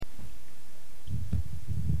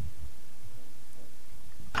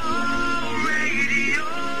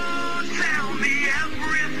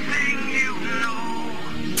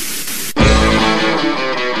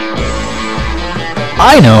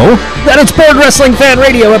I know that it's Board Wrestling Fan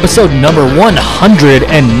Radio, episode number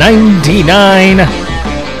 199.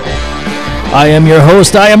 I am your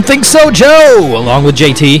host, I am Think So Joe, along with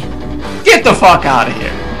JT. Get the fuck out of here.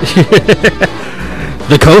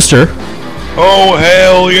 The Coaster. Oh,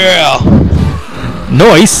 hell yeah.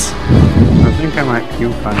 Noise. I think I might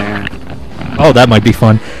puke on air. Oh, that might be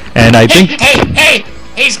fun. And I think... Hey,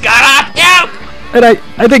 he's got off now. And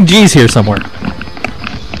I think G's here somewhere.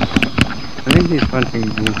 I think he's punching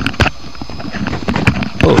me.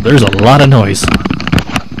 Oh, there's a lot of noise.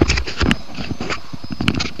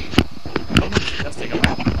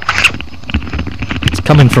 It's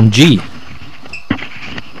coming from G.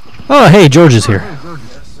 Oh, hey, George is here.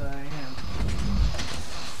 Yes, I am.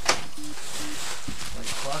 Like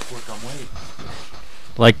clockwork, I'm late.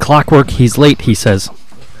 Like clockwork, he's late, he says.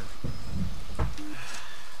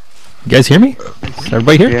 You guys hear me? Is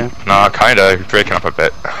everybody here? Yeah. Nah, kinda. You're breaking up a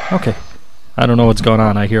bit. Okay. I don't know what's going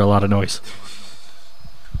on. I hear a lot of noise.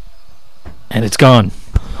 And it's gone.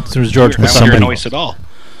 As soon as George was Not hear somebody. noise at all.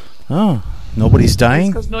 Oh, nobody's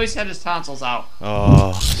dying? Because Noise had his tonsils out.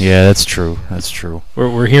 Oh, yeah, that's true. That's true.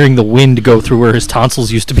 We're hearing the wind go through where his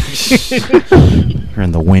tonsils used to be.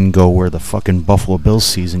 And the wind go where the fucking Buffalo Bills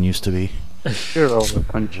season used to be. You're all a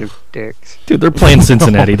bunch of dicks. Dude, they're playing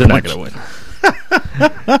Cincinnati. They're not going to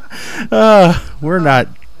win. We're not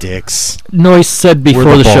dicks. Noise said before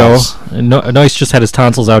We're the the show, balls. Noise just had his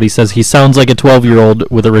tonsils out. He says he sounds like a 12-year-old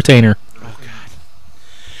with a retainer.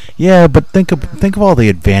 Yeah, but think of all the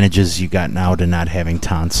advantages you got now to not having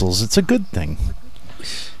tonsils. It's a good thing.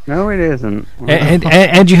 No, it isn't.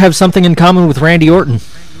 And you have something in common with Randy Orton.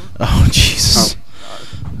 Oh, Jesus.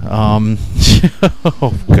 Oh,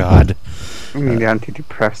 God. I need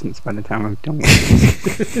antidepressants by the time I'm done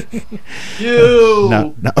with this. You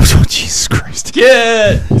No, oh, Jesus Christ.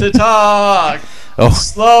 get to talk Oh,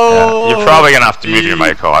 slow. You're probably gonna have to mute your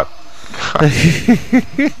mic up.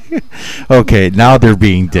 okay, now they're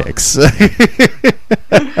being dicks. Look,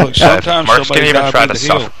 sometimes Mark's gonna somebody even dives try in to the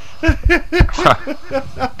suffer.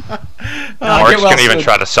 Mark's Mark's gonna even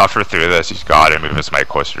try to suffer through this. He's got to move his mic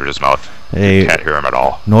closer to his mouth. Hey, Can't hear him at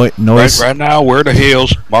all. noise. Right now, wear the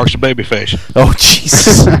heels. Mark's a baby face. Oh,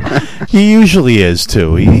 Jesus. He usually is,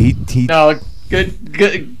 too. He No,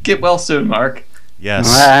 good. Get well soon, Mark.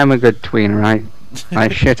 yes. I'm a good tween, right? I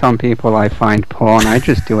shit on people, I find porn, I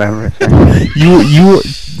just do everything.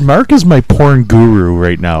 Mark is my porn guru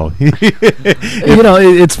right now.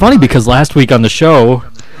 It's funny because last week on the show,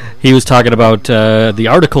 he was talking about the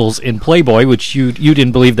articles in Playboy, which you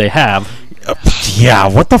didn't believe they have. Yeah,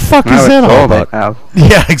 what the fuck I is was that all told they about? have.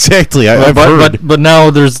 Yeah, exactly. I've heard. But now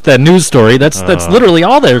there's that news story. That's literally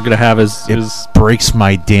all they're gonna have is It breaks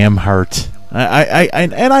my damn heart.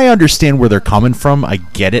 I understand where they're coming from. I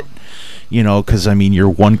get it. Because, you're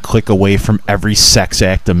one click away from every sex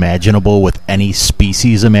act imaginable with any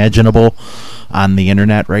species imaginable on the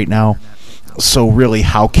internet right now. So really,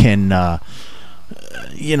 how can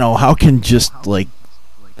just,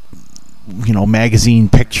 magazine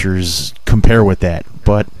pictures compare with that?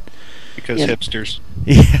 But... Because hipsters.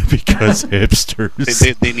 Yeah, because hipsters.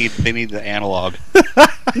 They need the analog.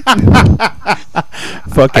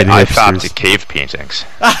 Fucking I found the hipsters. cave paintings.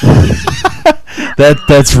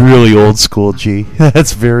 That's really old school, G.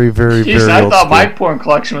 That's very, very, Jeez, very I old thought school. my porn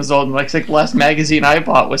collection was old. Like the last magazine I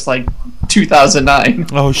bought was like 2009.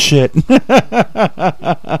 Oh shit!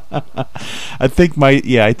 I think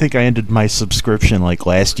I ended my subscription like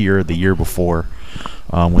last year or the year before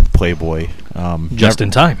with Playboy. just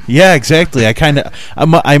in time. Yeah, exactly.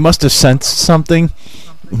 I must have sensed something.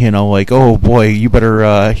 Like, oh boy, you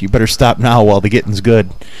better stop now while the getting's good,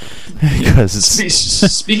 because it's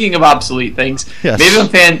Speaking of obsolete things, Yes.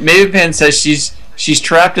 Maven Fan says she's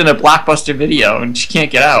trapped in a Blockbuster video and she can't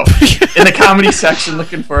get out. In the comedy section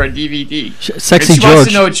looking for a DVD. Sexy and she wants George.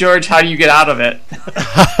 to know, George, how do you get out of it?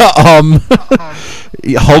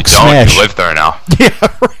 Hulk smash. You live there now. Yeah,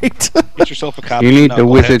 right. Get yourself a copy. You of need the Knuckleheads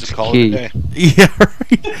wizard's and call it key. a day. Yeah,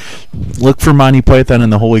 right. Look for Monty Python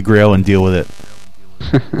and the Holy Grail and deal with it.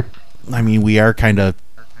 We are kind of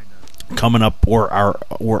coming up, we're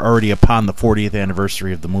already upon the 40th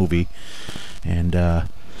anniversary of the movie, and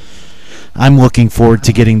I'm looking forward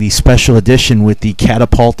to getting the special edition with the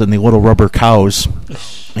catapult and the little rubber cows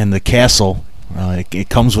and the castle. It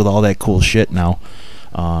comes with all that cool shit now.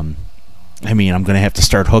 I'm going to have to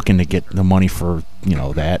start hooking to get the money for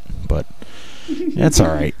that, but that's all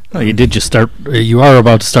right. Oh, you did just start. You are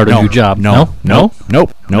about to start a new job. Nope. No.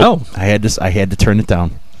 I had to turn it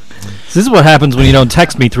down. This is what happens when you don't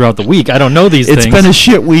text me throughout the week. I don't know these It's things. been a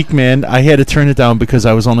shit week, man. I had to turn it down because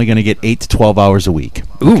I was only going to get 8 to 12 hours a week.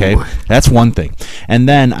 Okay, Ooh. that's one thing. And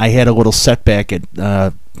then I had a little setback at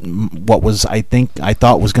what was I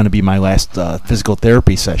thought was going to be my last physical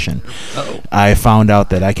therapy session. Uh-oh. I found out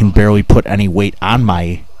that I can barely put any weight on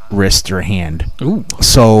my wrist or hand. Ooh.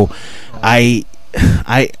 So I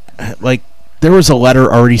like. There was a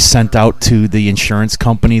letter already sent out to the insurance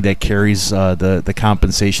company that carries the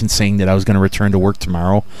compensation, saying that I was going to return to work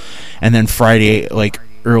tomorrow, and then Friday, like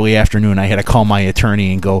early afternoon, I had to call my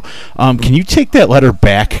attorney and go, "Can you take that letter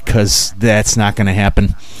back? Because that's not going to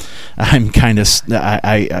happen. I'm kind of,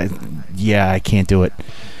 I can't do it."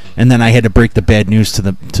 And then I had to break the bad news to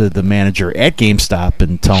the manager at GameStop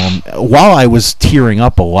and tell him, while I was tearing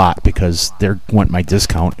up a lot because there went my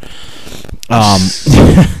discount.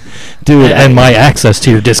 Dude, And my access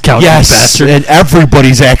to your discount, yes, you bastard. and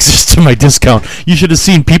everybody's access to my discount. You should have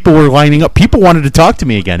seen people were lining up. People wanted to talk to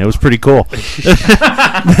me again. It was pretty cool.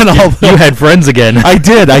 Then You had friends again. I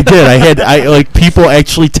did. I like people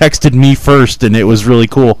actually texted me first, and it was really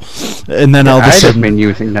cool. And then all of a I'd have sudden, been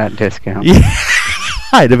using that discount. yeah,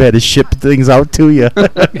 I'd have had to ship things out to you.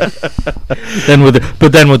 Then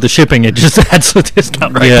with the shipping, it just adds a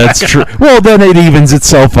discount. Right Yeah, back. it's true. Well, then it evens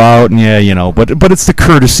itself out, and yeah, but it's the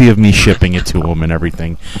courtesy of me shipping it to them and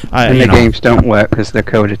everything. And the games don't work because they're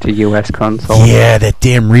coded to US console. Yeah, that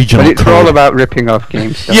damn regional But it's code. all about ripping off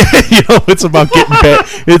GameStop. Yeah, it's about getting back.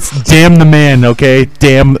 It's damn the man, okay?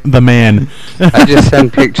 Damn the man. I just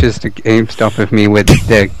send pictures to GameStop of me with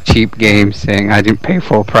their cheap games saying I didn't pay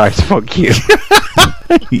full price, fuck you.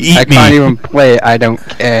 Eat I me. can't even play it, I don't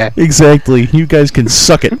care. Exactly. You guys can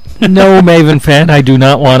suck it. No, Maven fan, I do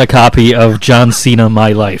not want a copy of John Cena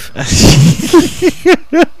My Life.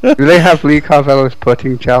 Do they have Lee Carvello's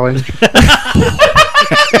putting challenge?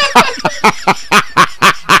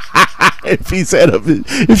 If she's at a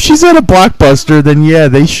Blockbuster, then yeah,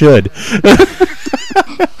 they should.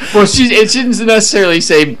 Well, it shouldn't necessarily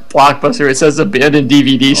say Blockbuster. It says abandoned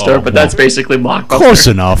DVD store, but that's basically Blockbuster. Close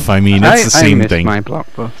enough. I mean, it's the I same miss thing. my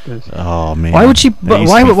Blockbusters. Oh man. Why would she? That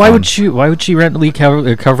used Why to be fun. would she rent Lee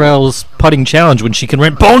Carvel's putting challenge when she can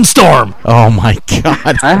rent Bone Storm? Oh my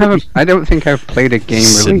god. I don't think I've played a game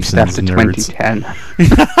released Simpsons after nerds. 2010.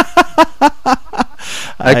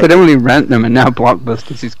 I could only rent them, and now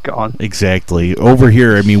Blockbusters is gone. Exactly. Over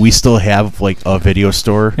here, I mean, we still have like a video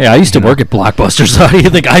store. Yeah, I used to work at Blockbuster, so how do you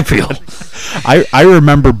think I feel? I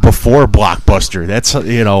remember before Blockbuster. That's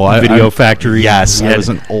Video Factory. Yes, I Yeah. was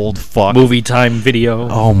an old fuck. Movie Time Video.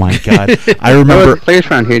 Oh my god. I There was remember a place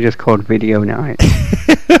around here just called Video Night.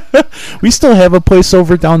 we still have a place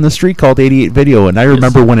over down the street called 88 Video, and I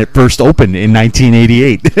remember when it first opened in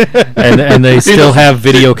 1988. and they still have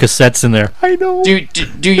video cassettes in there. I know.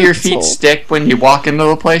 Do your feet old. stick when you walk into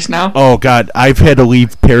a place now? Oh god, I've had to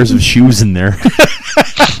leave pairs of shoes in there.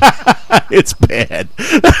 It's bad.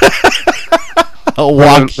 I'll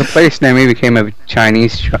walk. The place near me became a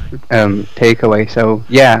Chinese takeaway, so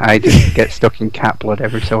yeah, I just get stuck in cat blood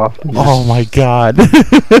every so often. Oh my god. I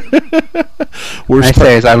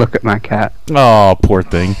say as I look at my cat. Oh, poor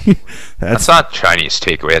thing. That's not Chinese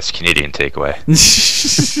takeaway. That's Canadian takeaway.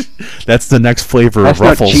 That's the next flavor That's of not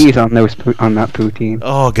Ruffles. cheese on that poutine.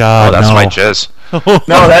 Oh god, Oh, that's no. my jizz.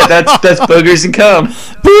 No, that's boogers and cum.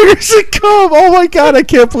 Boogers and cum. Oh my god, I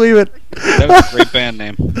can't believe it. That was a great band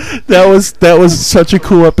name. That was such a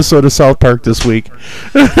cool episode of South Park this week.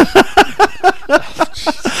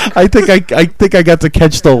 I think I got to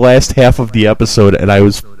catch the last half of the episode, and I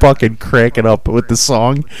was fucking cracking up with the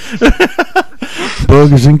song.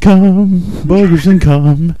 Boogers and cum, boogers and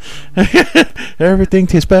cum. Everything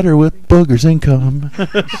tastes better with boogers and cum.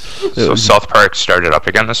 So South Park started up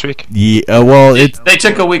again this week? Yeah, well, it They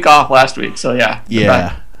took a week off last week, so yeah. they're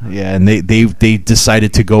back. yeah, and they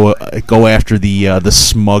decided to go after the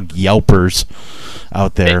smug Yelpers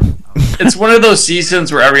out there. It's one of those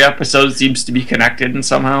seasons where every episode seems to be connected in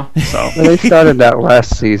somehow. So, Well, they started that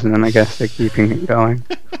last season, and I guess they're keeping it going.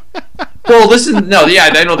 well, listen, no, yeah,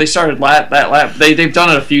 I know they started they've done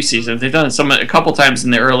it a few seasons. They've done it a couple times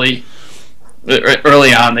in the early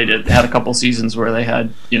on. They had a couple seasons where they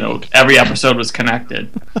had every episode was connected.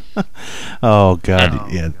 Oh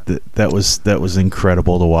god, yeah, that was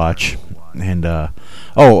incredible to watch. And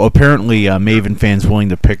apparently Maven fans willing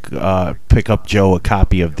to pick up Joe a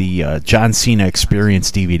copy of the John Cena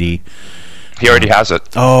Experience DVD. He already has it.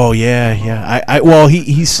 Oh yeah. Well,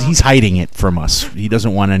 he's hiding it from us. He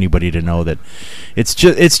doesn't want anybody to know that it's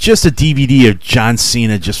just a DVD of John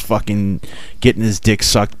Cena just fucking getting his dick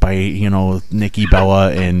sucked by Nikki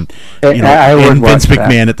Bella and I would and Vince watch that.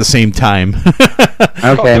 McMahon at the same time.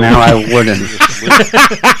 Okay, now I wouldn't.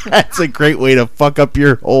 That's a great way to fuck up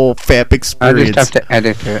your whole FAP I experience. just have to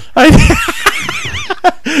edit it.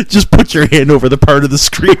 Just put your hand over the part of the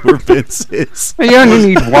screen where Vince is. You only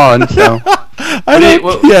need one, so.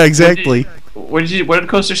 Yeah, exactly. What did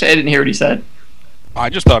Coaster say? I didn't hear what he said. I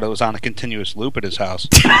just thought it was on a continuous loop at his house.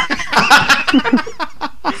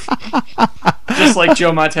 Just like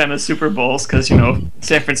Joe Montana's Super Bowls, because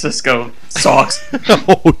San Francisco sucks.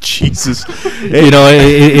 Oh Jesus!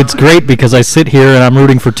 It's great because I sit here and I'm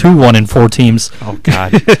rooting for 2 1-4 teams. Oh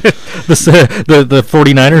God! the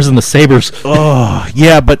 49ers and the Sabres. Oh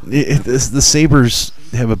yeah, but the Sabres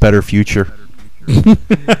have a better future.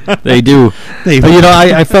 They do.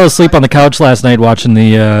 I fell asleep on the couch last night watching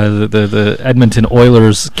the Edmonton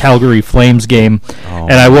Oilers Calgary Flames game,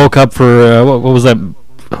 and I woke up for what was that?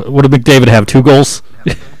 What did McDavid have? 2 goals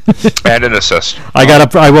And an assist. I got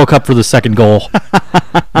up. I woke up for the second goal.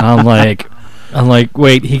 I'm like,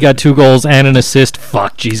 wait, he got 2 goals and an assist.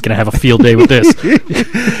 Fuck, geez, gonna have a field day with this.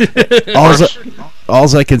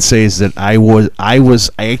 All I can say is that I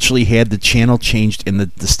actually had the channel changed and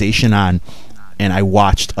the station on, and I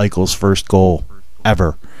watched Eichel's first goal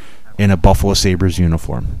ever in a Buffalo Sabres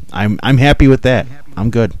uniform. I'm happy with that. I'm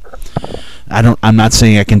good. I'm not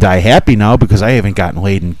saying I can die happy now because I haven't gotten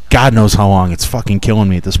laid in God knows how long. It's fucking killing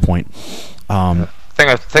me at this point. Thing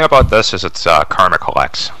about this is it's karma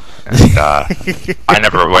collects. And, I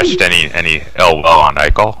never wished any ill will on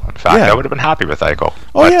Eichel. In fact, I would have been happy with Eichel.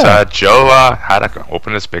 But Joe had to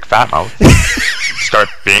open his big fat mouth, start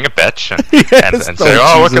being a bitch, and say,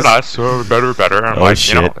 "Oh, look at us, we're better." I'm like,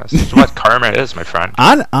 shit. This is what karma is, my friend.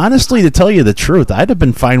 Honestly, to tell you the truth, I'd have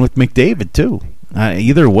been fine with McDavid too.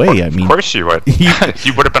 Either way, I mean, of course you would. You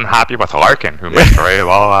would have been happy with Larkin, who might very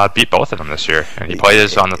well beat both of them this year, and he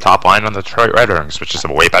plays on the top line on the Detroit Red Wings, which is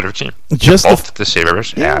a way better team. Just both the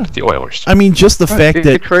Sabres and the Oilers. I mean, just the fact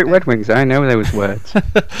that Detroit Red Wings, I know those words.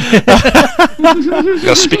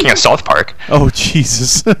 Speaking of South Park, oh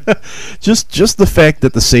Jesus, just the fact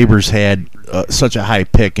that the Sabres had such a high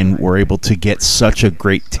pick and were able to get such a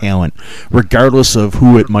great talent, regardless of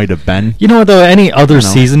who it might have been. Though, any other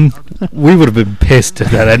season, we would have been pissed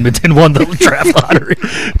that Edmonton won the draft lottery.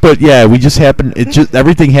 But yeah,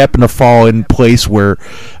 everything happened to fall in place where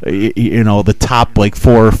the top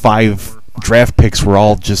 4 or 5 draft picks were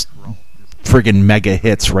all just friggin' mega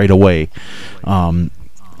hits right away.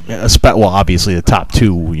 Obviously the top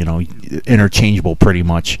 2, interchangeable pretty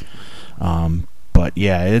much. But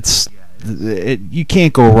yeah, you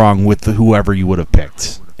can't go wrong with whoever you would have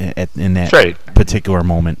picked in that particular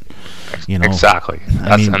moment. Exactly.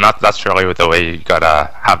 That's really the way you gotta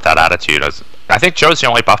have that attitude. I think Joe's the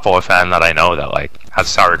only Buffalo fan that I know that has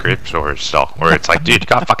sour grapes over still. Where it's like, dude, you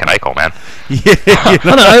got fucking Eichel, man.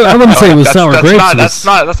 I wouldn't say it was sour grapes. That's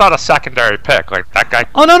not a secondary pick. Like that guy.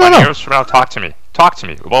 Oh no. Years from now, talk to me.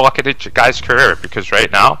 We'll look at each guy's career because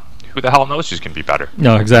right now, who the hell knows who's gonna be better?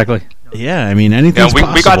 No, exactly. Yeah, I mean anything's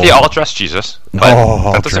possible. We got the all-dressed Jesus, but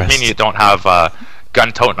that doesn't mean you don't have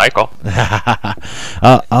gun-toting Eichel.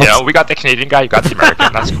 We got the Canadian guy, you got the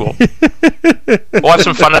American. That's cool. We'll have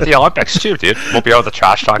some fun at the Olympics too, dude. We'll be able to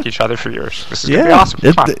trash talk each other for years. This is gonna be awesome.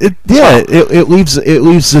 It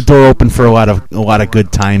leaves the door open for a lot of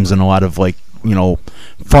good times and a lot of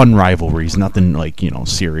fun rivalries. Nothing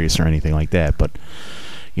serious or anything like that. But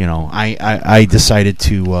I decided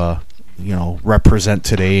to represent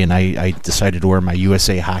today, and I decided to wear my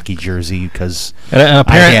USA Hockey jersey because I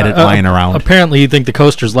had it lying around. Apparently, you think the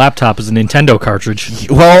Coaster's laptop is a Nintendo cartridge.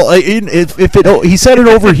 Well, he said it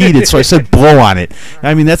overheated, so I said blow on it.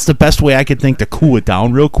 I mean, that's the best way I could think to cool it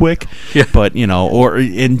down real quick. Yeah. But or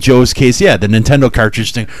in Joe's case, the Nintendo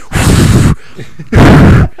cartridge thing.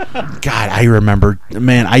 God, I remember,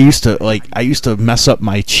 man. I used to mess up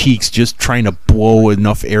my cheeks just trying to blow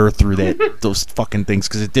enough air through those fucking things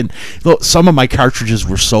because it didn't. Some of my cartridges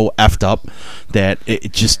were so effed up that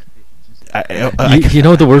it just. You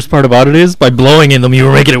know what the worst part about it is? By blowing in them, you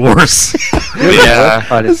were making it worse. The worst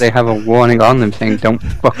part is they have a warning on them saying "Don't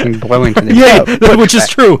fucking blow into them." Yeah, which is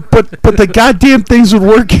true. But the goddamn things would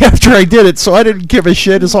work after I did it, so I didn't give a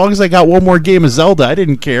shit. As long as I got one more game of Zelda, I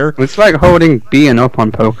didn't care. It's like holding being up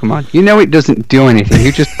on Pokemon. You know it doesn't do anything.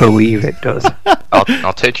 You just believe it does.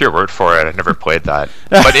 I'll take your word for it. I never played that,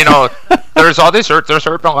 but there's all these there's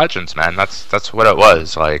urban legends, man. That's what it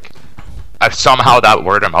was like. somehow that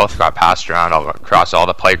word of mouth got passed around across all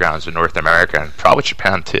the playgrounds in North America and probably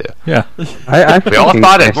Japan too. Yeah. We all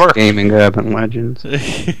thought it worked. Gaming urban legends.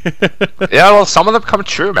 Yeah, well, some of them come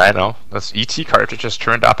true, man. Those ET cartridges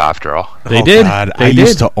turned up after all. They did. God, They I did.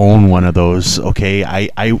 used to own one of those. Okay,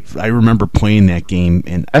 I remember playing that game,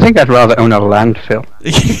 and I think I'd rather own a landfill.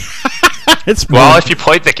 it's Well, if you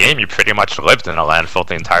played the game, you pretty much lived in a landfill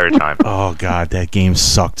the entire time. Oh God, that game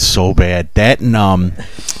sucked so bad. That and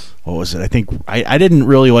what was it? I think I didn't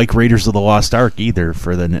really like Raiders of the Lost Ark either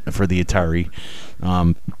for the Atari.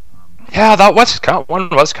 Yeah, that one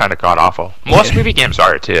was kind of god awful. Most movie games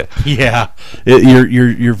are too. Yeah,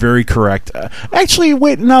 you're very correct. Actually,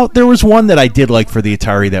 wait, no, there was one that I did like for the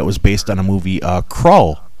Atari that was based on a movie,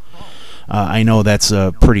 Krull. I know that's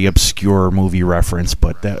a pretty obscure movie reference,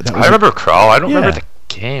 but that was I remember Krull. I don't remember the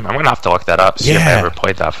game. I'm gonna have to look that up. See if I ever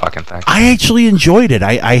played that fucking thing. I actually enjoyed it.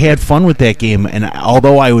 I had fun with that game, and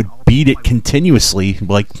although I would beat it continuously,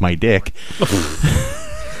 like my dick.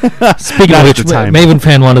 Speaking of which, Maven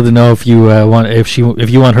fan wanted to know if you want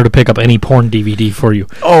her to pick up any porn DVD for you.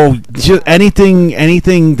 Oh,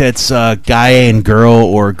 anything that's guy and girl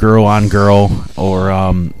or girl on girl or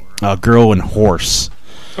girl and horse.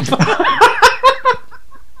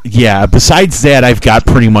 Yeah. Besides that, I've got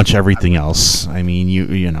pretty much everything else. I mean,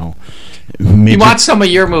 you know. You watch some of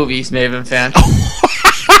your movies, Maven fan.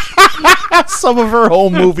 Some of her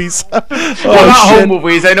home movies. Well, not home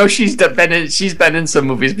movies. I know she's been in some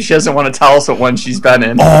movies, but she doesn't want to tell us what one she's been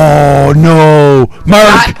in. Oh no, Mark!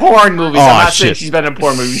 Not porn movies. Oh, I'm not saying she's been in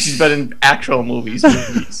porn movies. She's been in actual movies.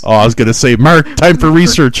 Oh, I was gonna say, Mark, time for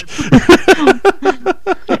research.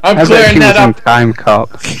 I'm clearing that up. Time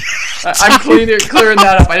Cop. I'm clearing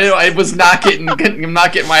that up. I was not getting. I'm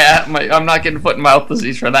not getting foot and mouth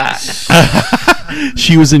disease for that.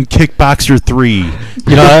 She was in Kickboxer 3.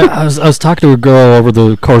 You know, I was talking to a girl over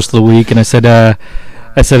the course of the week, and I said,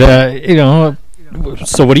 you know,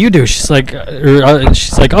 so what do you do? She's like,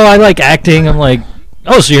 oh, I like acting. I'm like,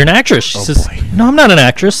 oh, so you're an actress? She says, no, I'm not an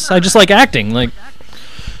actress. I just like acting. Like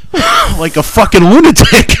a fucking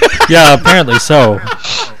lunatic. Yeah, apparently so.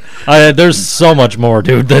 There's so much more,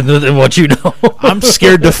 dude, than what you know. I'm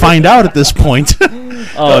scared to find out at this point.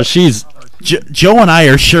 Oh, she's... Joe and I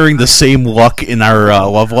are sharing the same luck in our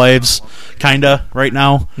love lives, kinda, right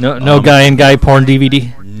now. No guy and guy porn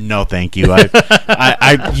DVD? No, thank you.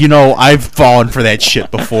 I've fallen for that shit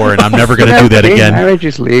before, and I'm never going to do that again. Marriage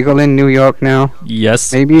is legal in New York now.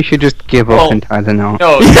 Yes. Maybe you should just give up and tie the knot.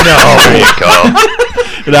 No, there you go.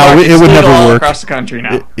 No, it would never all work. Across the country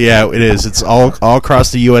now. Yeah, it is. It's all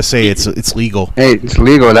across the USA. It's legal. Hey, it's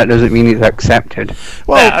legal. That doesn't mean it's accepted.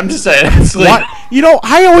 Well, yeah, I'm just saying. It's legal. You know,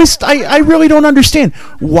 I really don't understand.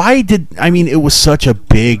 It was such a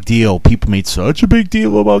big deal. People made such a big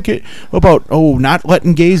deal about not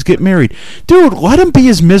letting gays get married. Dude, let them be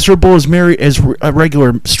as miserable as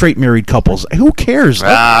regular straight married couples. Who cares?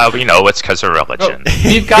 We know it's because of religion.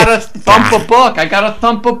 You've got to thump a book. I got to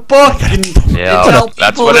thump a book. Yeah,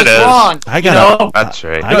 that's what it is. Wrong. That's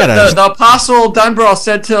right. The Apostle Dunbrow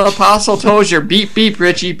said to Apostle Tozier, beep, beep,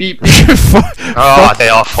 Richie, beep, beep. They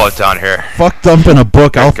all float down here. Fuck dumping a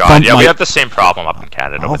book. I'll thump we have the same problem up in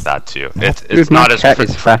Canada with that, too. It's my not as... cat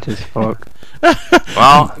is fat as fuck.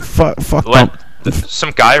 Well, fuck dump.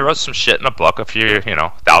 Some guy wrote some shit in a book a few,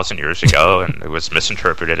 1,000 years ago, and it was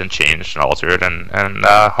misinterpreted and changed and altered, and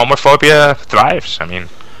homophobia thrives. I mean...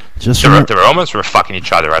 the Romans were fucking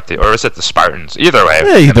each other or is it the Spartans? Either way.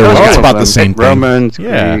 Yeah, it's about the same thing. Romans,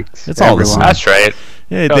 Greeks, it's all the same. That's right.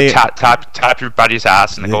 Yeah, tap your buddy's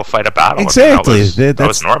ass and they go fight a battle. Exactly. That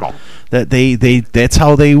was normal. That's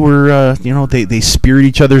how they were. They speared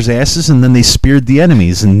each other's asses and then they speared the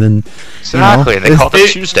enemies and then. Exactly. And they called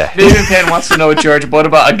it Tuesday. David Pan wants to know, George, what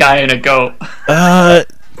about a guy and a goat?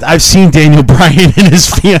 I've seen Daniel Bryan and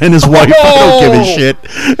his wife. I don't give a shit.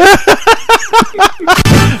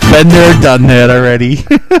 Been there, done that already.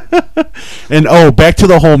 And back to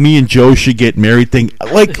the whole me and Joe should get married thing.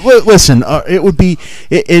 Like, listen, it would be,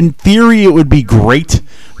 in theory, it would be great.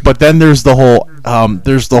 But then there's the whole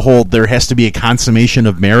there has to be a consummation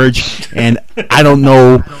of marriage, and I don't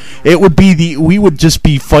know. It would be we would just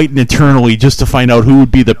be fighting eternally just to find out who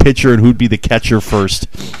would be the pitcher and who'd be the catcher first.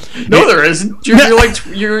 No, there isn't.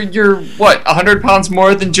 You're what, 100 pounds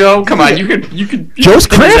more than Joe? Come on, you could. Joe's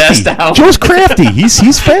crafty. Joe's crafty.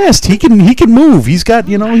 He's fast. He can move. He's got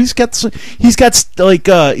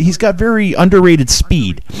very underrated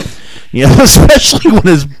speed. Yeah, especially when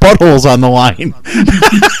his butthole's on the line.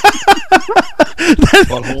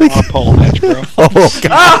 Butthole on a pole match, bro. Oh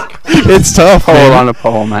God, it's tough. Pole on a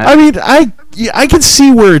pole match. I mean, yeah, I can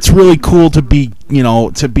see where it's really cool to be,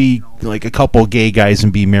 like a couple gay guys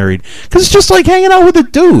and be married, because it's just like hanging out with a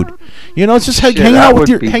dude. It's just hanging out with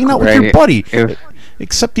your buddy.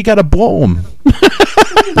 Except you gotta blow him.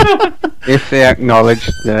 If they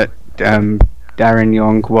acknowledged that Darren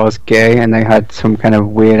Young was gay and they had some kind of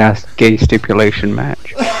weird ass gay stipulation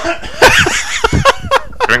match.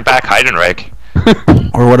 Bring back Heidenreich.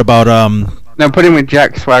 Or what about Now put him with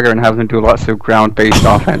Jack Swagger and have them do lots of ground-based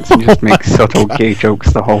offense and just make subtle gay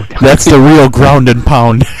jokes the whole time. That's the real ground and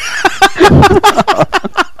pound.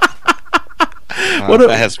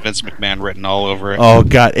 That has Vince McMahon written all over it. Oh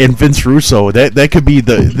god, and Vince Russo. That could be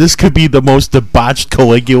this could be the most debauched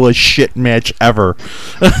Caligula shit match ever.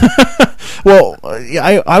 Well,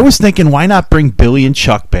 I was thinking, why not bring Billy and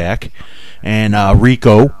Chuck back, and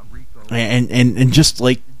Rico, and just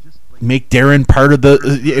like make Darren part of the.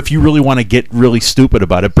 If you really want to get really stupid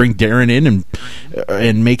about it, bring Darren in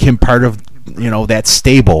and make him part of that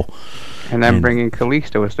stable. And then bring in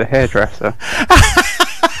Kalisto as the hairdresser.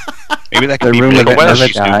 Maybe that could be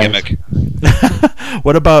Welsh's new gimmick.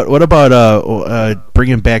 What about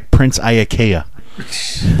bringing back Prince Iakea,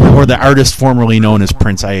 or the artist formerly known as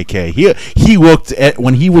Prince Iakea? He looked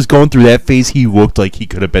when he was going through that phase. He looked like he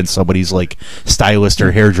could have been somebody's like stylist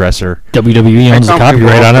or hairdresser. WWE owns the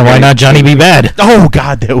copyright on it. Why not Johnny B. Bad? Oh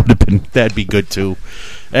God, that'd be good too.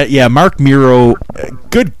 Yeah, Mark Miro,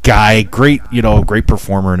 good guy, great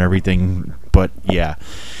performer and everything. But yeah,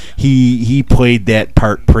 he played that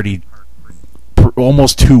part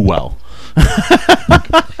almost too well.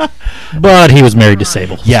 But he was married to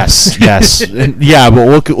Sable. Yes. And, yeah, but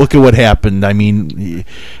look at what happened. I mean,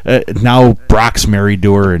 now Brock's married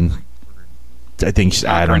to her, and I think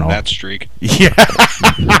I don't know that streak. Yeah,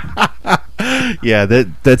 yeah.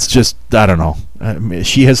 That's just I don't know.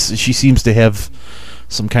 She seems to have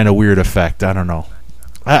some kind of weird effect. I don't know.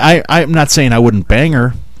 I'm not saying I wouldn't bang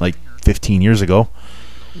her like 15 years ago.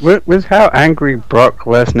 With how angry Brock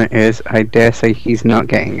Lesnar is, I dare say he's not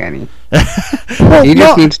getting any. He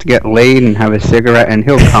just needs to get laid and have a cigarette, and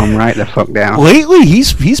he'll calm right the fuck down. Lately,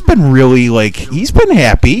 he's been really he's been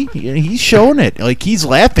happy. He's showing it. Like he's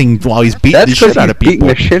laughing while he's beating the shit out of people. Beating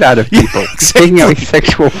the shit out of people. Yeah, exactly. Taking out his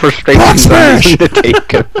sexual frustrations on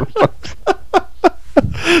Undertaker.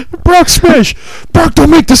 Brock smash. Brock don't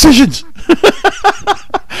make decisions.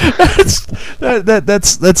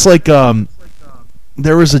 That's like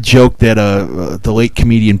there was a joke that the late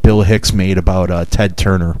comedian Bill Hicks made about Ted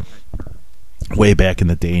Turner way back in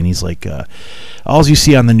the day, and he's like, all you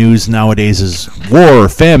see on the news nowadays is war,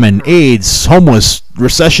 famine, AIDS, homeless,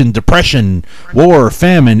 recession, depression, war,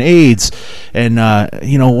 famine, AIDS, and man,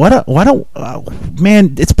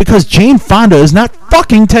 it's because Jane Fonda is not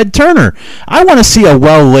fucking Ted Turner. I want to see a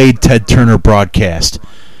well-laid Ted Turner broadcast.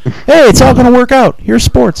 Hey, it's all going to work out. Here's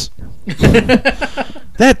sports.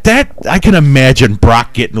 That I can imagine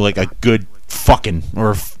Brock getting like a good fucking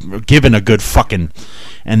or given a good fucking,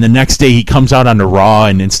 and the next day he comes out on the Raw,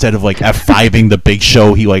 and instead of like F5ing the Big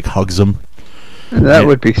Show, he like hugs him. That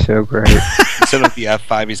would be so great. Instead of the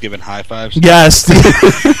F5, he's giving high fives. Yes.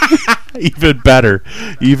 Even better.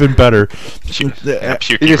 He just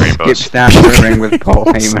skips down the ring with Paul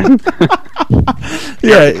Heyman.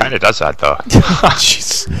 Yeah, it kind of does that though.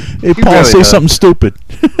 Jeez. Hey, Paul, really say something stupid.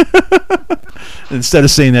 Instead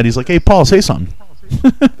of saying that, he's like, "Hey, Paul, say something."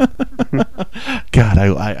 God,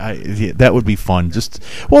 yeah, that would be fun.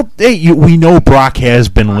 We know Brock has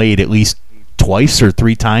been laid at least twice or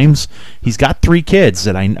three times. He's got 3 kids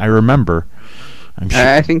that I remember. I'm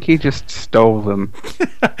sure. I think he just stole them.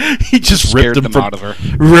 He just ripped them out of her.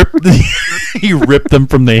 He ripped them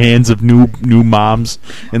from the hands of new moms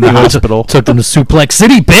in the hospital. Took them to Suplex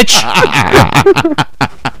City, bitch.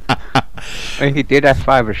 He did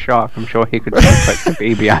F5 a shark. I'm sure he could suplex the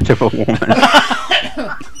baby out of a woman.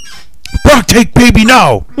 Brock, take baby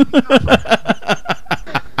now.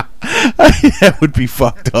 That would be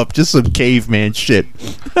fucked up. Just some caveman shit.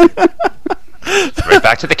 Right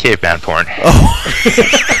back to the caveman porn. Oh.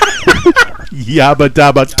 Yabba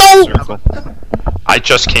dabba. I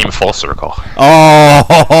just came full circle.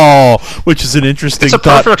 Oh, which is an interesting. It's a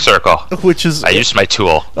perfect circle. Which is I used my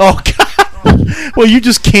tool. Oh God. Well, you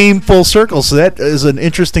just came full circle, so that is an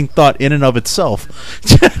interesting thought in and of itself.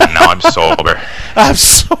 Now I'm sober. I'm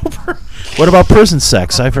sober. What about prison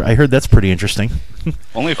sex? I heard that's pretty interesting.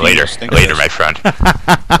 Only later, my friend.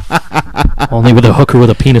 Only with a hooker with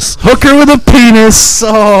a penis. Hooker with a penis.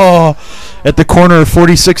 Oh, at the corner of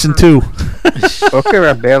 46 and 2. Hooker,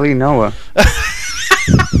 I barely know her.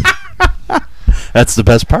 That's the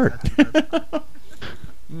best part.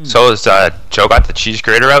 So is Joe got the cheese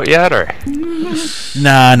grater out yet, or?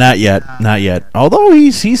 Nah, not yet. Although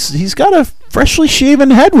he's got a freshly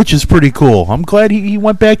shaven head, which is pretty cool. I'm glad he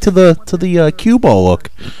went back to the cue ball look.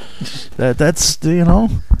 That's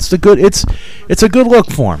it's a good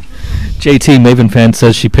look for him. JT Maven fan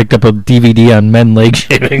says she picked up a DVD on men leg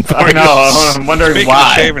shaving. I know. I'm wondering Speaking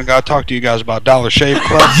why. of shaving, gotta talk to you guys about Dollar Shave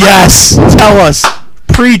Club. Yes, tell us.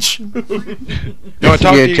 Preach. No,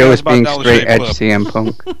 talk to you Joe guys is about being Dollar straight Shave edge Club. CM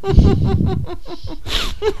Punk.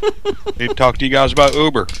 Need to talk to you guys about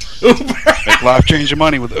Uber. Make life-changing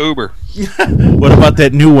money with Uber. What about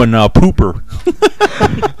that new one, Pooper?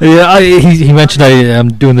 Yeah, he mentioned I'm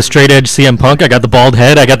doing the straight edge CM Punk. I got the bald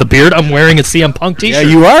head. I got the beard. I'm wearing a CM Punk T-shirt.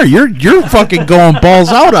 Yeah, you are. You're fucking going balls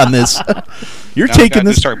out on this. You're Now taking I've got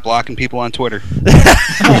this. to start blocking people on Twitter.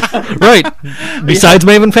 Right. Besides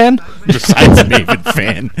Maven fan, Besides Maven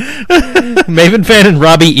fan. Maven fan and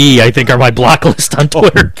Robbie E. I think are my block list on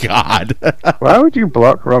Twitter. God. Why would you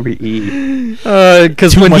block Robbie E?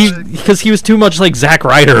 Because he was too much like Zack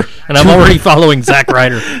Ryder, and I'm already following Zack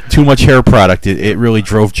Ryder. Too much hair product. It really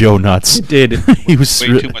drove Joe nuts. It did. He was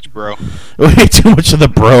Way too much, bro. way too much of the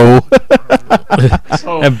bro.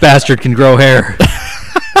 That bastard can grow hair.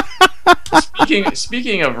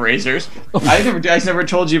 Speaking of razors, I never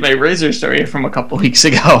told you my razor story from a couple weeks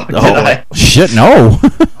ago. Did I? Shit, no.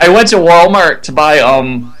 I went to Walmart to buy I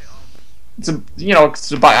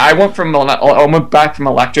went back from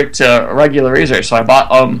electric to regular razor, so I bought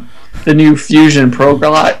the new Fusion Pro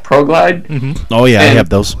Glide. Mm-hmm. Oh yeah, I have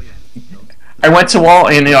those. I went to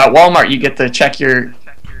at Walmart you get to check your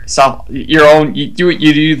own. You do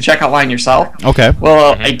the checkout line yourself. Okay.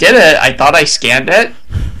 Well, I did it. I thought I scanned it,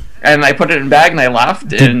 and I put it in a bag, and I left.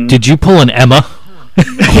 Did you pull an Emma?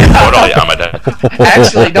 Totally, I'm a dad.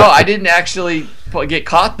 Actually, no, I didn't actually get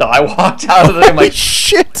caught though. I walked out of there. I'm like,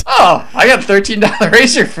 shit. oh, I got a $13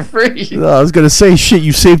 razor for free. I was gonna say, shit,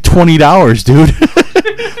 you saved $20, dude.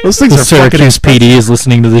 Those things are fucking Syracuse PD is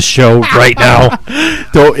listening to this show right now.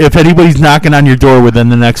 So if anybody's knocking on your door within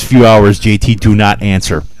the next few hours, JT, do not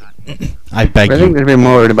answer. I beg I think you. they'd be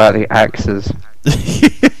more worried about the axes.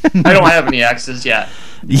 I don't have any X's yet.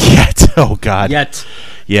 Yet. Oh God. Yet.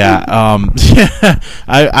 Yeah.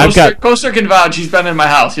 I've got. Coaster can vouch. He's been in my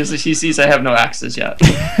house. He sees I have no X's yet.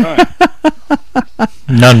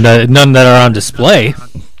 None that are on display.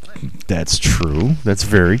 That's true. That's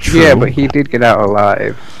very true. Yeah, but he did get out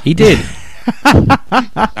alive. He did.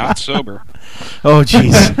 Not sober. Oh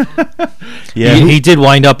jeez. Yeah. He did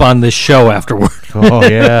wind up on this show afterward. Oh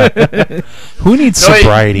yeah. Who needs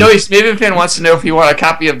sobriety? Maven fan wants to know if you want a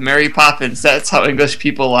copy of Mary Poppins. That's how English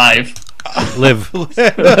people live. Live. No,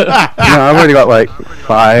 I've already got like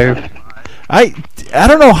 5. I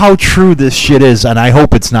don't know how true this shit is, and I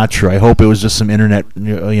hope it's not true. I hope it was just some internet,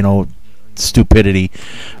 stupidity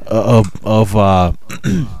of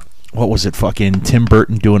what was it? Fucking Tim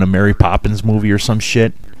Burton doing a Mary Poppins movie or some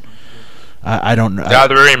shit. I don't know. Yeah,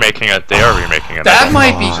 they're remaking it. They are remaking it. That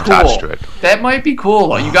might be attached to cool. it. That might be cool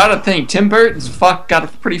though. You got to think Tim Burton's got a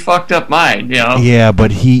pretty fucked up mind, you know. Yeah, but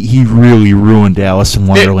he really ruined Alice in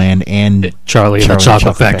Wonderland and Charlie and the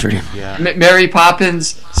Chocolate Factory. Yeah. Mary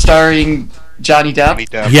Poppins starring Johnny Depp.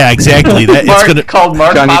 Yeah, exactly. That it's called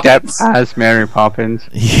Mark Johnny Poppins. Depp as Mary Poppins.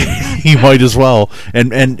 he might as well.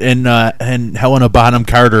 And Helena Bonham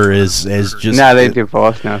Carter is just. Nah, they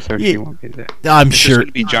divorced now, so she won't be there. I'm It's sure. going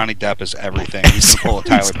to be Johnny Depp as everything. He's going to pull a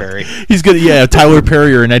Tyler Perry. He's gonna, Tyler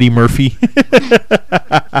Perry or an Eddie Murphy.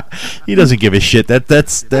 He doesn't give a shit.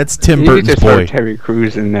 That's Tim You Burton's just throw boy. Terry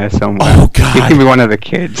Crews in there somewhere. Oh God, He can be one of the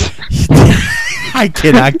kids. I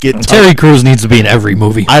cannot get Terry Crews needs to be in every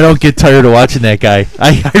movie. I don't get tired of watching that guy.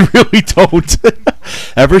 I really don't.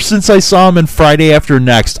 Ever since I saw him in Friday After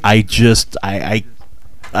Next, I've just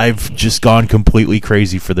gone completely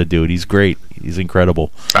crazy for the dude. He's great. He's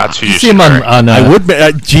incredible. That's who you See should him marry. on I would.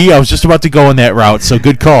 I was just about to go in that route. So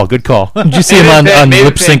good call. Good call. Did you see him on Maven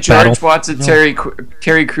Lip fan Sync George Battle? wants a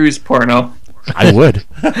Terry Crews porno. I would.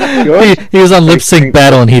 He was on Lip Sync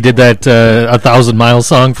Battle and he did that 1,000 Mile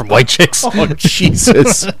song from White Chicks. Oh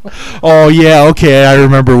Jesus! Oh yeah, okay. I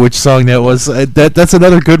remember which song that was. That's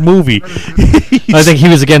another good movie. I think he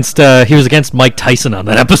was against Mike Tyson on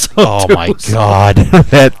that episode. Oh too. my God!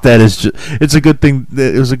 that is just. It's a good thing.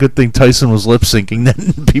 It was a good thing Tyson was lip syncing.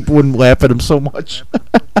 Then people wouldn't laugh at him so much.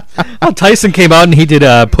 Tyson came out and he did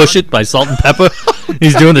 "Push It" by Salt and Pepper.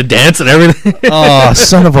 He's doing the dance and everything. Oh,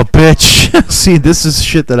 son of a bitch. See, this is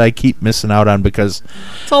shit that I keep missing out on because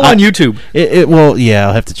it's all on YouTube. Well, yeah,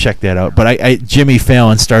 I'll have to check that out. But Jimmy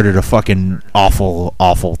Fallon started a fucking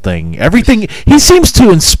awful thing. Everything, he seems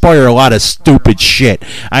to inspire a lot of stupid shit.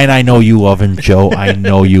 And I know you love him, Joe. I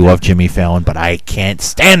know you love Jimmy Fallon, but I can't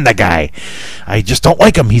stand the guy. I just don't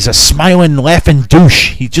like him. He's a smiling, laughing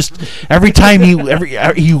douche. He just every time he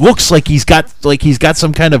looks like he's got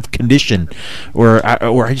some kind of condition, or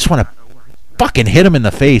I just want to fucking hit him in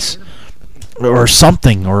the face, or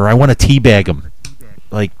something, or I want to teabag him,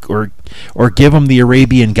 like or give him the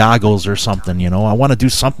Arabian goggles or something. I want to do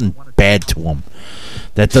something bad to him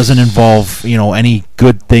that doesn't involve any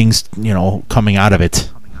good things coming out of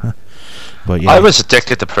it. But yeah. I was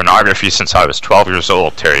addicted to pornography since I was 12 years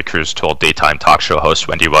old, Terry Crews told daytime talk show host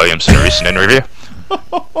Wendy Williams in a recent interview.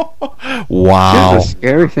 Wow.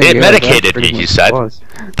 It medicated me, he said.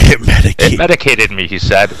 It medicated me, he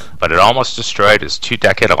said, but it almost destroyed his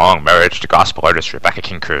 2-decade-long marriage to gospel artist Rebecca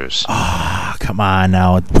King Cruz. Ah, come on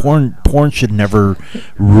now. Porn should never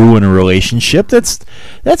ruin a relationship. That's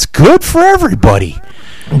good for everybody.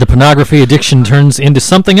 The pornography addiction turns into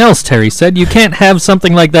something else, Terry said. You can't have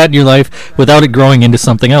something like that in your life without it growing into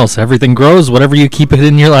something else. Everything grows, whatever you keep it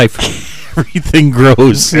in your life. Everything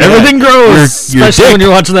grows. Yeah. Everything grows, especially when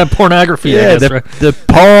you're watching that pornography. Yeah, the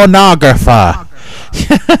pornographer.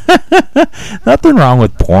 Nothing wrong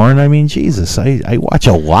with porn. I mean, Jesus, I watch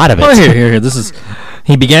a lot of it. Oh, here. This is...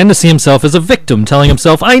 He began to see himself as a victim, telling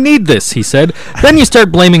himself, I need this, he said. Then you start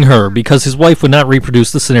blaming her because his wife would not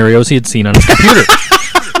reproduce the scenarios he had seen on his computer.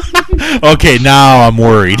 Okay, now I'm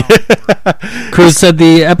worried. Cruz said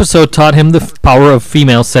the episode taught him the power of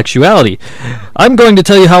female sexuality. I'm going to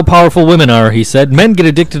tell you how powerful women are, he said. Men get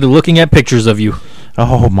addicted to looking at pictures of you.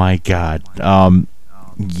 Oh, my God.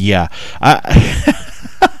 Yeah.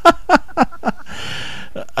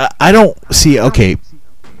 I don't see... Okay,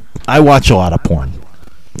 I watch a lot of porn,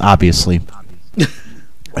 obviously.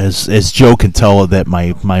 As Joe can tell that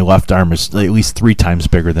my left arm is at least 3 times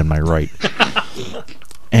bigger than my right.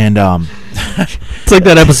 And it's like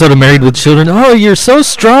that episode of Married with Children. Oh, you're so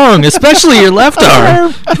strong, especially your left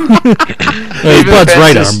arm. Bud's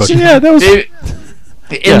right arm, but yeah, that was.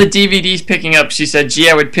 In the DVDs picking up, she said, "Gee,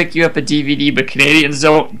 I would pick you up a DVD, but Canadians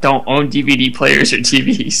don't own DVD players or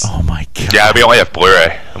TVs." Oh my God! Yeah, we only have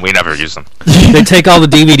Blu-ray, and we never use them. They take all the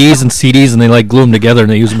DVDs and CDs and they glue them together and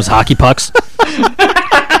they use them as hockey pucks.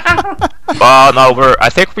 Well, no, I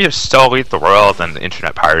think we still lead the world in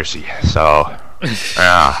internet piracy. So.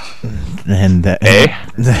 Yeah. And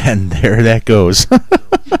there that goes.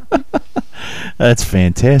 That's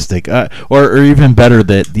fantastic. Or even better,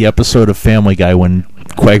 the episode of Family Guy when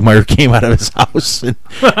Quagmire came out of his house and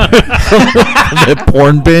that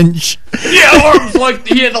porn binge. Yeah, it was like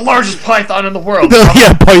he had the largest python in the world.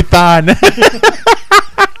 Yeah, python.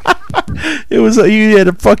 It was he had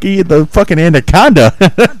the fucking anaconda.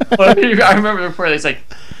 I remember before they was like,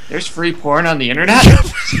 "There's free porn on the internet."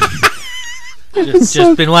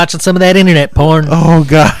 Just been watching some of that internet porn. Oh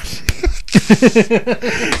God! And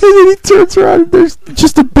then he turns around and there's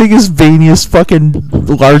just the biggest, veiniest, fucking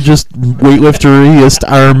largest weightlifteriest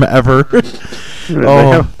arm ever. They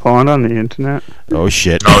have porn on the internet. Oh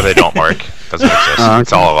shit! No, they don't, Mark. Doesn't exist. Okay.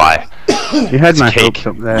 It's all a lie. You had my hopes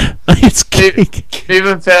up there. It's cake.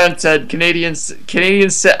 Even fan said Canadians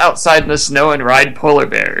sit outside in the snow and ride polar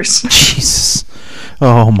bears. Jesus.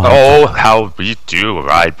 Oh my! Oh, how we do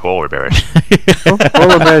ride polar bears.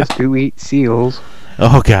 Polar bears do eat seals.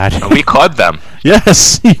 Oh God! And we club them.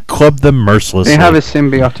 Yes, he clubbed them mercilessly. They have a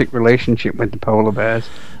symbiotic relationship with the polar bears.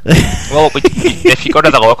 Well, if you go to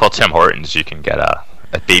the local Tim Hortons, you can get a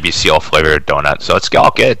baby seal flavored donut. So it's all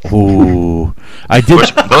good. Ooh, I did.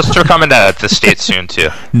 Those are coming to the States soon too.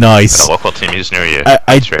 Nice. The local Timmy's near you.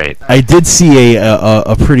 That's right. I did see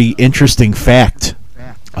a pretty interesting fact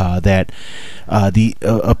that.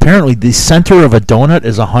 Apparently the center of a donut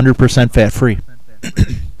is 100% fat free.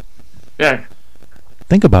 Yeah.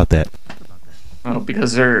 Think about that. Well,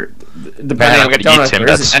 because depending on the donut,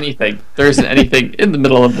 there isn't anything in the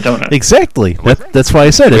middle of the donut. Exactly. That's why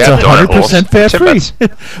I said it's 100% fat free.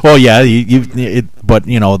 Well, yeah, but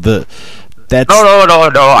you know that's No,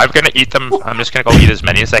 I'm gonna eat them. I'm just gonna go eat as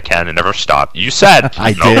many as I can and never stop. You said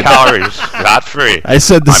no calories, fat free. I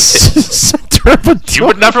said the center of a donut. You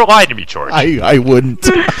would never lie to me, George. I wouldn't.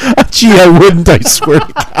 Gee, I wouldn't. I swear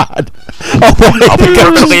to God. I'll be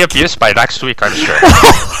verbally abused by next week, I'm sure.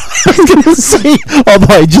 I was gonna say,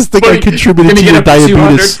 although I just think I contributed to your diabetes.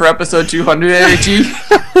 200 for episode 200, AG?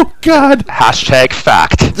 Oh God.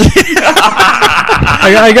 #fact.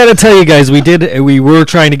 I got to tell you guys, we were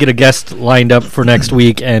trying to get a guest lined up for next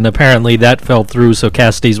week, and apparently that fell through. So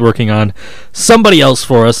Cassidy's working on somebody else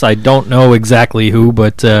for us. I don't know exactly who,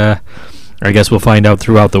 but I guess we'll find out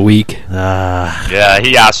throughout the week. Yeah,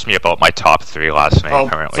 he asked me about my top 3 last night.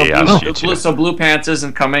 Apparently, so Blue Pants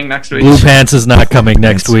isn't coming next week. Blue Pants is not coming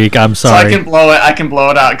next week. I'm sorry. So I can blow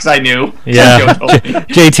it out because I knew. Yeah,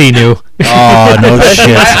 JT knew. Oh no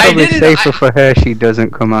shit! It's probably safer for her she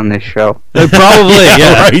doesn't come on this show. Probably,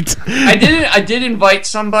 yeah, right. I did invite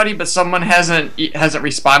somebody, but someone hasn't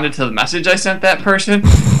responded to the message I sent that person.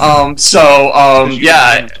 Yeah.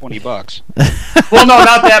 $20. Well, no,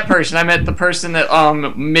 not that person. I meant the person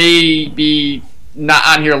that may be not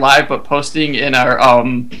on here live, but posting in our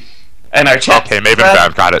chat. Okay, Maven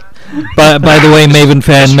fan, got it. By the way, Maven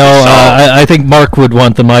fan, no, I think Mark would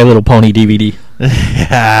want the My Little Pony DVD.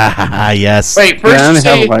 Yes. Wait, first I you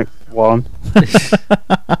say, have like one.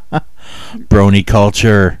 Brony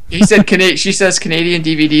culture. he said she says Canadian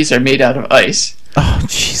DVDs are made out of ice. Oh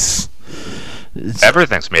jeez.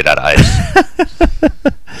 Everything's made out of ice.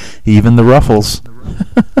 Even the ruffles.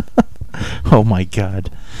 Oh my god.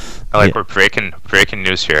 We're breaking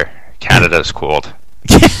news here. Canada's cold.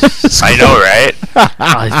 I know, right?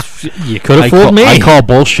 You could have fooled me. I call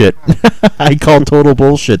bullshit. I call total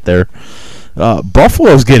bullshit there.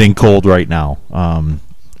 Buffalo's getting cold right now.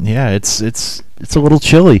 Yeah, it's a little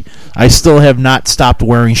chilly. I still have not stopped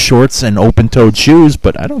wearing shorts and open-toed shoes,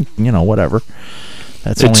 but I don't, whatever.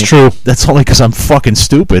 It's true. That's only because I'm fucking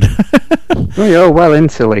stupid. Well, you're well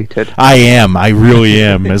insulated. I am. I really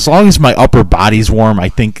am. As long as my upper body's warm, I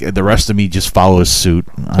think the rest of me just follows suit.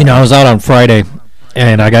 I was out on Friday,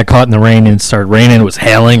 and I got caught in the rain, and it started raining. It was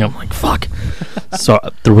hailing. I'm like, fuck. So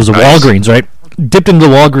there was a Walgreens, right? Dipped into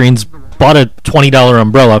the Walgreens, bought a $20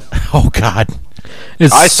 umbrella. Oh, God.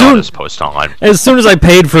 I saw this post online. As soon as I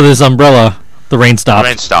paid for this umbrella, the rain stopped. The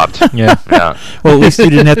rain stopped. Yeah. Well, at least you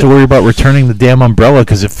didn't have to worry about returning the damn umbrella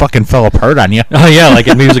because it fucking fell apart on you. Oh, yeah, like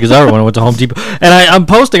in Music Is Art when I went to Home Depot. And I'm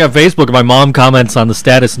posting on Facebook, and my mom comments on the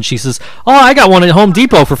status, and she says, "Oh, I got one at Home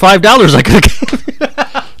Depot for $5 I could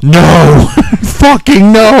have." No.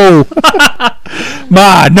 Fucking no.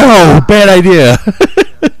 Ma, no. Bad idea.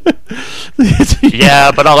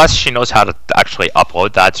 Yeah, but unless she knows how to actually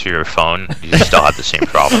upload that to your phone, you still have the same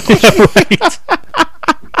problem. Right.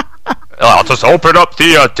 I'll just open up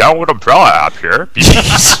the download umbrella app here.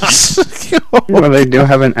 Well, they do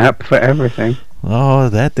have an app for everything. Oh,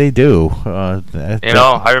 that they do. I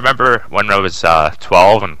remember when I was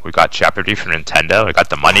 12 and we got Jeopardy for Nintendo. I got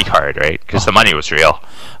the money card, right? Because the money was real.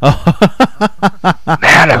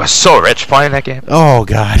 Man, I was so rich playing that game. Oh,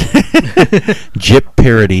 God. Jip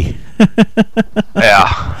parody.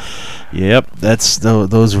 Yeah. Yep,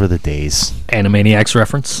 those were the days. Animaniacs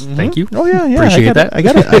reference. Mm-hmm. Thank you. Oh yeah. Appreciate that. I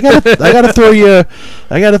gotta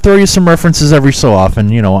throw you some references every so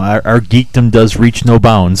often. Our geekdom does reach no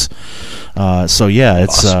bounds. So yeah,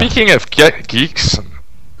 it's. Speaking of geeks,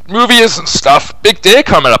 movies and stuff, big day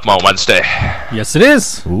coming up on Wednesday. Yes, it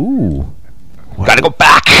is. Ooh. Gotta go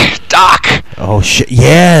back, Doc. Oh shit!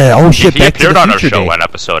 Yeah. Oh shit! He appeared on our show one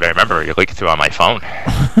episode. I remember you leaked through on my phone.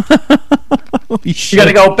 You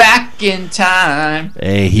gotta go back in time.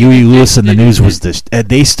 Hey, Huey Lewis and the News was this.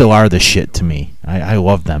 They still are the shit to me. I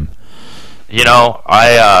love them.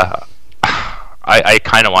 I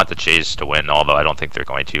kind of want the Jays to win, although I don't think they're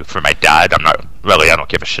going to. For my dad, I don't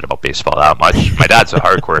give a shit about baseball that much. My dad's a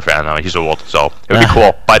hardcore fan, though. He's old, so it would be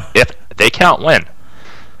cool. But if they can't win,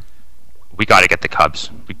 we got to get the Cubs.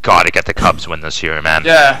 We got to get the Cubs win this year, man.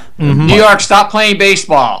 Yeah. Mm-hmm. New York, stop playing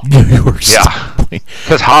baseball. New York, yeah.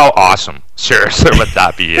 Because how awesome, seriously, would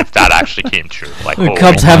that be if that actually came true? Like, the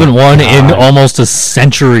Cubs haven't won in almost a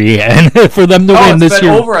century, and for them to win this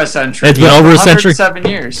year, it's been over a century. It's been over a century. 7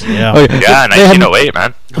 years. Yeah. Yeah, 1908,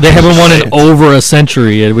 man. They haven't won in over a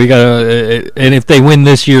century, and and if they win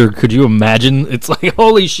this year, could you imagine? It's like,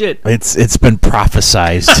 holy shit! It's been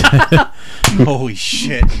prophesized. Holy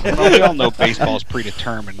shit! Well, we all know baseball's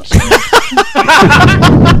predetermined. So.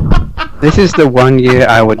 This is the one year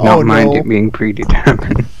I would not mind it being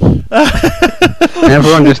predetermined.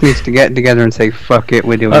 Everyone just needs to get together and say, fuck it,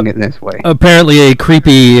 we're doing it this way. Apparently a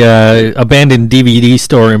creepy abandoned DVD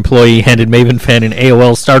store employee handed Maven Fan an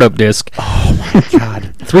AOL startup disc. Oh my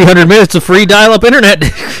god. 300 minutes of free dial-up internet.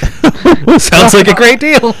 Sounds like a great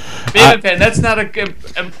deal. Maven Fan, that's not a good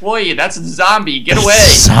employee, that's a zombie. Get away.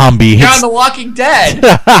 Zombie. You're on The Walking Dead.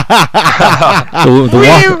 The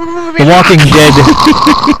Walking Dead.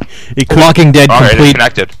 Walking Dead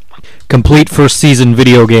complete first season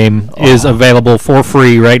video game is available for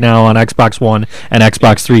free right now on Xbox One and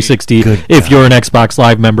Xbox 360 if you're an Xbox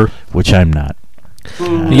Live member. Which I'm not.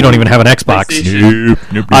 You don't even have an Xbox.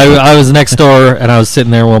 Nope. I was next door, and I was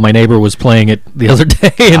sitting there while my neighbor was playing it the other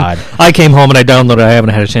day, and I came home and I downloaded it. I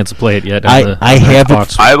haven't had a chance to play it yet. I have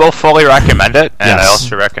it. I will fully recommend it, and I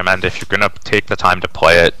also recommend if you're going to take the time to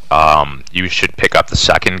play it, you should pick up the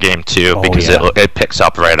second game too, because it picks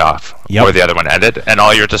up right off where the other one ended, and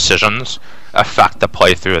all your decisions affect the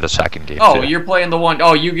playthrough of the second game. Oh, you're playing the one.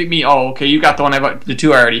 Oh, you get me. Oh, okay. You got the one. The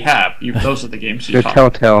two I already have. Those are the games. The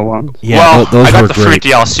Telltale ones. Yeah, well, those I got the free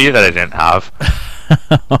DLC that I didn't have,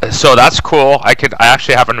 so that's cool. I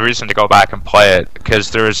actually have a reason to go back and play it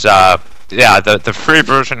because there's the free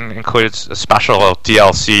version includes a special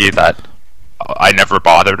DLC that I never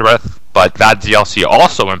bothered with, but that DLC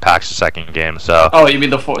also impacts the second game. So you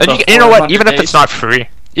mean you know what? Even if it's not free.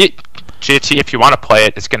 JT, if you want to play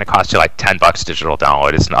it, it's going to cost you like $10 digital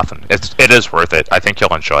download. It's nothing. It is worth it. I think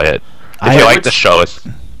you'll enjoy it. If you like the show,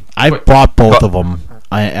 I bought both of them.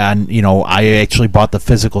 I actually bought the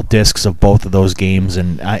physical discs of both of those games,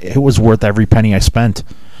 and it was worth every penny I spent.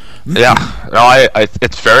 Yeah, no,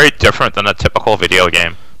 it's very different than a typical video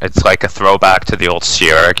game. It's like a throwback to the old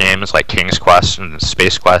Sierra games, like King's Quest and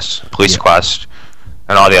Space Quest, Police Quest,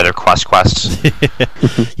 and all the other quests.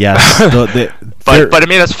 Yes, but I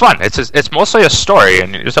mean, it's fun. It's mostly a story,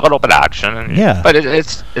 and there's a little bit of action. And, but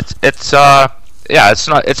it's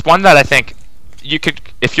not. It's one that I think you could,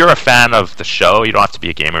 if you're a fan of the show, you don't have to be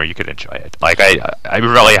a gamer. You could enjoy it. Like I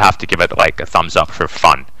really have to give it like a thumbs up for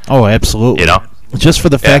fun. Oh, absolutely. You know, just for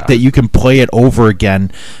the fact that you can play it over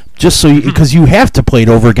again. Just so because you have to play it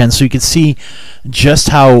over again, so you can see just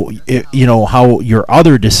how how your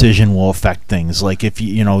other decision will affect things. Like if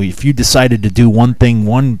you decided to do one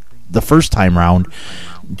thing the first time round,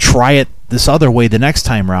 try it this other way the next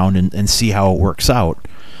time round and see how it works out.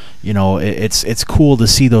 It's cool to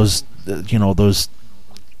see those those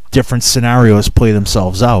different scenarios play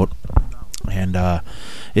themselves out, and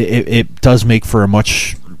it does make for a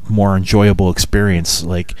much more enjoyable experience.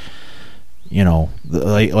 Like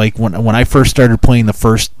when I first started playing the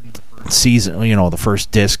first season, the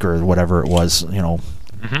first disc or whatever it was, like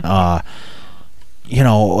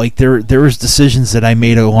there was decisions that I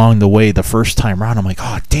made along the way the first time around. I'm like,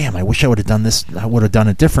 oh damn, I wish I would have done this. I would have done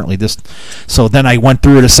it differently. So then I went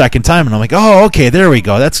through it a second time, and I'm like, oh okay, there we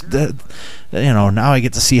go. That's now I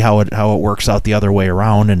get to see how it works out the other way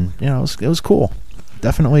around, and it was cool.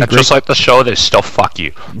 Definitely. It's just like the show, they still fuck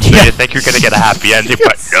you. So you think you're gonna get a happy ending,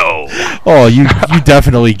 but no. Oh, you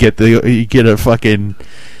definitely get a fucking.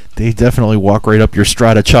 They definitely walk right up your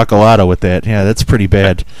strata chocolata with that. Yeah, that's pretty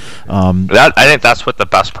bad. I think that's what the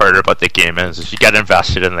best part about the game is you get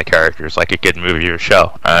invested in the characters like a good movie or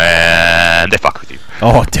show, and they fuck with you.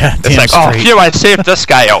 Oh, damn! It's like, oh, phew, I saved this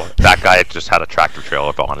guy. Oh, that guy just had a tractor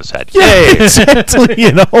trailer on his head. Yay!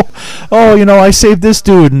 Exactly. I saved this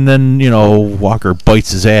dude, and then Walker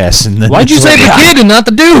bites his ass, and then why'd you save the kid and not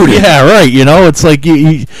the dude? Yeah, right. It's like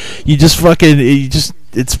you just fucking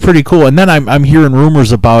It's pretty cool. And then I'm hearing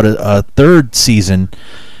rumors about a third season,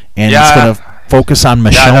 and it's going to focus on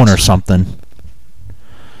Michonne or something.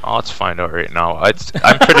 Oh, let's find out right now.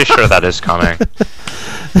 I'm pretty sure that is coming.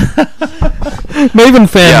 Maven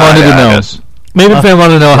fan wanted to know. Maven fan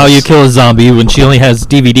wanted to know how you kill a zombie when she only has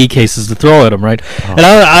DVD cases to throw at him, right? Oh. And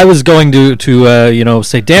I was going to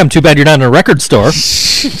say, damn, too bad you're not in a record store.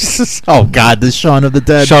 Oh God, this Shaun of the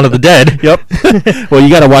Dead. Shaun of the Dead. Yep. Well, you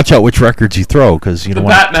got to watch out which records you throw because you don't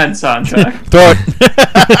want Batman soundtrack. Throw it.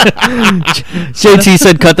 JT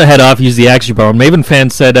said, "Cut the head off. Use the action bar." Maven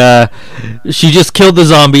fan said, "She just killed the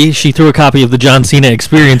zombie. She threw a copy of the John Cena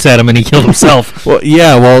Experience at him, and he killed himself." Well,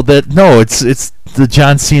 yeah. Well, it's the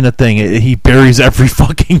John Cena thing. He buries every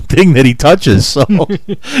fucking thing that he touches. So,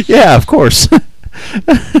 yeah, of course.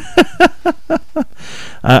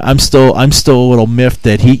 I'm still a little miffed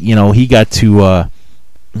that he got to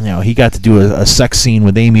do a sex scene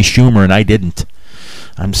with Amy Schumer and I didn't.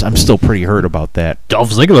 I'm still pretty hurt about that.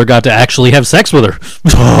 Dolph Ziggler got to actually have sex with her.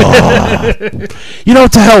 To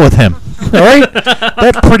hell with him. All right,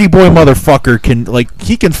 that pretty boy motherfucker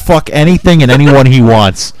can fuck anything and anyone he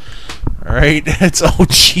wants. All right,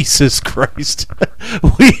 Jesus Christ.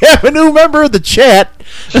 We have a new member of the chat.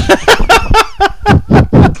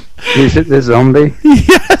 Is it the zombie?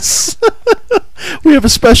 Yes. We have a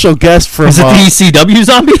special guest from. Is it the ECW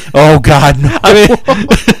zombie? Oh God, no. I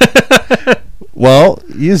mean, well,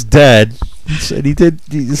 he is dead. He said he did.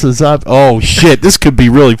 He's a zombie. Oh shit, this could be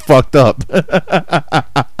really fucked up.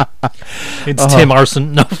 It's Tim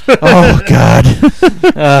Arson. No. Oh God.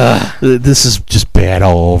 This is just bad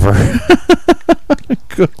all over.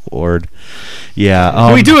 Good Lord.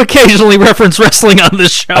 Yeah. We do occasionally reference wrestling on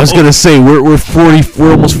this show. I was gonna say we're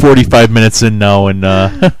almost 45 minutes in now, and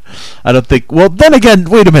I don't think. Well, then again,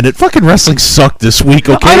 wait a minute. Fucking wrestling sucked this week.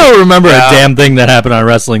 Okay, I don't remember a damn thing that happened on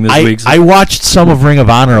wrestling this week. I watched some of Ring of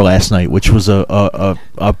Honor last night, which was a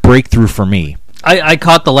breakthrough for me. I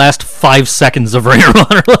caught the last 5 seconds of Ring of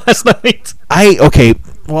Honor last night.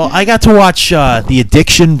 Well, I got to watch The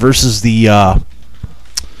Addiction versus the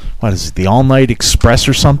what is it? The All Night Express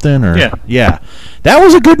or something? Or yeah. That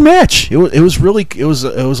was a good match. It was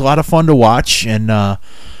a lot of fun to watch, and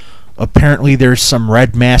apparently there's some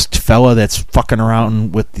red masked fella that's fucking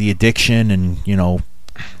around with The Addiction and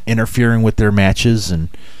interfering with their matches, and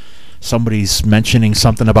somebody's mentioning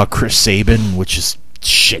something about Chris Sabin, which is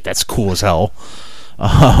shit. That's cool as hell.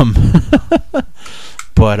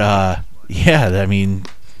 But yeah, I mean,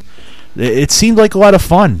 it seemed like a lot of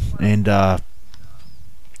fun, and there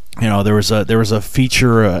was a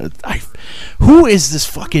feature. Who is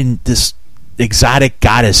this exotic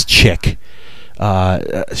goddess chick?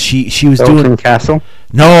 She was doing Castle.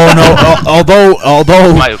 No. Although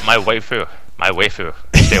my waifu.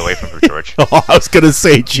 Stay away from her, George. I was gonna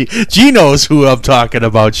say G knows who I'm talking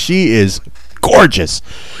about. She is gorgeous,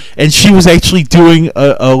 and she was actually doing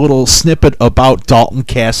a little snippet about Dalton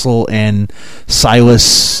Castle and Silas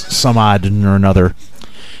some odd or another.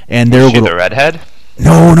 And they're the redhead.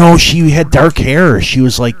 No, she had dark hair. She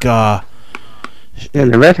was like yeah,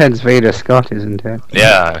 the redhead's Veda Scott, isn't it?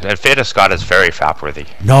 Yeah, and Veda Scott is very fap-worthy.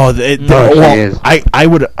 No, she is. I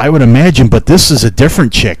would imagine, but this is a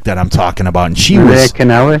different chick that I'm talking about, and she was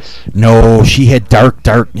Canellis? No, she had dark.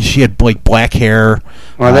 She had like black hair.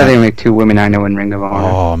 Well, they're the only two women I know in Ring of Honor.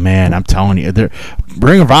 Oh man, I'm telling you,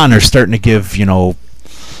 Ring of Honor is starting to give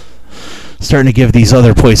these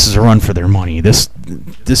other places a run for their money. This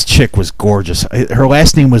chick was gorgeous. Her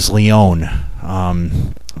last name was Leone.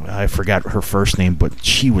 I forgot her first name, but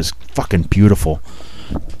she was fucking beautiful.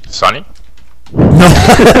 Sonny? No.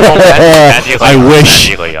 I wish.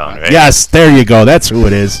 Mandy Leone, right? Yes, there you go. That's who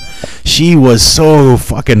it is. She was so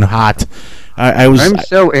fucking hot. I'm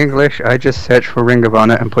so English, I just searched for Ring of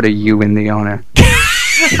Honor and put a U in the honor.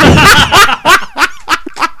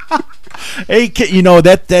 Hey,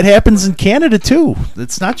 that happens in Canada too.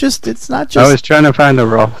 It's not just. I was trying to find the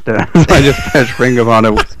roster. I just searched Ring of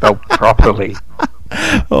Honor spelled properly.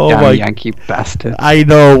 Oh damn my Yankee bastard! I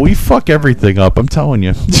know, we fuck everything up. I'm telling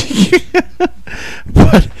you.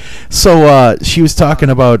 But so she was talking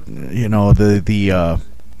about the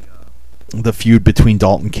feud between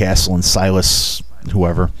Dalton Castle and Silas,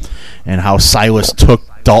 whoever, and how Silas took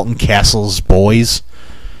Dalton Castle's boys.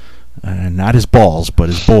 Not his balls, but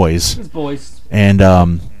his boys. His boys. And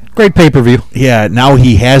great pay-per-view. Yeah, now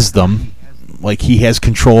he has them. Like, he has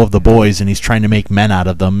control of the boys, and he's trying to make men out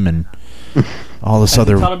of them, and all this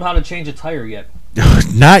other. Taught him how to change a tire yet?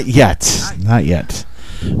 Not yet.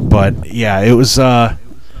 But yeah, it was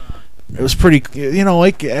pretty.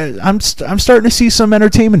 I'm starting to see some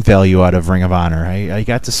entertainment value out of Ring of Honor. I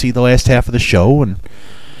got to see the last half of the show, and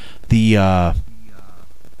the.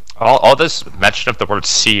 All this mention of the word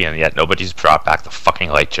 "C" and yet nobody's brought back the fucking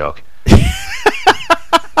light joke.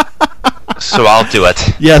 So I'll do it.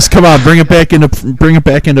 Yes, come on, bring it back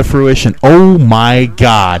into fruition. Oh my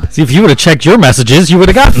God! See, if you would have checked your messages, you would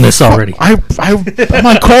have gotten this already. I'm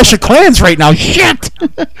on Clash of Clans right now. Shit!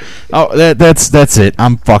 Oh, that's it.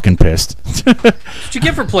 I'm fucking pissed. What'd you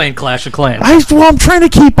get for playing Clash of Clans? I'm trying to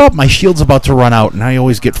keep up. My shield's about to run out, and I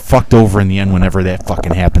always get fucked over in the end whenever that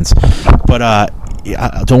fucking happens. But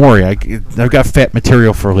yeah, don't worry. I've got fat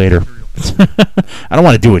material for later. I don't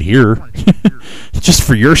want to do it here. Just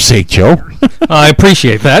for your sake, Joe. I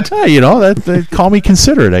appreciate that. That call me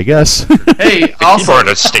considerate, I guess. Hey, also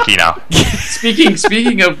it's sticky now.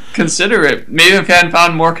 Speaking of considerate, maybe if I hadn't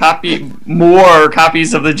found more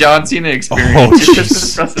copies of the John Cena Experience,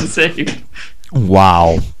 just press and save.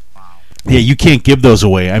 Wow. Yeah, you can't give those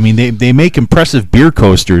away. I mean, they make impressive beer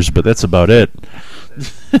coasters, but that's about it.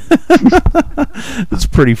 It's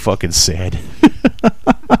pretty fucking sad.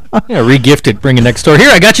 Yeah, re-gift it. Bring it next door. Here,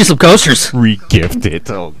 I got you some coasters. Re-gift it.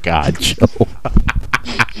 Oh, God, Joe.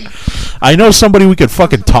 I know somebody we could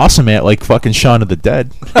fucking toss him at, like fucking Shaun of the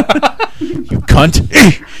Dead. You cunt.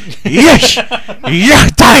 Yes! Yeah,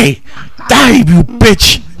 die! Die, you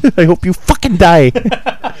bitch! I hope you fucking die.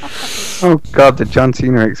 Oh, God, the John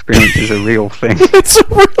Cena Experience is a real thing. It's a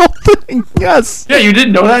real thing, yes. Yeah, you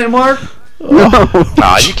didn't know that, Mark? No,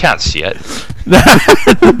 you can't see it.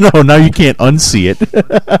 No, now you can't unsee it.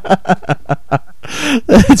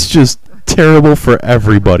 It's just terrible for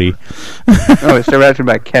everybody. Oh, it's directed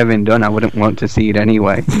by Kevin Dunn. I wouldn't want to see it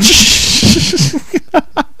anyway.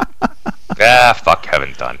 Yeah, fuck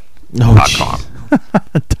Kevin Dunn. No, .com.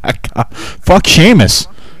 Fuck Sheamus.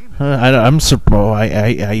 I'm surprised.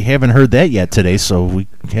 I haven't heard that yet today, so we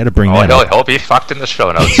had to bring that up. He'll be fucked in the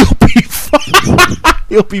show notes.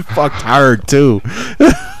 He'll be fucked hard, too.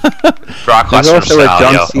 Brock There's also a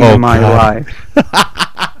John Cena in my life.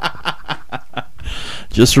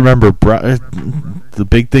 Just remember, the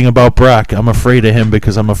big thing about Brock, I'm afraid of him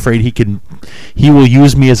because I'm afraid he will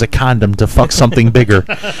use me as a condom to fuck something bigger.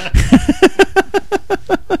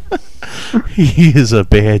 He is a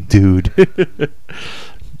bad dude.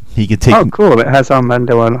 He can take. Oh, cool! It has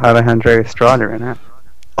Armando and Alejandro Estrada in it.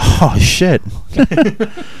 Oh shit!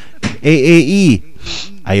 AAE,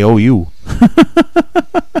 I owe you.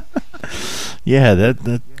 Yeah,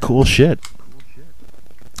 that cool shit.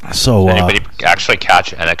 So, did anybody actually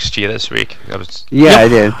catch NXT this week? I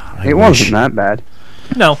did. It wasn't that bad.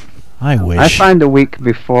 No. I wish. I find the week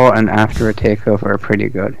before and after a takeover are pretty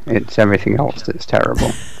good. It's everything else that's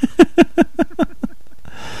terrible.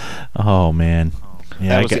 Oh, man.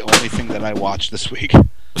 Yeah, that was the only thing that I watched this week.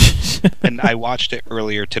 And I watched it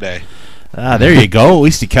earlier today. There you go. At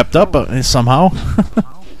least you kept up somehow.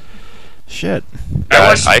 Shit.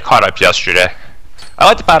 I caught up yesterday. I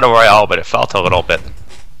liked the Battle Royale, but it felt a little bit...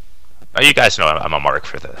 You guys know I'm a mark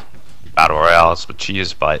for the Battle Royales with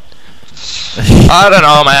cheese, but... I don't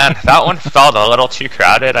know, man. That one felt a little too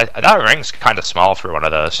crowded. That ring's kind of small for one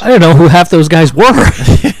of those. I don't know who half those guys were.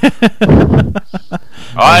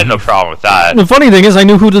 I had no problem with that. The funny thing is, I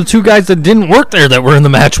knew who the two guys that didn't work there that were in the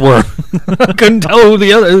match were. I couldn't tell who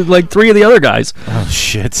the other, like 3 of the other guys. Oh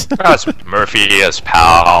shit! That was Murphy, his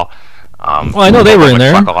pal. Well, I know they were in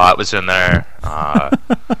there. Fuck-a-lot was in there.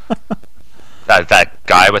 That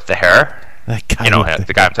guy with the hair. That guy,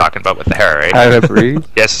 the guy I'm talking about with the hair, right? Tyler Breeze?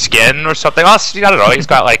 He has skin or something else. I don't know. He's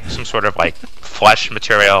got like some sort of like flesh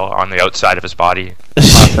material on the outside of his body.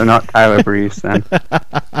 So not Tyler Breeze then.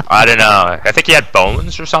 I don't know. I think he had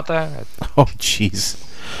bones or something. Oh jeez.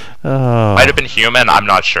 Oh. Might have been human. I'm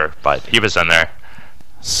not sure, but he was in there.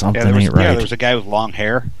 Something ain't right. Yeah, there was a guy with long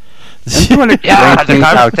hair. Yeah, the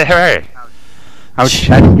guy with the hair. How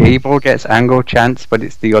Chad Gable gets Angle chants, but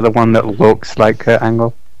it's the other one that looks like Kurt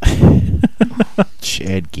Angle.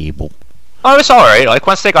 Chad Gable. Oh, it was alright. Like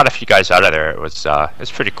once they got a few guys out of there, it was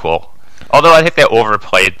pretty cool. Although I think they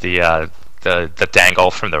overplayed the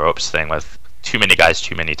dangle from the ropes thing with too many guys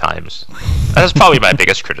too many times. That's probably my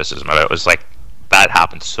biggest criticism of it. Was like that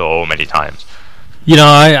happened so many times. You know,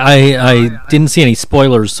 I didn't see any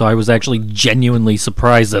spoilers, so I was actually genuinely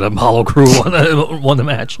surprised that Apollo Crew won the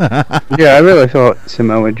match. Yeah, I really thought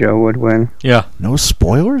Samoa Joe would win. Yeah. No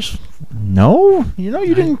spoilers? No?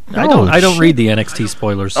 You didn't... I don't read the NXT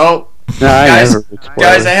spoilers. Oh, no, guys,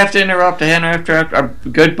 I have to interrupt. Our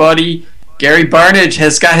good buddy Gary Barnage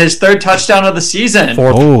has got his 3rd touchdown of the season.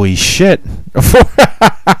 Holy shit. Oh,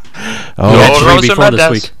 3 before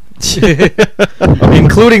this week.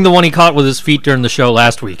 Including the one he caught with his feet during the show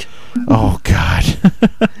last week. Oh God.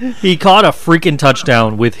 He caught a freaking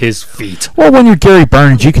touchdown with his feet. Well, when you're Gary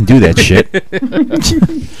Barnes, you can do that shit.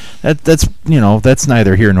 That's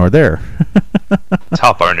neither here nor there. That's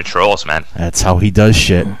how Barnage rolls, man. That's how he does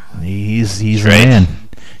shit. He's a man.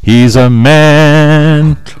 He's a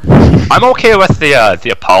man. I'm okay with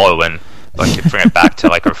the Apollo win. Like, bring it back to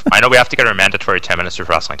I know we have to get our mandatory 10 minutes of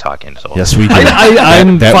wrestling talking. So yes, we do.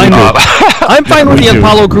 I'm fine with the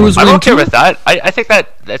Apollo Crews win. I'm okay with that. I think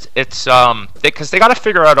that it's because they got to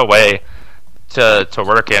figure out a way to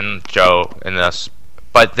work in Joe in this,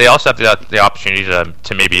 but they also have the opportunity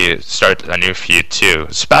to maybe start a new feud too,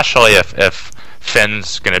 especially if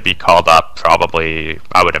Finn's going to be called up probably,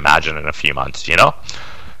 I would imagine, in a few months.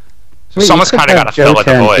 So someone's kind of got to fill in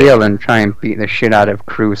the void. And try and beat the shit out of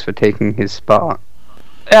Cruz for taking his spot.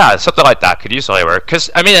 Yeah, something like that could easily work. Because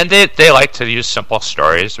and they like to use simple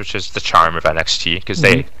stories, which is the charm of NXT. Because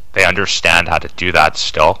they understand how to do that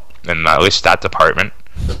still, in at least that department.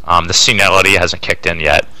 The senility hasn't kicked in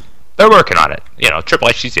yet. They're working on it. Triple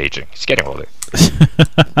H, he's aging. He's getting older.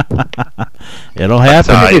 It'll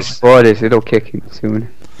happen. It'll kick in soon.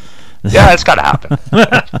 Yeah, it's got to happen.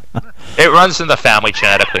 It runs in the family,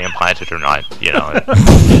 genetically implanted or not.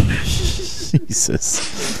 Jesus. It's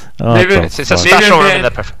a special room in the.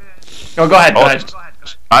 Go ahead. Go ahead.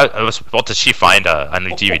 Did she find a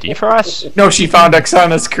new DVD for us? No, she found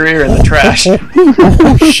Oksana's career in the trash.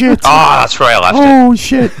 Oh shit! Oh, that's where I left it. Oh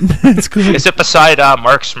shit! That's good. Is it beside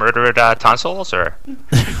Mark's murdered tonsils, or?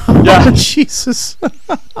 Yeah. Jesus.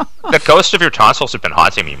 The ghost of your tonsils have been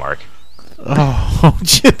haunting me, Mark. Oh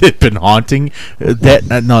shit! They've been haunting. No,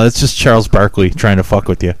 that's just Charles Barkley trying to fuck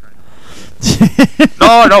with you.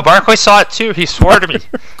 No, Barkley saw it too. He swore to me.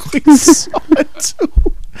 Barkley saw it too.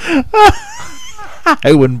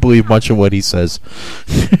 I wouldn't believe much of what he says.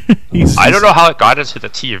 I don't know how it got into the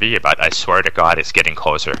TV, but I swear to God, it's getting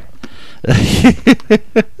closer.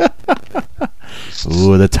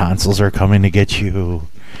 Ooh, the tonsils are coming to get you.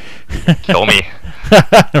 Kill me.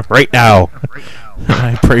 Right now.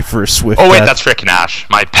 I pray for a swift Oh, wait, death. that's Rick Nash.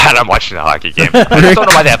 My bad, I'm watching the hockey game. I just don't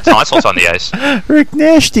know why they have tonsils on the ice. Rick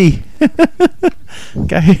Nasty.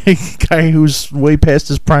 guy who's way past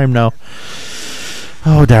his prime now.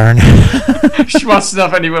 Oh, darn. She wants to know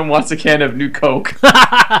if anyone wants a can of new Coke.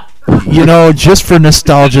 Just for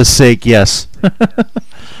nostalgia's sake, yes.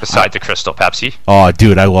 Beside the Crystal Pepsi. Oh,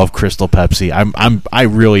 dude, I love Crystal Pepsi. I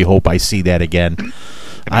really hope I see that again. Can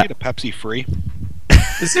I get a Pepsi free?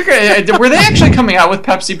 Were they actually coming out with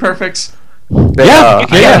Pepsi Perfects? Yeah.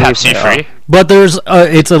 Pepsi free. But there's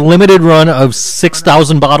it's a limited run of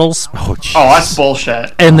 6,000 bottles. Oh, geez. Oh, that's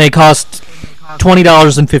bullshit. And they cost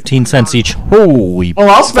 $20.15 each. Holy. Well,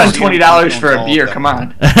 I'll spend $20 for a beer. Come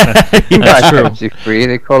on. That's true. Pepsi free.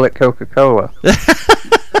 They call it Coca-Cola.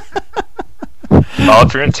 Well,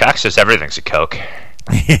 if you're in Texas, everything's a Coke.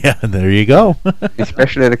 Yeah, there you go.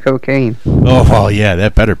 Especially the cocaine, Oh, well, yeah,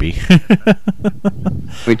 that better be.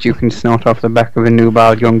 which you can snort off the back of a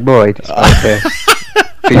nubile young boy. Despite You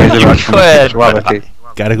physiological could, sexuality.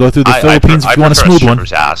 Got to go through the Philippines if you want a smooth one.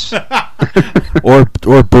 Ass.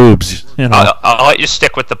 Or boobs. I'll let you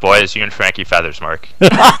stick with the boys, you and Frankie Feathers, Mark. In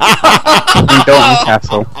Dalton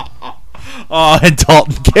Castle. Oh, and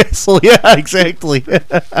Dalton Castle. Yeah, exactly.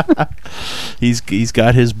 He's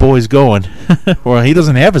got his boys going. Well, he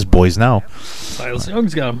doesn't have his boys now. Silas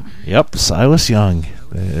Young's got them. Yep, Silas Young.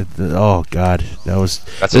 Oh God,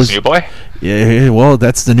 That's his new boy? Yeah, well,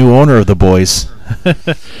 that's the new owner of the boys.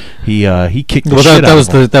 He kicked the shit out of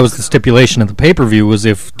him. That was the stipulation of the pay-per-view, was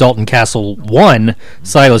if Dalton Castle won,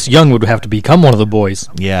 Silas Young would have to become one of the boys.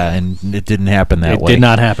 Yeah, and it didn't happen that way. It did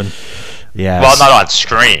not happen. Yeah. Well, not on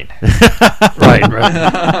screen.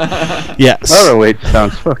 Right. Yes. ROH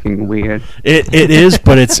sounds fucking weird. It is,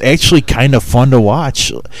 but it's actually kind of fun to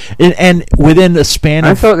watch. And within the span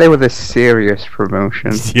I of... thought they were the serious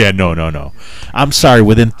promotion. Yeah, no. I'm sorry.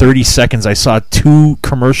 Within 30 seconds, I saw 2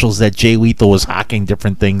 commercials that Jay Lethal was hawking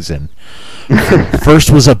different things in. First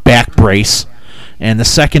was a back brace, and the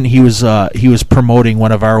second he was promoting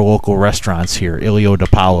one of our local restaurants here, Ilio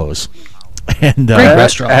DiPaolo's. And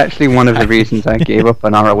That's actually one of the reasons I gave up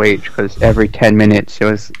on ROH, because every 10 minutes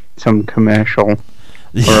there was some commercial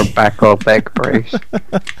for a back or leg brace.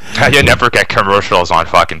 You never get commercials on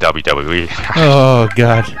fucking WWE. Oh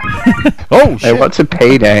God! Oh Hey, shit! what's a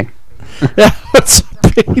payday? What's a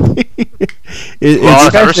payday? Well, You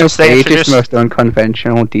guys ever know since they Paige is introduced- the most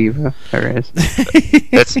unconventional diva there is.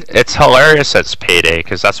 It's hilarious that it's payday,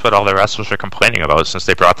 because that's what all the wrestlers are complaining about since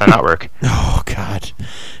they brought the network. Oh God!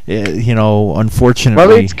 Unfortunately.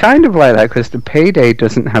 Well, it's kind of like that, because the payday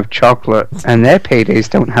doesn't have chocolate, and their paydays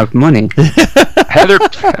don't have money.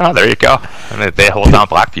 Oh, there you go. And they hold down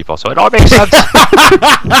black people, so it all makes sense.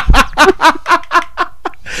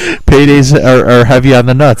 Paydays are heavy on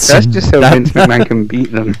the nuts. That's and just so not- Vince McMahon can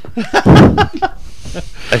beat them.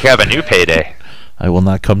 They have a new payday. I will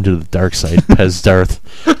not come to the dark side, Pez Darth.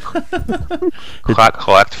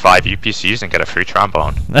 Collect 5 UPCs and get a free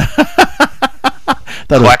trombone.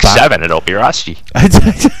 That Collect was 7, it'll be Rusty.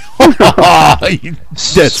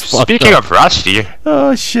 Speaking of Rusty,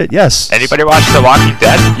 oh shit! Yes. anybody watch The Walking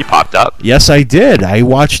Dead? He popped up. Yes, I did. I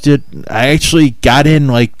watched it. I actually got in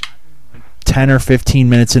like 10 or 15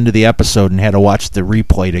 minutes into the episode and had to watch the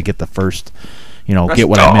replay to get the first, get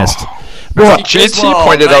what I missed. Well, Rusty JT Griswold,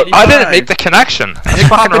 pointed out. I 95. didn't make the connection. Nick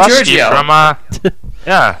Rusty Papagiorgio. from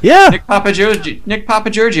yeah. Yeah. Nick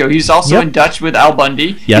Papagiorgio. He's also Yep. in Dutch with Al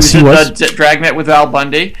Bundy. Yes, he was. he in the Dragnet with Al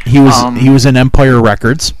Bundy. He was in Empire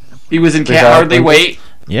Records. He was in Can't Al Hardly Bundy? Wait.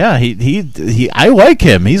 Yeah, he I like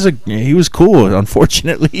him. He was cool.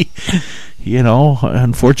 Unfortunately,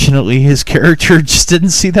 his character just didn't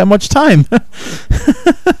see that much time.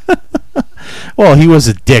 Well, he was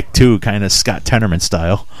a dick too, kind of Scott Tenorman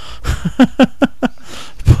style.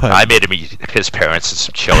 I made him eat his parents and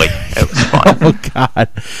some chili. It was fun. Oh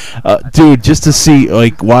God, dude! Just to see,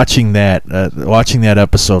 watching that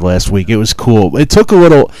episode last week, it was cool. It took a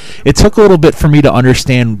little bit for me to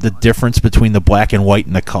understand the difference between the black and white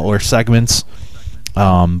and the color segments.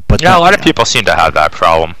 But Yeah, a lot of people seem to have that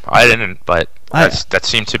problem. I didn't, but that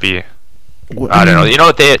seemed to be. I don't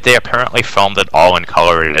know. They apparently filmed it all in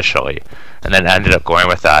color initially, and then ended up going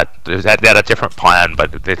with that. They had a different plan,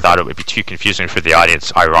 but they thought it would be too confusing for the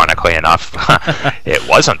audience. Ironically enough, it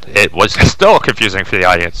wasn't. It was still confusing for the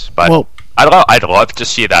audience, but I'd love to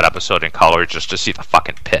see that episode in color just to see the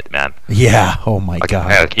fucking pit, man. Yeah. Oh my God.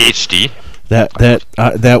 Like HD.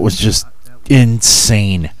 That was just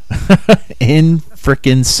insane.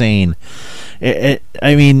 Freaking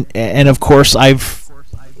I mean, and of course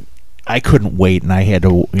I couldn't wait, and I had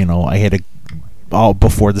to all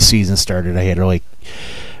before the season started, I had to like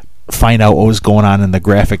find out what was going on in the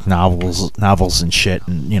graphic novels and shit,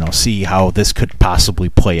 and see how this could possibly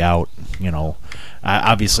play out.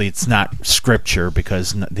 Obviously it's not scripture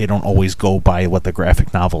because they don't always go by what the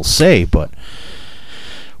graphic novels say, but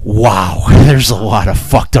wow, there's a lot of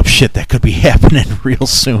fucked up shit that could be happening real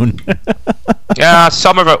soon. Yeah,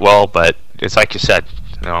 some of it will, but it's like you said,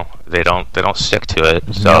 they don't stick to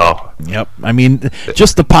it. So yep. I mean,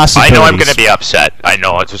 just the possibilities. I know I'm going to be upset. I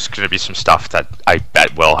know it's just going to be some stuff that I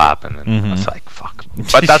bet will happen, and it's like fuck.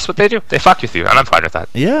 But that's what they do. They fuck with you, and I'm fine with that.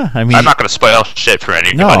 Yeah, I mean, I'm not going to spoil shit for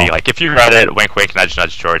anybody. No. Like if you read it, wink, wink, nudge,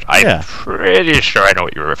 nudge, George. I'm pretty sure I know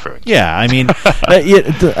what you're referring to. Yeah, I mean,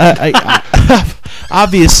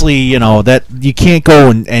 obviously, that you can't go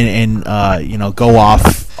and go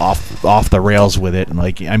off the rails with it, and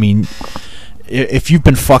like, I mean, if you've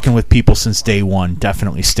been fucking with people since day one,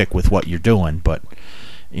 definitely stick with what you're doing. But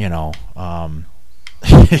it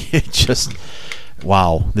just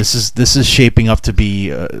wow, this is shaping up to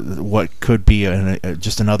be what could be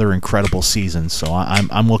just another incredible season. So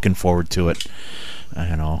I'm looking forward to it.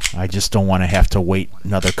 I just don't want to have to wait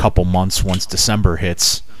another couple months once December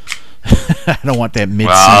hits. I don't want that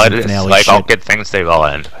mid-season finale. Like shit. all good things, they will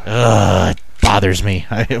end. It bothers me.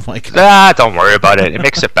 I'm like, don't worry about it. It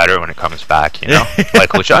makes it better when it comes back. Like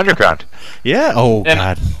Lucha Underground. Yeah. Oh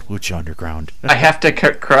God, Lucha Underground. I have to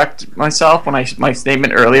correct myself when my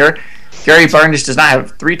statement earlier. Gary Barnidge does not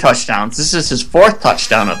have 3 touchdowns. This is his 4th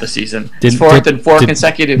touchdown of the season. His 4th in 4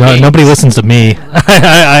 consecutive games. Nobody listens to me.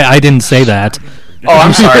 I didn't say that. Oh,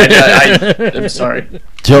 I'm sorry. I'm sorry.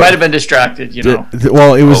 You might have been distracted,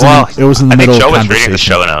 Well, it was in the middle of the conversation. I think Joe was reading the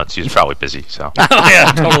show notes. He was probably busy, so. Oh,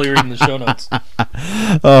 yeah, totally reading the show notes.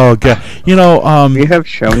 Oh, God. We have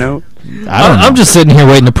show notes? I'm just sitting here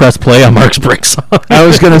waiting to press play on Mark's break song. I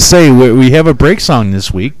was going to say, we have a break song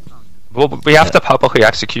this week. Well, we have to publicly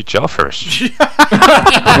execute Joe first.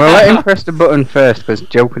 Well, let him press the button first, because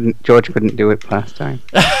George couldn't do it last time.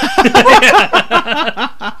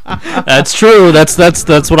 That's true. That's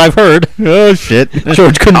what I've heard. Oh shit!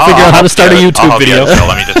 George couldn't figure out how to start a YouTube video. So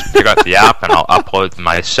let me just figure out the app, and I'll upload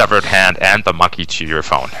my severed hand and the monkey to your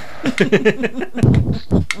phone.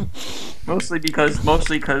 Mostly because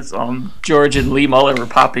George and Lee Muller were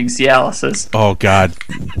popping Cialises. Oh God!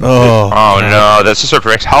 Oh no! This is a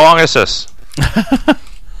break. How long is this?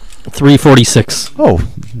 3:46. Oh,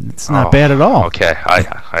 it's not bad at all. Okay, I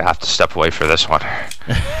have to step away for this one.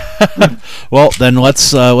 Well, then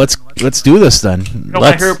let's do this then. You don't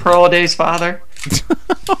want to hear Pearl Day's father?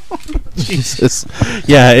 Jesus.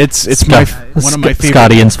 Yeah, it's one of my favorite.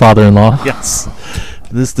 Scott Ian's father-in-law. Yes.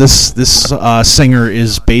 This singer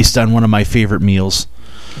is based on one of my favorite meals.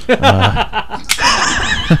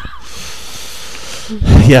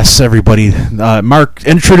 Yes, everybody. Mark,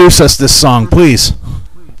 introduce us this song, please.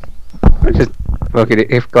 Just look at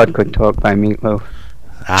it. If God Could Talk by Meatloaf.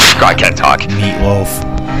 God can't talk. Meatloaf.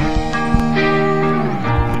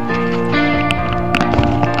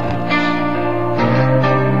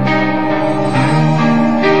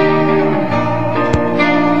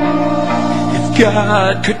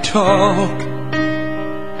 God could talk,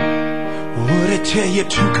 would it tell you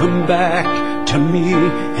to come back to me?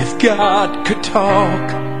 If God could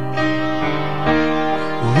talk,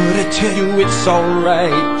 would it tell you it's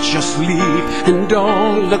alright, just leave and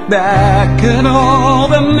don't look back at all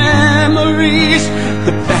the memories,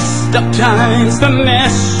 the best of times, the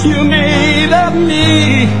mess you made of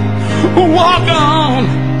me? Walk on.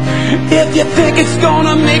 If you think it's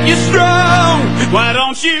gonna make you strong, why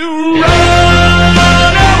don't you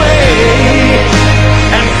run away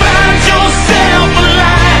and find yourself a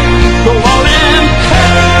life? Go on and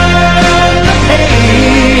turn the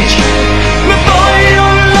page before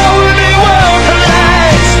your lonely world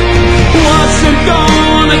collides. What's it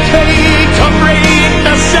gonna take to break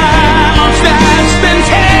the silence that's been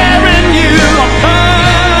tearing you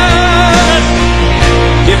apart?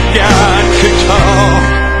 If God could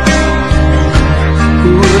talk,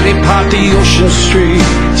 would he part the ocean straight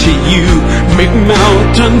to you, make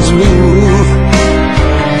mountains move,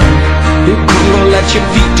 and crumble at your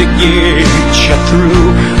feet to get you through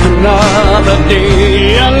another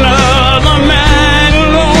day, another man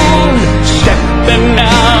alone, stepping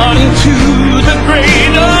out into the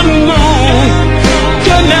great unknown?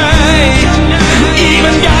 Tonight,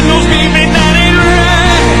 even God knows, baby, that ain't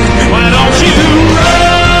right. Why don't you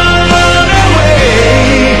run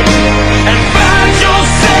away and find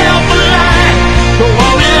yourself a life? Go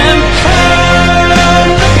on and turn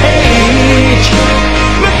the page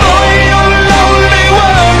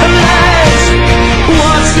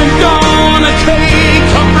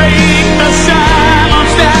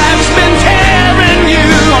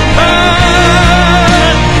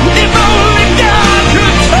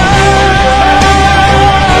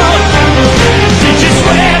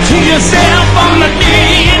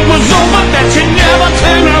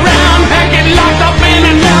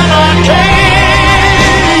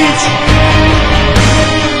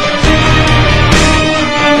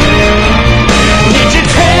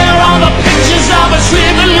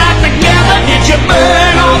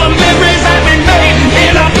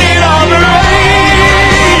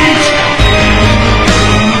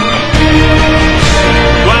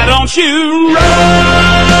Don't you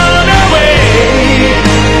run away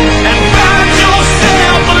and find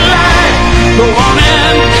yourself a light. Go on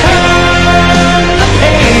and turn the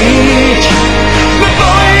page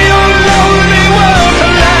before your lonely world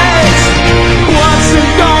collides. What's it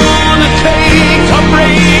gonna take to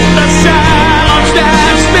break the silence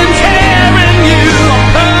that's been tearing you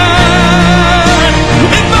apart?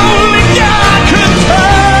 If only God could talk.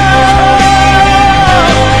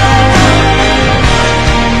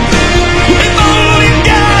 If only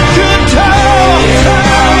God could talk. If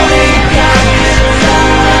only God could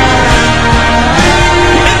talk.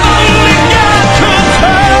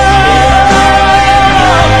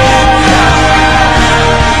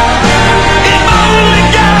 If only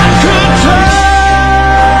God could talk.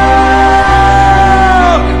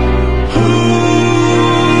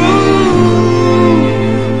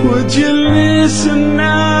 Would you listen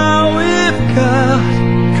now if God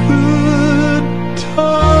could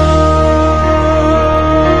talk?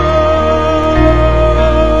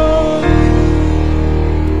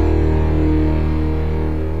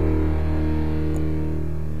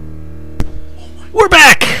 We're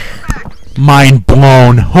back. Mind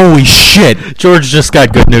blown. Holy shit. George just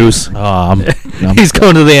got good news. He's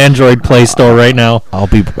going to the Android Play Store right now.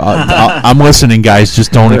 I'm listening, guys.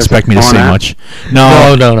 Just don't expect me to say much.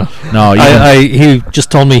 No. He just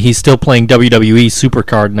told me he's still playing WWE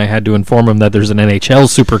Supercard, and I had to inform him that there's an NHL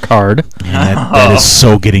Supercard. Man, that is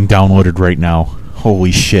so getting downloaded right now.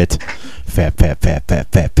 Holy shit. Fat.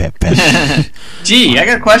 Gee, I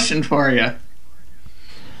got a question for you.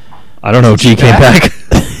 I don't know. G came back.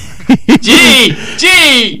 Gee.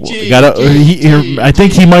 I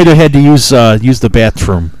think he might have had to use the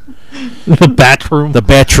bathroom. The bathroom. The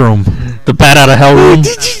bathroom. The bat out of hell room.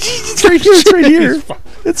 It's right here. It's right here.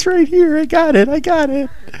 It's right here. I got it.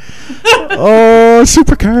 Oh,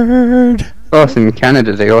 Supercard. Of course, in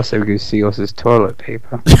Canada, they also use seals as toilet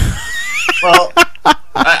paper. Well,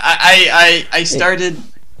 I started.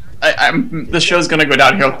 The show's gonna go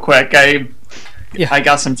downhill quick. I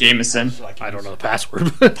got some Jameson. I don't know the password.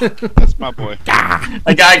 That's my boy.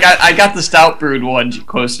 I got the stout brewed one,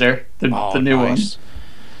 Coaster, the new one.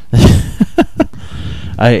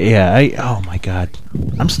 Oh my god,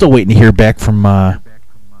 I'm still waiting to hear back from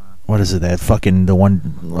what is it? The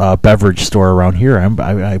one beverage store around here.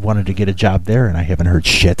 I wanted to get a job there, and I haven't heard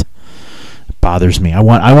shit. It bothers me. I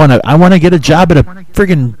want to get a job at a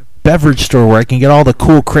friggin' beverage store where I can get all the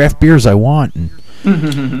cool craft beers I want.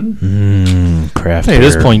 Craft beer. At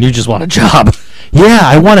this point, you just want a job. Yeah,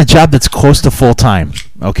 I want a job that's close to full time.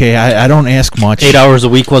 Okay, I don't ask much. 8 hours a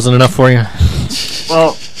week wasn't enough for you?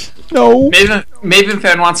 Well, no. Maven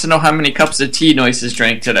fan wants to know how many cups of tea Noises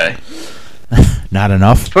drank today. Not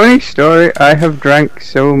enough. Funny story, I have drank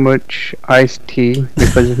so much iced tea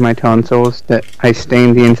because of my tonsils that I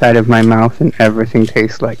stained the inside of my mouth and everything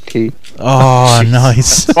tastes like tea. Oh,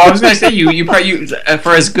 nice. Well, I was gonna say you probably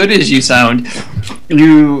for as good as you sound,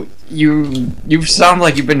 you sound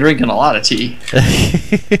like you've been drinking a lot of tea.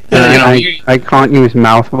 I can't use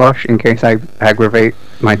mouthwash in case I aggravate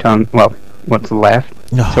my tongue. Well, what's left.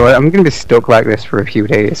 So I'm gonna be stuck like this for a few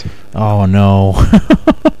days. Oh no.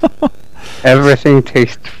 Everything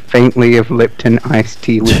tastes faintly of Lipton iced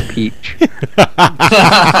tea with peach. At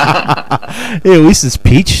least it's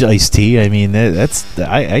peach iced tea. I mean,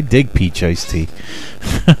 I dig peach iced tea.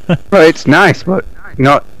 Well, it's nice, but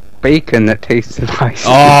not bacon that tastes nice.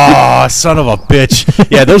 Oh, son of a bitch!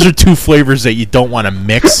 Yeah, those are two flavors that you don't want to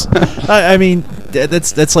mix. I mean,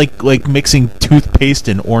 that's like mixing toothpaste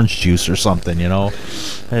and orange juice or something. You know,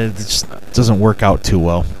 it just doesn't work out too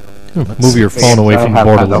well. Move your phone away from the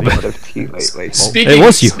board a little bit.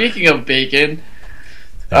 Speaking of bacon,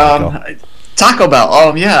 Taco Bell.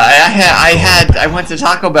 I went to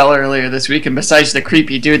Taco Bell earlier this week, and besides the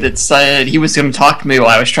creepy dude that said he was going to talk to me while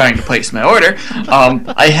I was trying to place my order,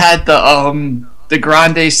 I had the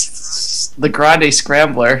Grande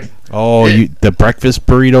Scrambler. Oh, the breakfast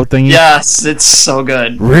burrito thingy? Yes, it's so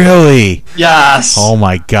good. Really? Yes. Oh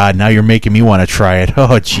my god, now you're making me want to try it.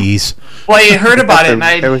 Oh jeez. Well, I heard about it,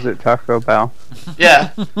 and It was at Taco Bell.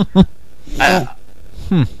 Yeah.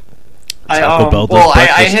 Taco Bell does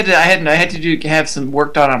I had to have some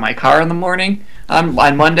work done on my car in the morning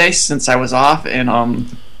on Monday since I was off, and I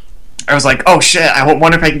was like, oh shit, I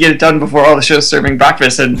wonder if I can get it done before all the show's serving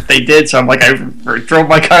breakfast, and they did. So I'm like, I drove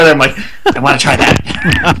my car there. I'm like, I want to try that.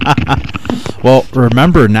 Well,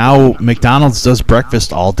 remember now, McDonald's does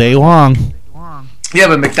breakfast all day long. Yeah,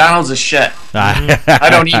 but McDonald's is shit. I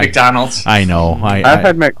don't eat McDonald's. I know. I've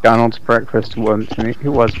had McDonald's breakfast once, and it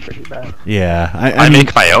was pretty bad. Yeah, I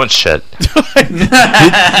make my own shit.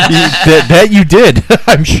 that you did,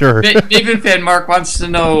 I'm sure. Maven fan Mark wants to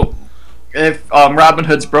know if Robin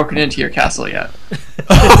Hood's broken into your castle yet.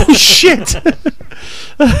 Oh shit!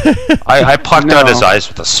 I plucked out his eyes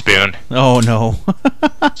with a spoon. Oh no!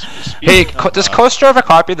 Hey, does Coaster have a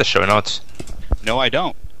copy of the show notes? No, I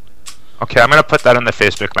don't. Okay, I'm gonna put that in the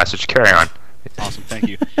Facebook message. Carry on. Awesome, thank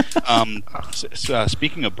you.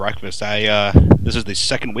 Speaking of breakfast, this is the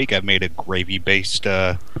second week I've made a gravy-based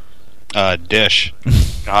dish.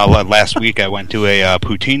 Last week I went to a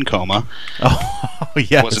poutine coma. Oh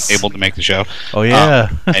yes. Wasn't able to make the show. Oh yeah.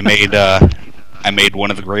 I made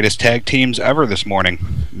one of the greatest tag teams ever this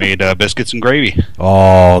morning. Made biscuits and gravy.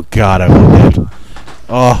 Oh God, I love that.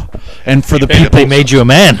 Oh, and for the people, they made you a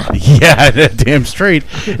man. Yeah, damn straight.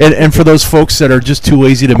 And for those folks that are just too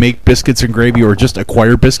lazy to make biscuits and gravy or just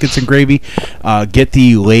acquire biscuits and gravy, get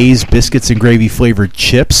the Lay's biscuits and gravy flavored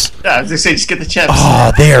chips. Yeah, I was gonna say, just get the chips.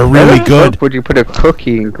 Oh, they are really good. Would you put a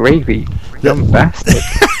cookie in gravy? Dumb bastard.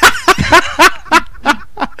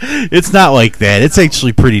 It's not like that. It's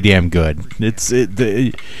actually pretty damn good.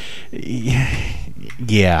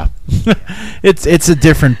 Yeah, it's a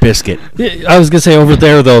different biscuit. I was gonna say over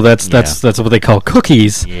there though, that's what they call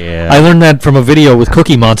cookies. Yeah, I learned that from a video with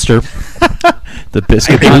Cookie Monster. The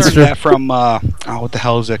biscuit I monster. learned that from what the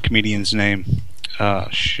hell is that comedian's name? Oh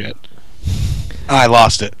shit, I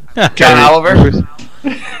lost it. John Oliver.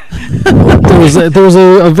 There was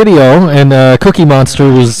a video, and Cookie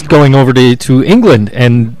Monster was going over to England,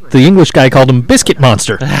 and the English guy called him Biscuit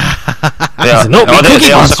Monster. Yeah, No,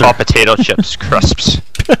 they also call potato chips crisps.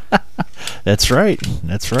 That's right.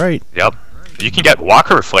 That's right. Yep. You can get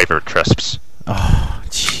Walker flavored crisps. Oh,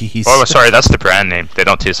 jeez. Oh, sorry, that's the brand name. They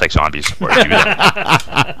don't taste like zombies. Or do they?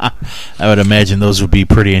 I would imagine those would be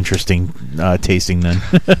pretty interesting tasting then.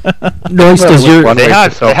 Noise, does your They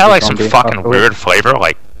had like some fucking weird flavor.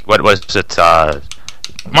 Like, what was it?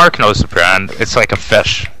 Mark knows the brand. It's like a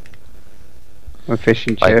fish. With fish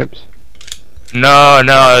and chips.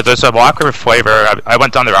 No, there's a Walker flavor. I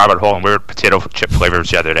went down the rabbit hole and weird potato chip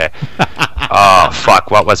flavors the other day. Oh, fuck,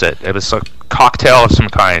 what was it? It was a cocktail of some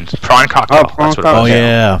kind. Prawn cocktail. Prawn That's what Oh, it was.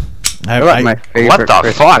 yeah. My favorite What the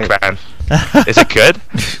crisp fuck, flavor. man? Is it good?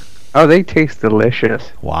 Oh, they taste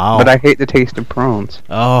delicious. Wow. But I hate the taste of prawns.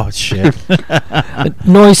 Oh, shit.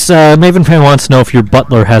 Noise, Maven fan wants to know if your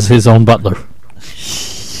butler has his own butler.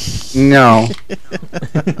 No.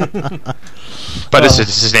 But is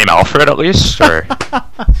his name Alfred at least? Or?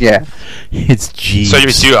 Yeah. It's Jeeves. So you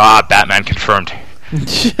do, Batman confirmed.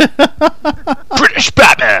 British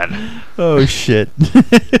Batman! Oh, shit.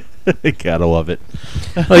 Gotta love it.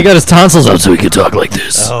 Well, he got his tonsils out so he could talk like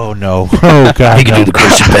this. Oh, no. Oh, God, He can no. do the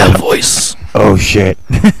Christian Bale voice. Oh, shit.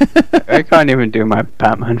 I can't even do my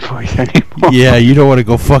Batman voice anymore. Yeah, you don't want to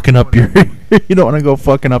go fucking up your... You don't want to go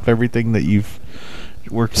fucking up everything that you've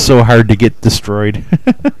worked so hard to get destroyed.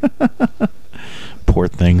 Poor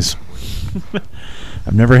things.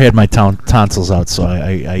 I've never had my tonsils out, so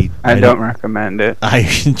I don't recommend it. I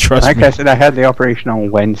trust Like me. I said, I had the operation on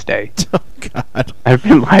Wednesday. Oh, God. I've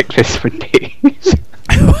been like this for days.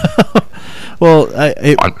 Well,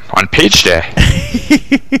 On page day.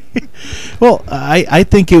 well, I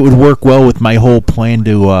think it would work well with my whole plan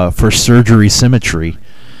to for surgery symmetry,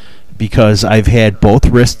 because I've had both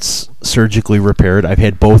wrists surgically repaired. I've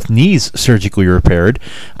had both knees surgically repaired.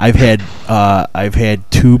 I've had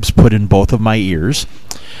tubes put in both of my ears.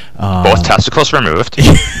 Both testicles removed.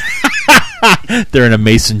 They're in a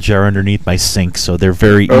mason jar underneath my sink, so they're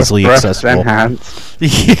very easily accessible. Enhanced.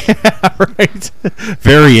 Yeah, right.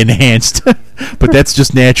 Very enhanced. But that's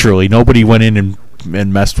just naturally. Nobody went in and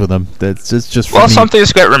messed with them. It's just for Well, me. some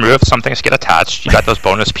things get removed, some things get attached. You got those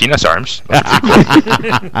bonus penis arms. Those are pretty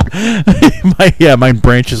cool. Mine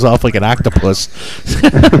branches off like an octopus.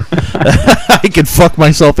 I could fuck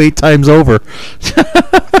myself 8 times over.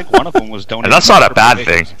 I think one of them was donated. And that's not a bad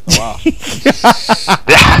thing. Wow.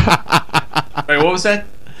 Yeah. Wait, what was that?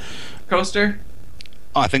 Coaster?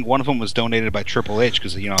 Oh, I think one of them was donated by Triple H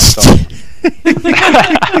because I saw.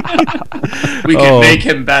 We can make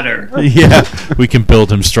him better. Yeah, we can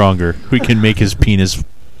build him stronger. We can make his penis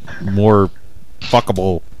more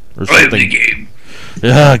fuckable or something. Game.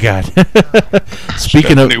 Oh, God.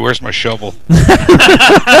 Speaking Stephanie, where's my shovel?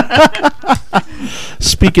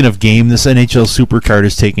 Speaking of game, this NHL Supercard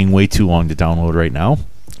is taking way too long to download right now,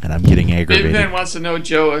 and I'm getting David aggravated. Van wants to know,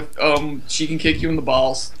 Joe, if she can kick you in the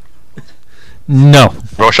balls. No.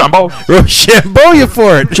 Rochambeau? Rochambeau you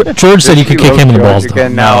for it. George said you could kick him in the balls.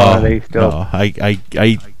 Again Though. now, No, are they still... no,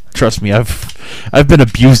 I trust me. I've I've been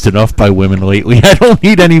abused enough by women lately. I don't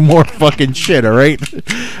need any more fucking shit. All right.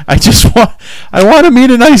 I want to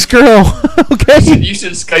meet a nice girl. Okay. You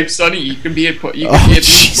should Skype Sunny. You can be at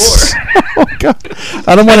Jesus. Oh God.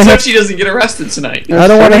 I don't want to have. She doesn't get arrested tonight. I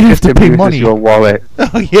don't want to have to pay money. Your wallet.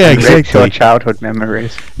 Oh yeah, exactly. Your childhood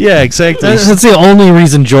memories. Yeah, exactly. That's the only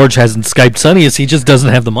reason George hasn't Skyped Sunny is he just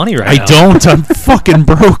doesn't have the money right now. I don't. I'm fucking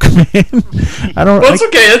broke, man. I don't. Well, it's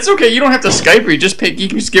okay. It's okay. You don't have to Skype her. You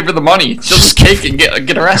can just give her the money. She'll just take and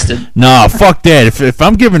get arrested. Nah, fuck that. If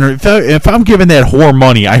I'm giving her, if I'm giving that whore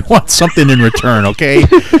money, I want something in return. Okay.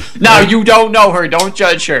 No, you don't know her. Don't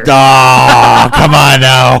judge her. Oh, come on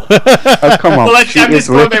now. Oh, come on. Well, she is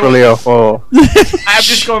literally a whore. I'm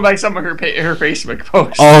just going by some of her Facebook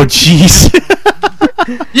posts. Oh, jeez.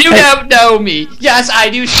 You don't know me. Yes, I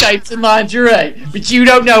do Skypes and lingerie, but you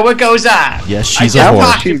don't know what goes on. Yes, she's a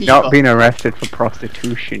whore. She's not been arrested for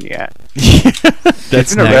prostitution yet. That's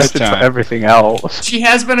She's been arrested for everything else. She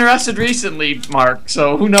has been arrested recently, Mark,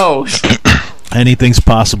 so who knows? Anything's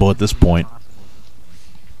possible at this point.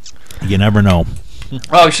 You never know.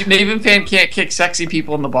 Oh, Maven Fan can't kick sexy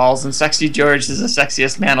people in the balls, and Sexy George is the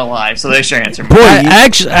sexiest man alive. So there's your answer. Boy,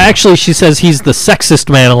 actually, she says he's the sexist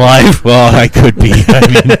man alive. Well, I could be. I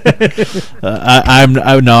mean, I'm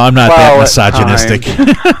not that misogynistic.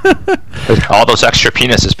 All those extra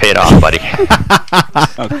penises paid off, buddy.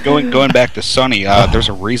 Going back to Sunny, there's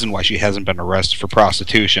a reason why she hasn't been arrested for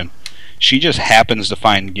prostitution. She just happens to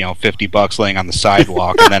find, $50 laying on the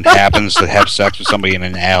sidewalk and then happens to have sex with somebody in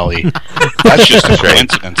an alley. That's just a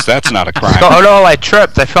coincidence. That's not a crime. Oh, no, I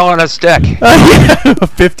tripped. I fell on his dick.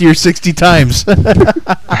 50 or 60 times.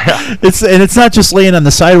 It's not just laying on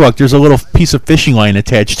the sidewalk. There's a little piece of fishing line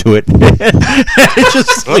attached to it. It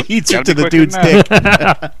just leads you to the dude's dick.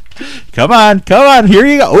 Come on, here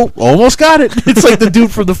you go. Oh, almost got it. It's like the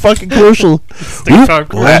dude from the fucking commercial.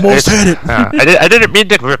 Almost had it. I didn't mean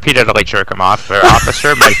to repeatedly jerk him off,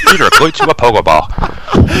 officer. My feet are glued to a pogo ball.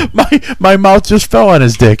 My mouth just fell on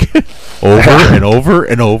his dick. Over and over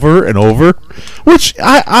and over and over. Which,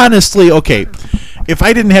 I honestly, okay, if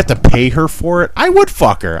I didn't have to pay her for it, I would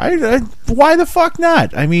fuck her. Why the fuck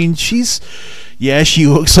not? I mean, she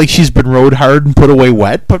looks like she's been rode hard and put away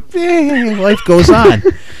wet, but life goes on.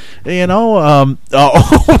 Oh,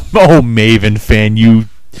 Maven Fan, you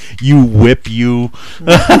whip you. You'd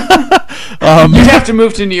have to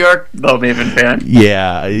move to New York, though, Maven Fan.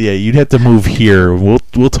 Yeah, you'd have to move here.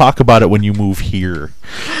 We'll talk about it when you move here.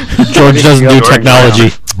 George doesn't do technology,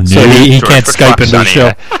 so he can't Skype into the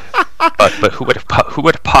show. But who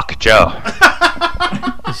would puck Joe?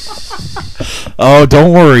 Oh,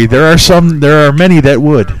 don't worry. There are many that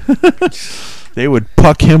would. They would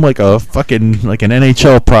puck him like an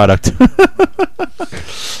NHL product.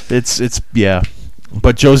 It's yeah.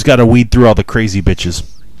 But Joe's got to weed through all the crazy bitches,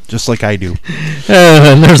 just like I do.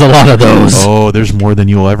 And there's a lot of those. Oh, there's more than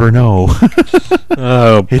you'll ever know.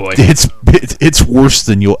 Oh boy, it's worse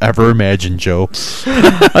than you'll ever imagine, Joe.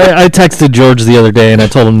 I texted George the other day and I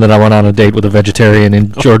told him that I went on a date with a vegetarian,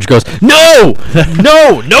 and George goes, "No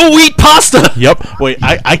wheat pasta." Yep. Wait,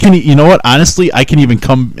 I can. You know what? Honestly, I can even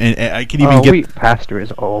come and I can even get wheat pasta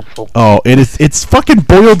is awful. Oh, it's fucking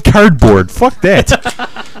boiled cardboard. Fuck that.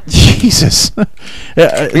 Jesus.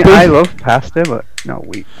 I love pasta, but no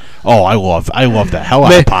wheat. Oh, I love the hell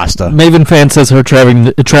out of pasta. Maven Fan says her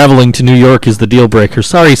traveling to New York is the deal breaker.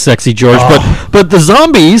 Sorry, Sexy George, but the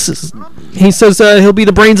zombies. He says he'll be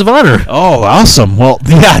the brains of honor. Oh, awesome. Well,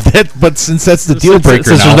 yeah, but since that's the deal breaker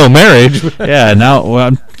since there's no marriage. Yeah, now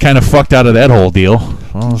I'm kind of fucked out of that whole deal.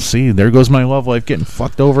 Oh, see, there goes my love life getting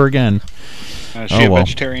fucked over again. Is she a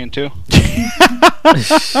vegetarian too?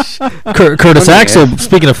 Curtis Axel,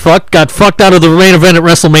 speaking of fucked, got fucked out of the main event at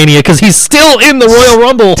WrestleMania because he's still in the Royal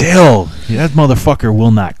Rumble. Still, that motherfucker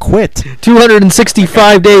will not quit.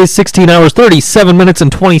 265 days, 16 hours, 37 minutes, and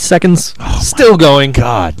 20 seconds. Oh, still going.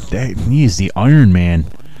 God, he's the Iron Man.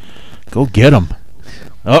 Go get him.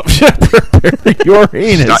 Oh, prepare your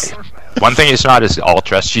anus. One thing he's not is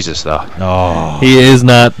all-dressed Jesus, though. Oh, he is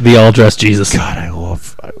not the all-dressed Jesus. God, I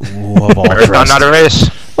love all-dressed. I'm not a race.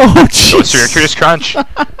 Oh, jeez. Go Syracuse Crunch.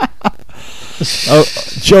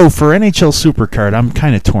 Joe, for NHL Supercard, I'm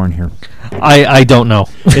kind of torn here. I don't know.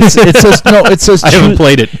 It says I haven't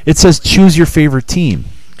played it. It says choose your favorite team.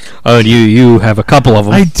 Oh, you have a couple of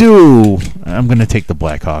them. I do. I'm going to take the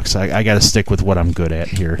Blackhawks. I got to stick with what I'm good at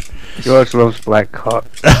here. George loves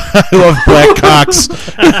Blackhawks. I love Blackhawks.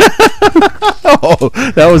 Oh,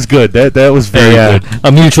 that was good. That was very good.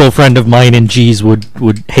 A mutual friend of mine and G's would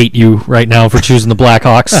hate you right now for choosing the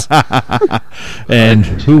Blackhawks. And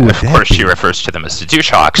who would Of course, she refers to them as the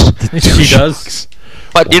douchehawks. She does.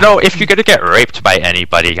 But, if you're going to get raped by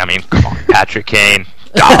anybody, I mean, come on, Patrick Kane.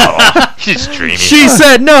 Oh, she's dreamy. She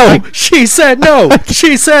said no. She said no.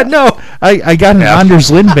 She said no. I got an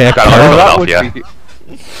Anders Lindback card.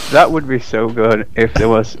 That would be so good if there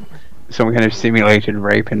was some kind of simulated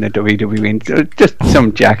rape in the WWE. Just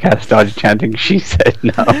some jackass started chanting, "She said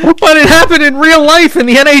no." But it happened in real life in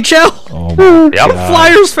the NHL. Oh my God.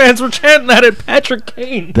 Flyers fans were chanting that at Patrick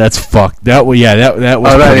Kane. That's fucked. That was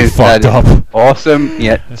pretty fucked up. Awesome,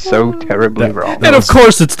 yet so terribly wrong. And of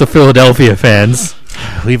course, it's the Philadelphia fans.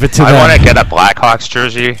 Leave it to them. I want to get a Blackhawks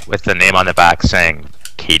jersey with the name on the back saying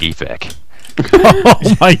Katie Vick.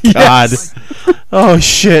 Oh my God! Yes. Oh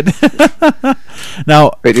shit!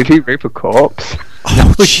 Now, wait, did he rape a corpse?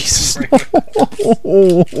 Oh Jesus!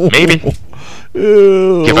 Maybe.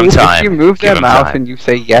 Give him time. If you move their mouth and you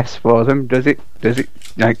say yes for them, does it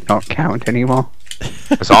like not count anymore?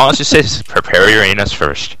 As long as you say prepare your anus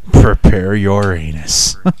first. Prepare your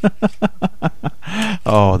anus.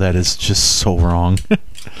 Oh, that is just so wrong.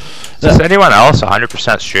 Is anyone else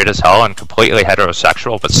 100% straight as hell and completely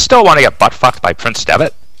heterosexual, but still want to get butt fucked by Prince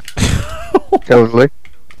Devitt? Totally.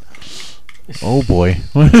 Oh boy.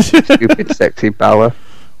 Stupid, sexy Bella.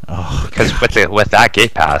 Because with that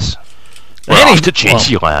gate pass, we're off to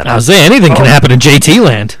JT Land. I was saying anything can happen in JT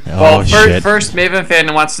Land. Well, first, Maven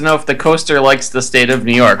fan wants to know if the coaster likes the state of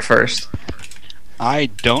New York first. I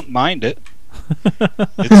don't mind it.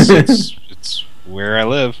 It's where I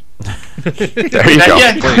live. There you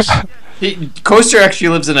go. Coaster actually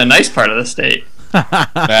lives in a nice part of the state.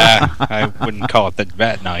 I wouldn't call it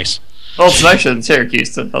that nice. Well, it's nicer than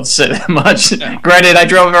Syracuse. I'll say that much. Yeah. Granted, I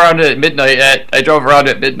drove around at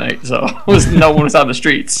midnight. So no one was on the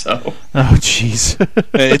streets. So. Oh, jeez.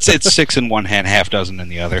 It's 6 in one hand, half dozen in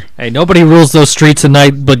the other. Hey, nobody rules those streets at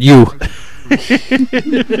night but you. Well,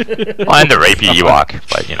 I'm the rapey Ewok,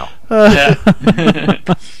 but Yeah.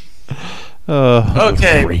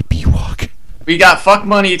 Okay. Rapey Ewok. We got fuck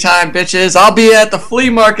money time, bitches. I'll be at the flea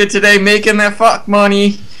market today making that fuck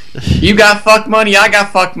money. You got fuck money, I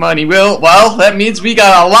got fuck money. Well, that means we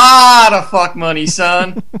got a lot of fuck money,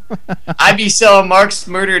 son. I be selling Mark's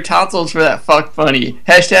murder tonsils for that fuck money.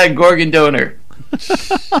 # Gorgon donor.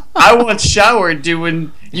 I once showered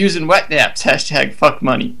using wet naps. # fuck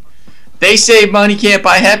money. They say money can't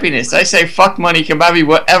buy happiness. I say fuck money can buy me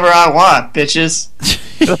whatever I want, bitches.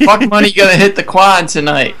 The fuck money gonna hit the quad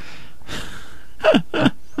tonight.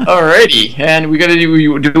 Alrighty, and do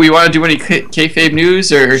we want to do any kayfabe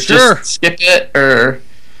news or just skip it or?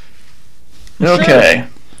 Okay, sure.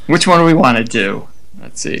 Which one do we want to do?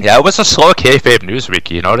 Let's see. Yeah, it was a slow kayfabe news week.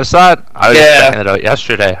 You notice that? I was checking it out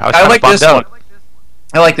yesterday. I like this one.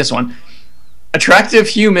 I like this one. Attractive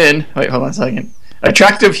human. Wait, hold on a second.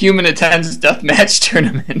 Attractive human attends deathmatch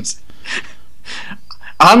tournament.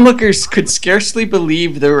 Onlookers could scarcely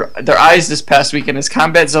believe their eyes this past weekend as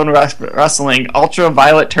Combat Zone Wrestling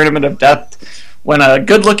Ultraviolet Tournament of Death when a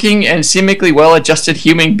good-looking and seemingly well-adjusted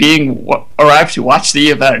human being arrived to watch the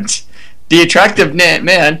event. The attractive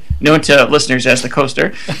man, known to listeners as the Coaster,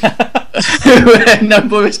 who had an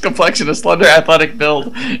unblemished complexion, a slender athletic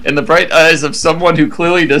build, and the bright eyes of someone who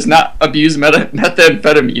clearly does not abuse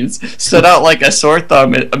methamphetamines, stood out like a sore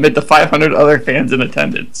thumb amid the 500 other fans in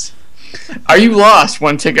attendance. Are you lost?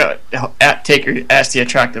 One ticket taker asked the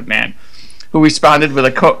attractive man, who responded with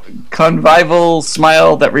a convivial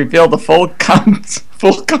smile that revealed the full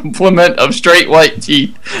complement of straight white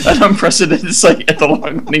teeth, an unprecedented sight at the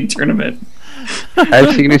long-running tournament.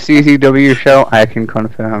 I've seen a CZW show, I can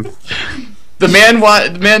confirm. The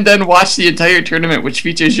man then watched the entire tournament, which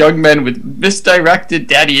features young men with misdirected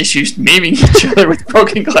daddy issues maiming each other with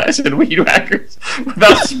broken glass and weed whackers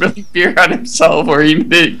without spilling beer on himself or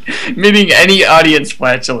emitting any audience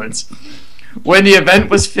flatulence. When the event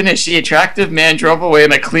was finished, the attractive man drove away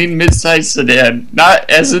in a clean mid-sized sedan, not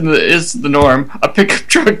as is the norm, a pickup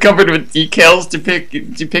truck covered with decals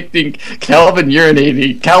depicting Calvin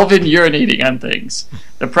urinating on things.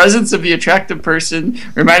 The presence of the attractive person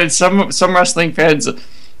reminded some wrestling fans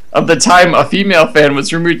of the time a female fan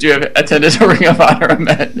was rumored to have attended a Ring of Honor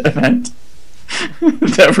event.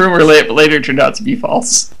 That rumor later turned out to be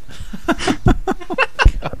false.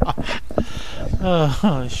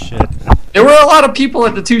 Oh shit! There were a lot of people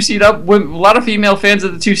at the 2CW, a lot of female fans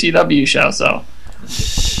at the 2CW show. So,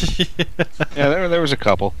 yeah, there was a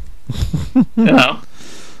couple.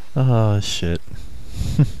 Oh shit!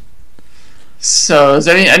 So, is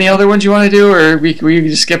there any other ones you want to do, or we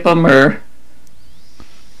just skip them, or?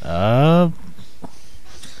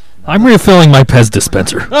 I'm refilling my Pez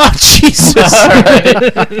dispenser. Oh, Jesus.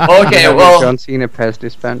 Right. Okay, well... John Cena Pez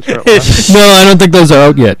dispenser. No, I don't think those are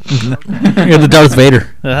out yet. Yeah, the Darth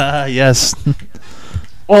Vader. Yes.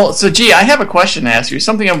 Well, so gee, I have a question to ask you.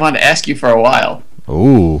 Something I wanted to ask you for a while.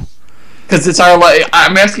 Ooh. Because it's our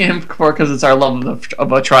I'm asking him for because it's our love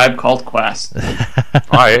of a Tribe Called Quest. All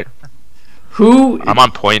right. I'm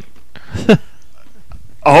on point.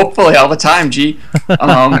 Hopefully all the time, G.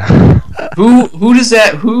 Who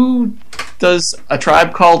does a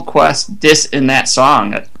Tribe Called Quest diss in that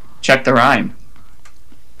song? Check the rhyme.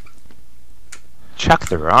 Check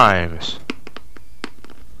the rhymes.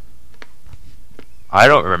 I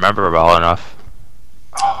don't remember well enough.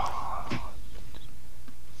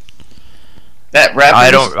 That rap. I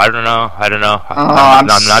don't know. I'm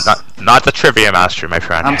not the trivia master, my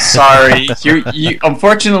friend. I'm sorry. you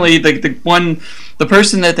unfortunately the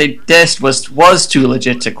person that they dissed was too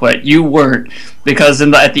legit to quit. You weren't, because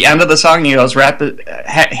at the end of the song he goes,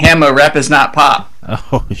 "Hammer, rap is not pop."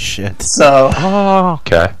 Oh shit. So. Oh,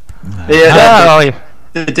 okay.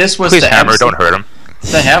 The diss was Please, the Hammer, don't hurt him.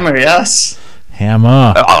 The Hammer, yes.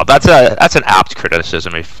 Hammer. Oh, that's an apt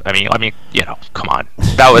criticism. I mean, come on.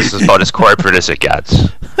 That was about as corporate as it gets.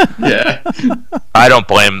 Yeah. I don't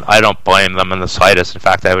blame them in the slightest. In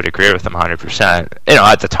fact, I would agree with them 100%.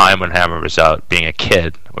 At the time when Hammer was out, being a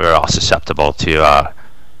kid, we were all susceptible to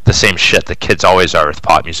the same shit that kids always are with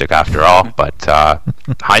pop music, after all. But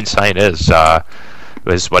hindsight is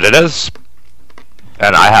what it is.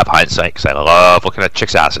 And I have hindsight because I love looking at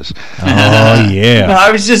chicks' asses. Oh yeah. No,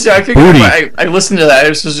 I figured I listened to that. I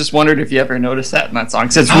was just wondering if you ever noticed that in that song.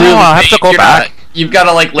 Cause it's really I have to go back. You've got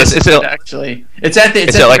to listen to it actually. Is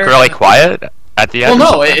it really quiet at the end?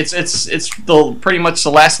 Well, no, it's pretty much the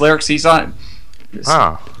last lyrics he's on. It's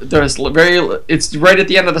right at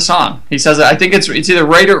the end of the song. He says it. I think it's either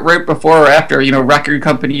right before or after. Record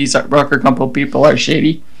company people are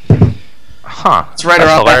shady. Huh. It's right That's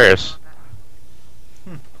around hilarious.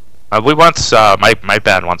 We once, my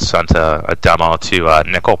band once sent a demo to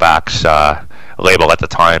Nickelback's label at the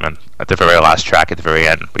time, and at the very last track, at the very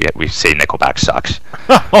end, we say Nickelback sucks.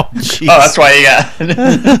 Oh, jeez. Oh, that's why you got.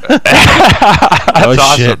 That's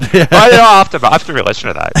awesome. Shit. I'll have to re-listen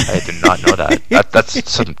to that. I did not know that. That's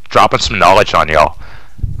dropping some knowledge on y'all,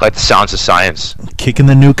 like the sounds of science. Kicking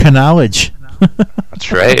the new knowledge. That's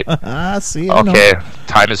right. See. Okay,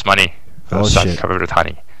 time is money. Oh, sun shit. covered with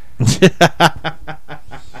honey.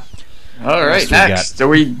 All right, next.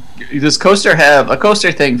 Does Coaster have a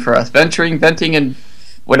coaster thing for us? Venting, and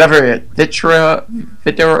whatever. Vitriol?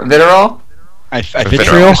 I think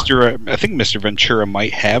Mr. Ventura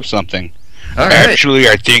might have something. All right. Actually,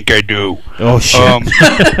 I think I do. Oh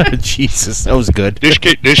shit! Jesus, that was good. This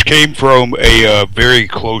came from a very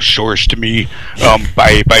close source to me.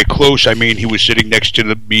 By close, I mean he was sitting next to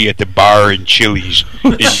me at the bar in Chili's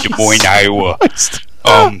in Des Moines, Iowa.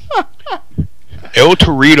 El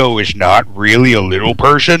Torito is not really a little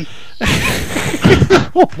person.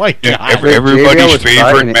 Oh my god! Everybody's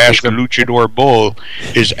favorite masked luchador bull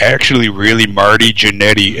is actually really Marty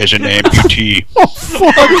Jannetty as an amputee.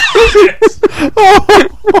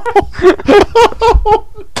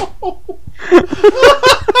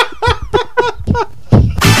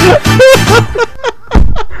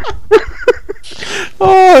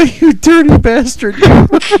 Oh, you dirty bastard!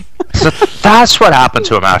 So that's what happened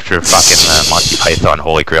to him after fucking Monty Python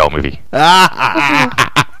Holy Grail movie.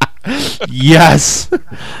 Yes.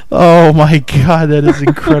 Oh my god, that is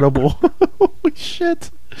incredible. Holy shit.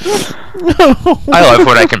 I love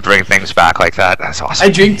when I can bring things back like that. That's awesome. I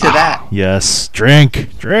drink to that. Yes, drink.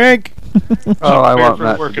 Oh, I want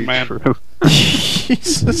that. Working man.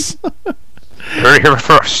 Jesus. Heard here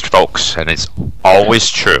first, folks, and it's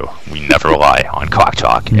always true. We never lie on Cock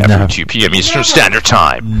Talk every 2 p.m. Eastern Standard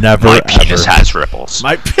Time. Never. My penis has ripples.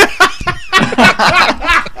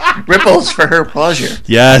 Ripples for her pleasure.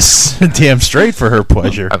 Yes, damn straight for her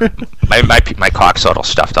pleasure. My cock's a little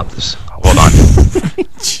stuffed up. Hold on.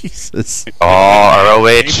 Jesus. Oh,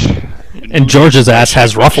 ROH. And George's ass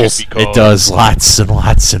has ruffles. It does. Lots and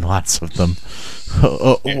lots and lots of them.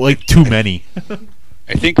 Like too many.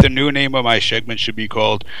 I think the new name of my segment should be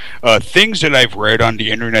called Things That I've Read on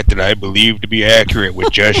the Internet That I Believe to Be Accurate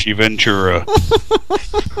with Jesse Ventura.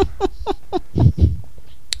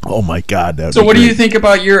 Oh my god. So what do you think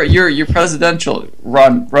about your presidential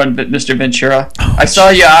run, Mr. Ventura? I saw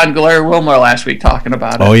you on Blair Wilmore last week talking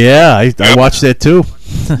about it. Oh yeah, I watched that too.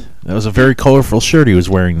 That was a very colorful shirt he was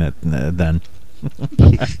wearing then. That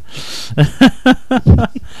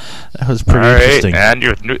was pretty interesting. And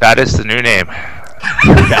that is the new name.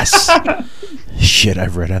 Yes. Shit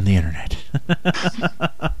I've read on the internet.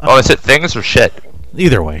 Oh, is it things or shit?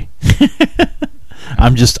 Either way.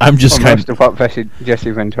 I'm just most of what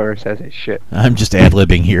Jesse Ventura says is shit. I'm just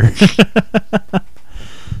ad-libbing here.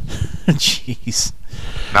 Jeez.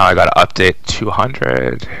 Now I got to update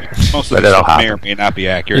 200. Most of this may or may not be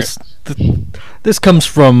accurate. This comes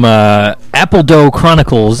from Apple Dough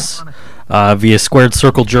Chronicles via Squared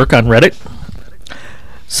Circle Jerk on Reddit.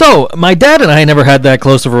 So, my dad and I never had that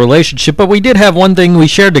close of a relationship, but we did have one thing we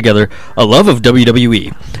shared together, a love of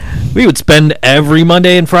WWE. We would spend every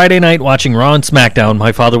Monday and Friday night watching Raw and SmackDown.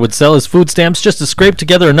 My father would sell his food stamps just to scrape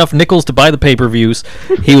together enough nickels to buy the pay-per-views.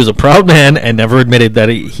 He was a proud man and never admitted that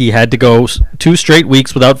he had to go 2 straight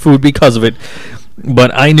weeks without food because of it,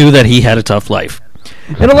 but I knew that he had a tough life.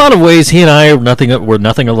 In a lot of ways, he and I were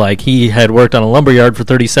nothing alike. He had worked on a lumberyard for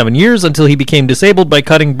 37 years until he became disabled by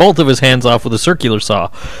cutting both of his hands off with a circular saw.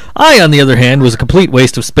 I, on the other hand, was a complete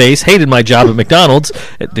waste of space, hated my job at McDonald's.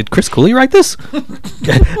 Did Chris Cooley write this?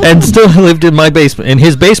 And still lived in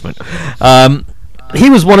his basement. He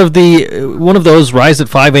was one of those rise at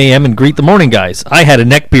 5 a.m. and greet the morning guys. I had a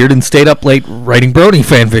neck beard and stayed up late writing Brody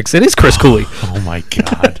fanfics. It is Chris Cooley. Oh my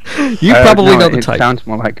God! You probably know the type. It sounds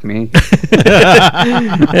more like me.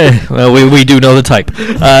 Well, we do know the type.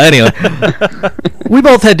 Anyway, we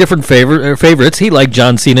both had different favorites. He liked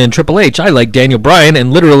John Cena and Triple H. I liked Daniel Bryan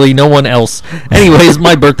and literally no one else. Anyways,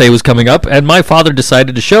 my birthday was coming up, and my father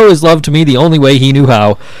decided to show his love to me the only way he knew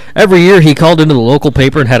how. Every year, he called into the local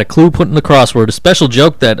paper and had a clue put in the crossword, a special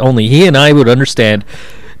joke that only he and I would understand.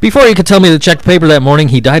 Before he could tell me to check the paper that morning,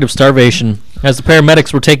 he died of starvation. As the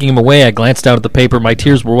paramedics were taking him away, I glanced down at the paper. My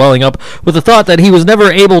tears were welling up with the thought that he was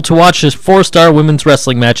never able to watch his 4-star women's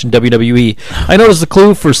wrestling match in WWE. I noticed the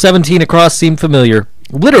clue for 17 across seemed familiar.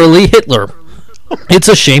 Literally Hitler. It's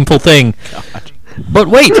a shameful thing. God. But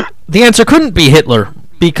wait, the answer couldn't be Hitler,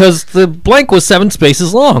 because the blank was 7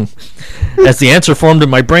 spaces long. As the answer formed in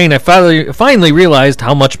my brain, I finally realized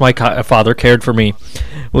how much my father cared for me.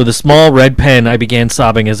 With a small red pen, I began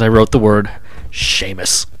sobbing as I wrote the word,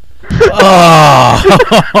 Sheamus.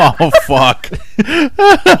 Oh, fuck.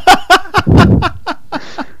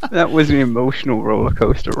 That was an emotional roller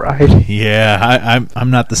coaster ride. Yeah, I'm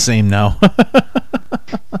not the same now.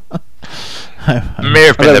 May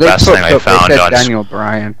have been the best thing I found on Daniel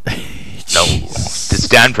Bryan. No, it's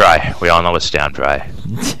Dan Bry. We all know it's Dan Bry.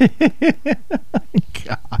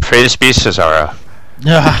 Praise be Cesaro.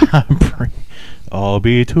 I'll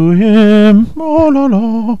be to him. Oh, la,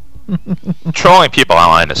 la. Trolling people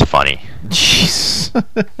online is funny. Jeez.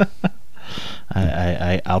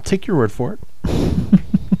 I'll take your word for it.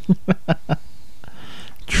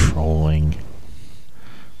 Trolling.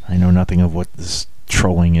 I know nothing of what this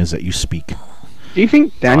trolling is that you speak. Do you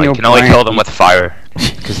think Daniel you can only kill them with fire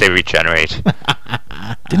because they regenerate.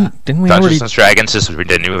 Didn't we Dungeons and Dragons is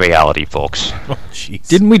the new reality, folks. Oh,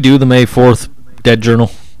 didn't we do the May 4th Dead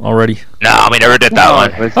Journal already? No, we never did that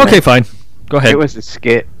one. Okay, fine. Go ahead. It was a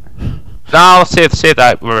skit. No, let's say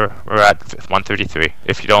that we're at 133.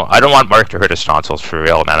 If you don't, I don't want Mark to hurt his tonsils for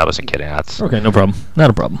real, man. I wasn't kidding. That's okay. No problem. Not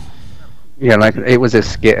a problem. Yeah, like it was a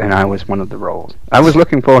skit, and I was one of the roles. I was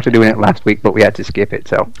looking forward to doing it last week, but we had to skip it.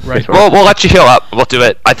 So right. We'll let you heal up. We'll do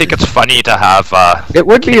it. I think it's funny to have. It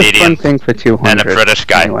would be Canadian a fun thing for 200 and a British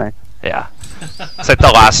guy. Anyway. Yeah, it's like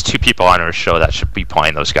the last 2 people on our show that should be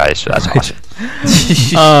playing those guys. So that's awesome.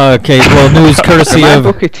 Okay, well, news courtesy of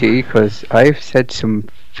Booker T, because I've said some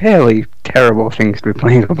fairly terrible things to be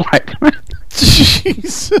playing a black man.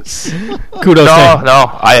 Jesus. Kudos.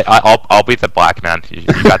 I'll be the black man. You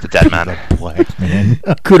got the dead man. Black man.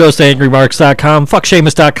 Kudos to angrymarks.com,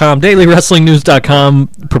 fuckshamus.com, dailywrestlingnews.com,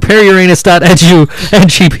 prepareyouranus.edu, and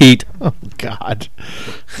Cheap Heat. Oh, God.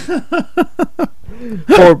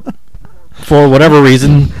 For whatever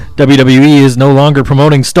reason, WWE is no longer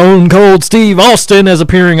promoting Stone Cold Steve Austin as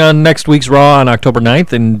appearing on next week's Raw on October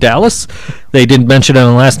 9th in Dallas. They didn't mention it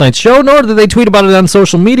on last night's show, nor did they tweet about it on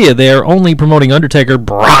social media. They are only promoting Undertaker,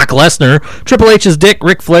 Brock Lesnar, Triple H's Dick,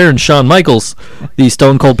 Ric Flair, and Shawn Michaels. The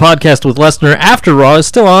Stone Cold podcast with Lesnar after Raw is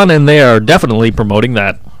still on, and they are definitely promoting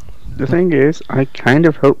that. The thing is, I kind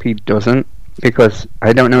of hope he doesn't, because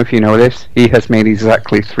I don't know if you know this, he has made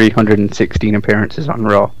exactly 316 appearances on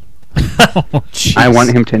Raw. Oh, I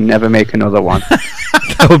want him to never make another one.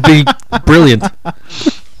 That would be brilliant.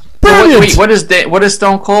 Wait, what does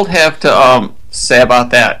Stone Cold have to say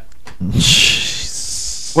about that?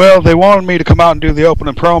 Well, they wanted me to come out and do the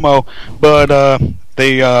opening promo, but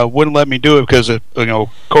they wouldn't let me do it because,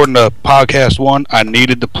 according to Podcast One, I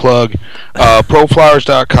needed to plug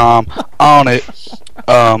ProFlowers.com, On It,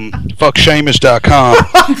 FuckShamus.com,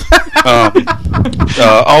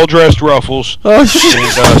 All Dressed Ruffles, and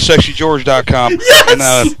SexyGeorge.com. Yes! And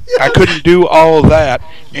I couldn't do all of that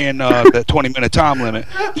in that 20-minute time limit,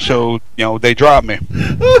 so they dropped me.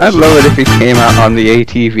 I'd love it if he came out on the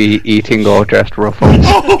ATV eating All Dressed Ruffles.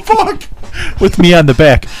 Oh, fuck! With me on the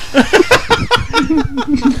back.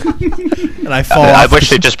 And I fall I off. wish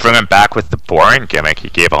they'd just bring him back with the boring gimmick he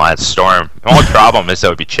gave on Lance Storm. The only problem is that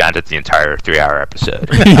would be chanted the entire 3-hour episode.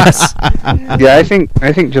 Yes. Yeah, I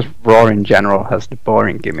think just Raw in general has the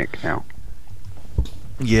boring gimmick now.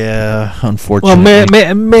 Yeah, Well,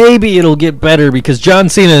 unfortunately. maybe it'll get better because John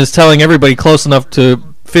Cena is telling everybody close enough to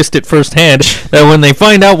fist it firsthand that when they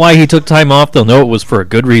find out why he took time off, they'll know it was for a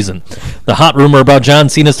good reason. The hot rumor about John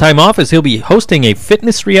Cena's time off is he'll be hosting a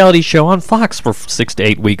fitness reality show on Fox for 6 to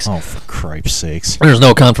 8 weeks. Oh, for cripe's sakes. There's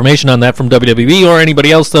no confirmation on that from WWE or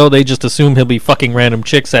anybody else, though. They just assume he'll be fucking random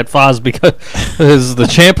chicks at Foz because the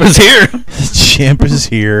champ is here. The champ is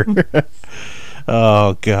here.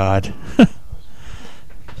 Oh, God.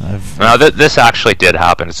 Now, this actually did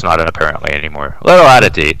happen. It's not an apparently anymore. A little out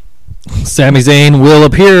of date. Sami Zayn will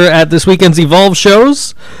appear at this weekend's Evolve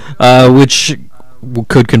shows, which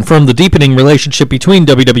could confirm the deepening relationship between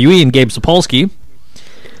WWE and Gabe Sapolsky.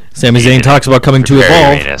 Sami Zayn talks about coming to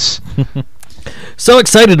Evolve. So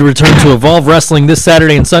excited to return to Evolve Wrestling this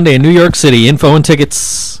Saturday and Sunday in New York City. Info and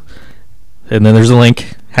tickets. And then there's a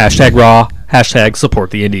link. #Raw. #support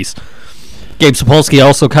the Indies. Gabe Sapolsky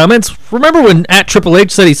also comments, remember when at Triple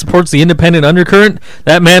H said he supports the independent undercurrent?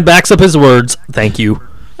 That man backs up his words. Thank you.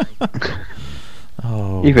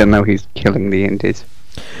 Even though he's killing the indies.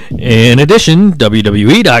 In addition,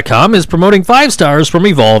 WWE.com is promoting 5 stars from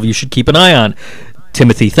Evolve you should keep an eye on.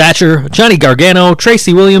 Timothy Thatcher, Johnny Gargano,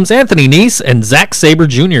 Tracy Williams, Anthony Nese, and Zack Sabre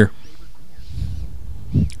Jr.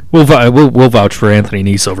 We'll vouch for Anthony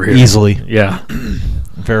Nese over here. Easily. Yeah.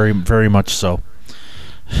 Very, very much so.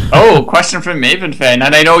 Oh, question from Maven fan,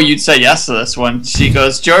 and I know you'd say yes to this one. She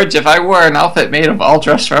goes, George, if I wore an outfit made of all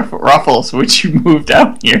dress ruffles, would you move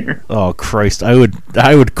down here? Oh, Christ. I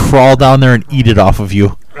would crawl down there and eat it off of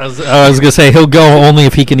you. I was going to say, he'll go only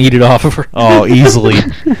if he can eat it off of her. Oh, easily.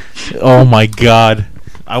 Oh, my God.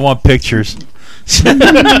 I want pictures.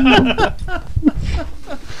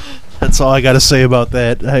 That's all I got to say about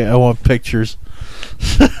that. I want pictures.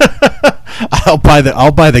 I'll buy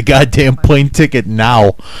the goddamn plane ticket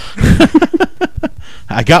now.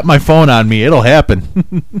 I got my phone on me. It'll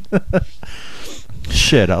happen.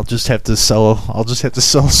 Shit, I'll just have to sell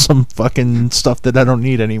some fucking stuff that I don't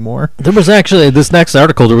need anymore. There was actually this next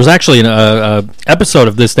article. There was actually an episode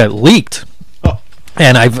of this that leaked,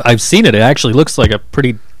 and I've seen it. It actually looks like a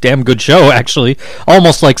pretty damn good show. Actually,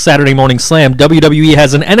 almost like Saturday Morning Slam. WWE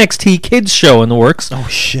has an NXT Kids show in the works. Oh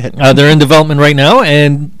shit! They're in development right now,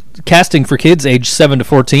 and casting for kids aged 7 to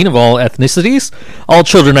 14 of all ethnicities. All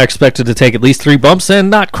children are expected to take at least 3 bumps and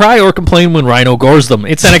not cry or complain when Rhino gores them.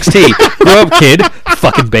 It's NXT. Grow up, kid.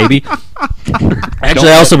 Fucking baby. Actually,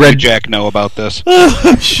 I also read Jack know about this.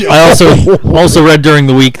 I also read during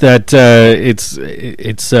the week that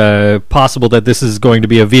it's possible that this is going to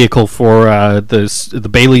be a vehicle for the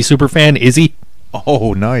Bayley superfan Izzy.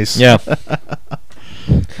 Oh, nice. Yeah.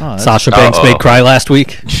 Sasha Banks made cry last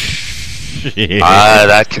week.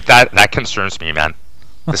 That concerns me, man.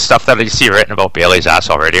 The stuff that you see written about Bayley's ass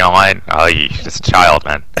already online, it's a child,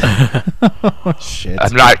 man. Oh, shit.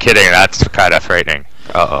 I'm not kidding. That's kind of frightening.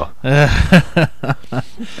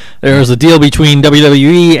 There's a deal between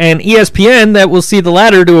WWE and ESPN that will see the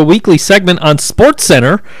latter do a weekly segment on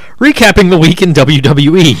SportsCenter, recapping the week in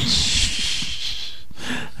WWE.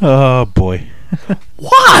 Oh, boy.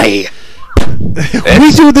 Why?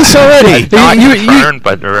 We do this already. Not confirmed,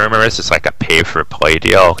 but remember, it's like a pay-for-play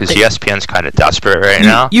deal because ESPN's kind of desperate right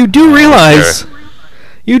now. You do realize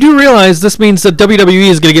this means that WWE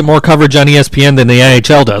is going to get more coverage on ESPN than the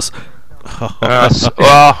NHL does. But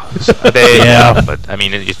I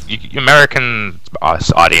mean, American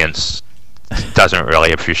audience doesn't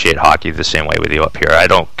really appreciate hockey the same way we do up here. I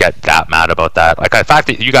don't get that mad about that. Like the fact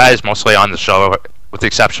that you guys mostly on the show, with the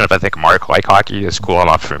exception of I think Mark, like hockey is cool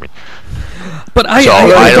enough for me. But I don't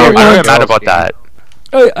get mad about that.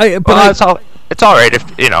 It's all right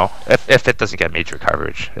if it doesn't get major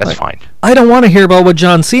coverage. That's fine. I don't want to hear about what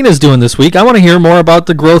John Cena's doing this week. I want to hear more about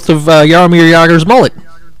the growth of Jaromir Jagr's mullet.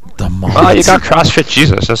 The mullet. Well, you got CrossFit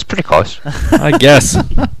Jesus. That's pretty close. I guess.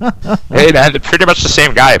 Hey, man, pretty much the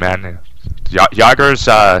same guy, man. Jagr's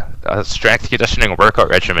strength conditioning workout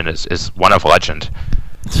regimen is one of legend.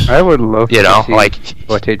 I would love to see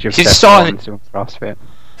footage of Seth Rollins doing CrossFit.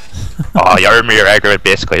 Jaromir Jagr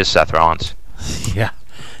basically is Seth Rollins. Yeah.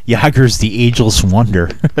 Jagr's the ageless wonder.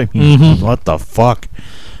 I mean, what the fuck?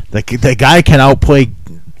 The guy can outplay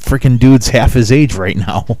freaking dudes half his age right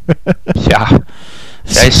now. Yeah.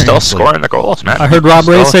 He's still scoring the goals, man. I heard Rob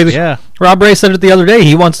Ray say that. Yeah. Rob Ray said it the other day.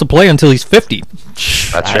 He wants to play until he's 50.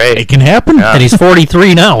 That's right. It can happen. Yeah. And he's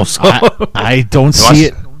 43 now. So I don't see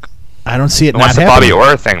it. I don't see it. He wants the Bobby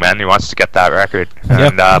Orr thing, man. He wants to get that record,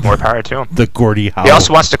 and more power to him. The Gordie Howe. He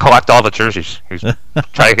also wants to collect all the jerseys. He's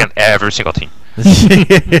trying to get every single team. I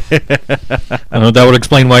know that would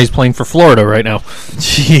explain why he's playing for Florida right now.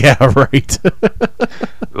 Yeah, right.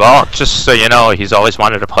 Well, just so you know, he's always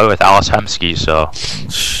wanted to play with Alice Hemsky. So,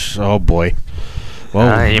 oh boy.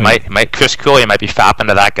 Well, he might Chris Cooley might be fapping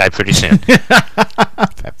to that guy pretty soon.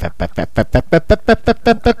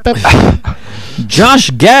 Josh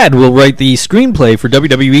Gad will write the screenplay for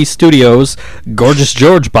WWE Studios' Gorgeous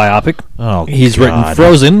George biopic. Oh, he's written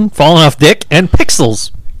Frozen, Fallen Off Dick, and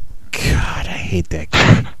Pixels. God, I hate that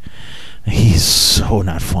guy. He's so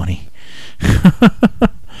not funny.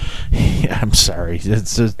 Yeah, I'm sorry.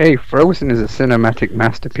 Hey, Frozen is a cinematic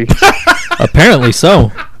masterpiece. Apparently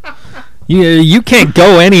so. You can't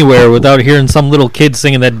go anywhere without hearing some little kid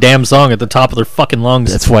singing that damn song at the top of their fucking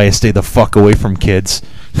lungs. That's why I stay the fuck away from kids.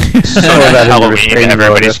 So that Halloween,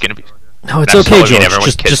 everybody's going to be... No, it's okay,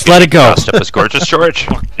 George. Just let it go. Dressed up as Gorgeous George.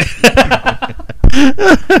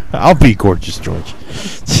 I'll be Gorgeous George.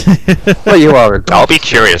 Well, you are. I'll be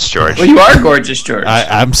Curious George. Well, you are Gorgeous George.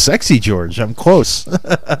 I'm Sexy George. I'm close.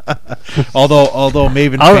 although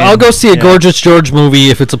Maven, I'll go see a Gorgeous George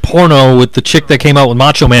movie if it's a porno with the chick that came out with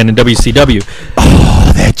Macho Man in WCW.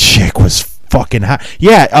 Oh, that chick was fucking hot.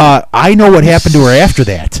 Yeah, I know what happened to her after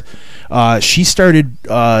that. She started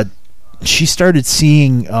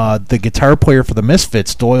seeing the guitar player for the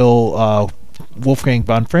Misfits, Doyle Wolfgang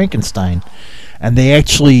von Frankenstein, and they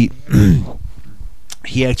actually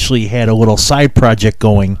he actually had a little side project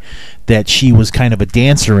going that she was kind of a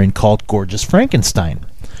dancer in called Gorgeous Frankenstein,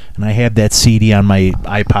 and I have that CD on my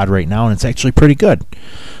iPod right now, and it's actually pretty good.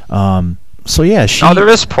 So yeah, there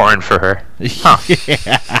is porn for her. Huh.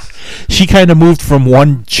 Yeah. She kind of moved from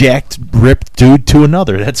one jacked, ripped dude to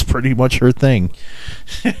another. That's pretty much her thing.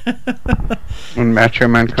 When Macho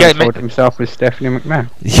Man consoled himself with Stephanie McMahon.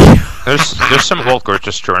 Yeah. There's some old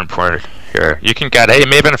Gorgeous George porn here. You can get, hey,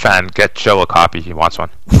 Maven fan, get Joe a copy. He wants one.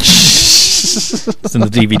 It's in the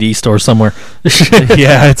DVD store somewhere.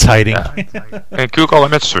 Yeah, it's hiding. Yeah. And Google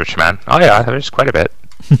image search, man. Oh yeah, there's quite a bit.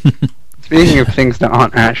 Speaking of things that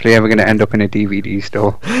aren't actually ever going to end up in a DVD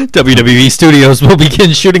store, WWE Studios will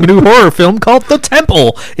begin shooting a new horror film called The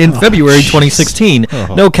Temple in February 2016.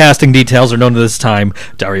 No casting details are known at this time.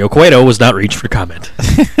 Dario Cueto was not reached for comment.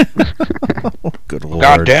 Good Lord.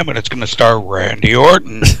 God damn it, it's going to star Randy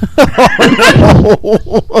Orton.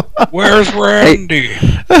 Where's Randy?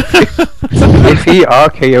 if he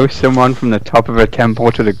RKO's someone from the top of a temple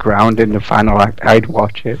to the ground in the final act, I'd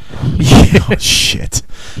watch it. Oh, shit.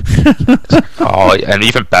 Oh, and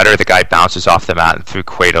even better, the guy bounces off the mat and through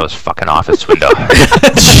Cueto's fucking office window.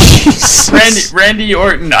 Randy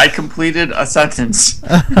Orton, I completed a sentence.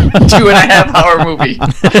 2.5-hour movie.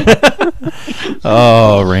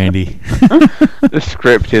 Oh, Randy. The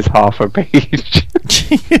script is half a page.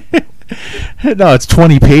 No, it's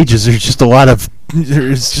 20 pages. There's just a lot of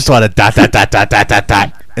dot dot dot dot dot dot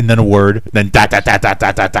dot, and then a word, then dot dot dot dot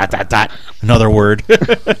dot dot dot dot dot, another word.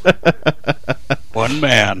 One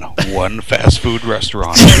man, one fast food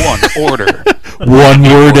restaurant, one order, one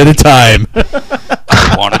word at a time.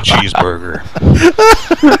 I want a cheeseburger.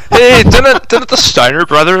 Hey, didn't the Steiner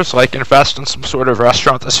brothers invest in some sort of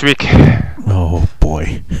restaurant this week? Oh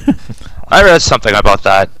boy, I read something about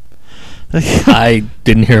that. I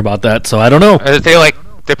didn't hear about that, so I don't know.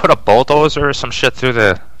 They put a bulldozer or some shit through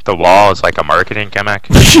the wall as a marketing gimmick.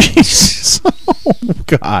 Jesus. Oh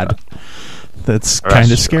God, that's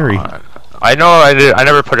kind of scary. I know. I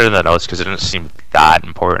never put it in the notes because it didn't seem that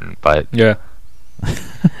important, but yeah.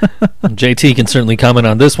 JT can certainly comment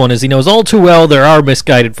on this one, as he knows all too well there are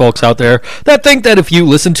misguided folks out there that think that if you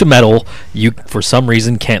listen to metal, you for some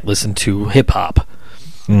reason can't listen to hip hop.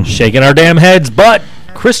 Mm-hmm. Shaking our damn heads, but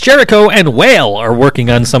Chris Jericho and Whale are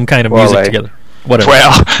working on some kind of music together. Whatever.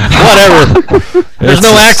 Whatever. There's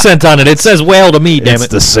no accent on it. It says whale to me, damn it. It's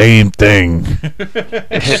the same thing.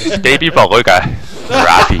 Baby Beluga.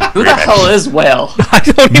 Rappy. Who the hell is Whale? I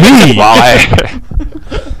don't even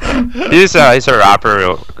know. He's a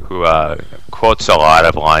rapper who quotes a lot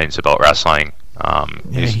of lines about wrestling.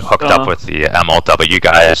 He's hooked up with the MLW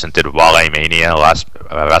guys and did Wale Mania last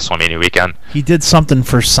WrestleMania weekend. He did something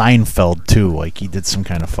for Seinfeld too. He did some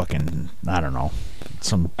kind of fucking, I don't know.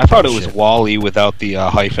 I thought it was Wally without the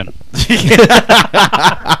hyphen.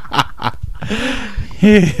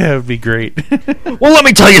 Yeah, it would be great. Well, let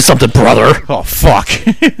me tell you something, brother. Oh, fuck.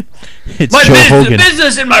 It's Joe Hogan. The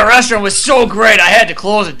business in my restaurant was so great, I had to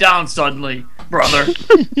close it down suddenly. brother.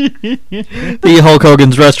 The Hulk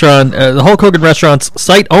Hogan restaurant's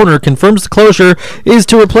site owner confirms the closure is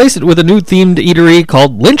to replace it with a new themed eatery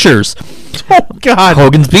called Lynchers. Oh God!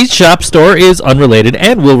 Hogan's Beach Shop store is unrelated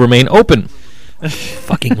and will remain open.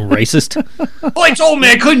 Fucking racist. Well, I told me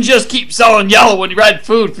I couldn't just keep selling yellow when red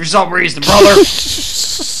food for some reason, brother.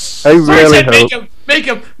 I really hope.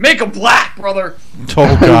 Make him black, brother. Oh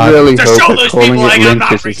God! I really To hope show that those calling people it I'm not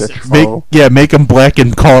lynchers is a racist. troll. Make them black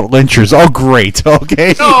and call it Lynchers. Oh, great.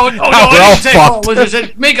 Okay. No, We're I all didn't say fucked.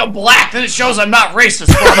 lynchers. Make him black, then it shows I'm not racist,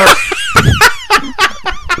 brother.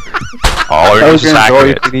 All our news is Hogan's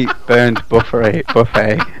always accurate. can eat burned buffet.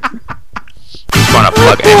 Just want to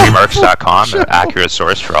plug angrymercs.com, an accurate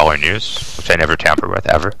source for all our news, which I never tamper with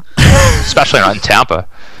ever, especially not in Tampa.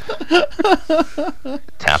 Our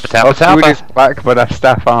food is black, but our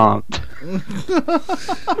staff aren't.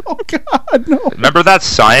 Oh God, no! Remember that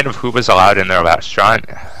sign of who was allowed in their restaurant?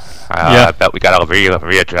 Yeah. I bet we got to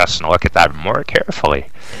readjust and look at that more carefully.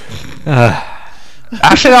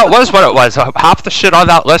 Actually, that was what it was. Half the shit on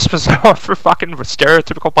that list was for fucking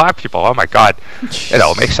stereotypical black people. Oh my God. It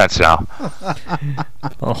all makes sense now.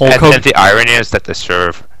 And the irony is that they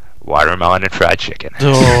serve watermelon and fried chicken.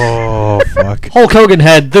 Oh fuck! Hulk Hogan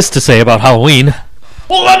had this to say about Halloween.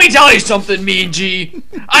 Well, let me tell you something, Mean G.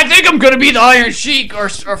 I think I'm gonna be the Iron Sheik or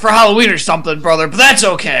for Halloween or something, brother. But that's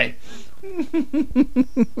okay.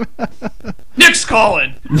 Nick's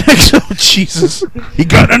calling. Oh Jesus! He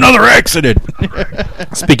got in another accident.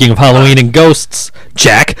 Speaking of Halloween and ghosts,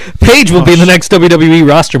 Jack Paige will be the next WWE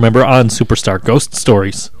roster member on Superstar Ghost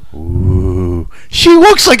Stories. Ooh, she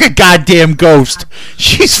looks like a goddamn ghost.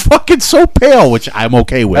 She's fucking so pale, which I'm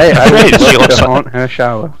okay with. Hey, I Right, would she love looks to like- haunt her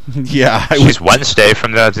shower. Yeah, She's Wednesday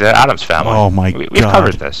from the Addams Family. Oh my We've God.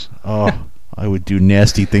 covered this. Oh, I would do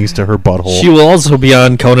nasty things to her butthole. She will also be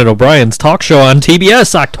on Conan O'Brien's talk show on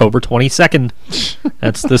TBS October 22nd.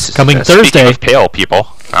 That's this coming Speaking Thursday. of pale people,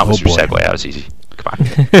 that was your boy. segue. That was easy. Come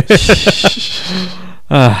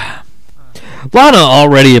on. Lana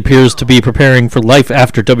already appears to be preparing for life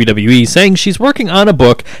after WWE, saying she's working on a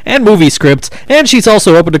book and movie scripts, and she's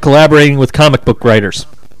also open to collaborating with comic book writers.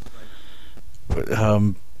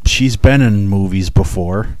 She's been in movies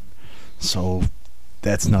before, so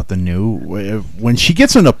that's nothing new. When she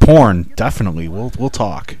gets into porn, definitely we'll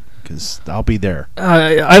talk, because I'll be there.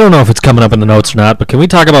 I don't know if it's coming up in the notes or not, but can we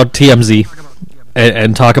talk about TMZ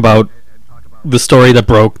and talk about the story that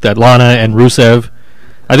broke that Lana and Rusev?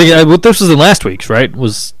 I think this was in last week's, right?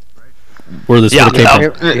 Was where this would have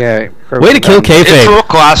came from. Yeah. Way to kill It kayfabe.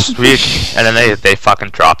 broke last week, and then they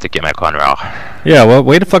fucking dropped the gimmick on Raw. Yeah, well,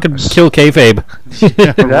 way to fucking kill kayfabe.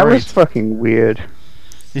 That was fucking weird.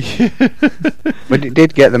 But it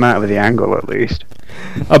did get them out of the angle, at least.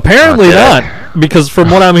 Apparently Okay. not, because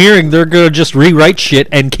from what I'm hearing, they're gonna just rewrite shit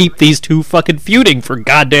and keep these two fucking feuding for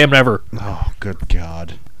goddamn ever. Oh, good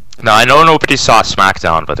God. Now, I know nobody saw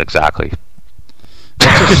SmackDown, but exactly.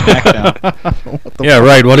 Yeah,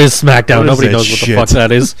 right. What is SmackDown? What is Nobody that knows what the shit? fuck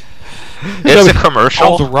that is. It's a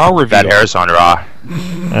commercial the Raw review. that airs on Raw.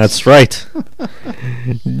 That's right.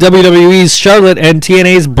 WWE's Charlotte and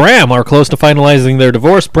TNA's Bram are close to finalizing their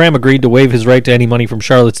divorce. Bram agreed to waive his right to any money from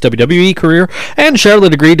Charlotte's WWE career, and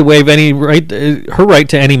Charlotte agreed to waive her right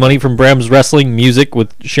to any money from Bram's wrestling, music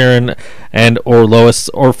with Sharon and or Lois,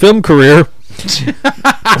 or film career.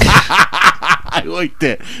 I liked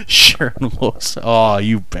it. Sharon Lois. Oh,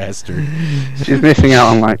 you bastard. She's missing out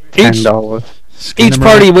on like $10. Each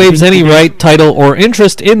party waives any right, title, or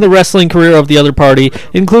interest in the wrestling career of the other party,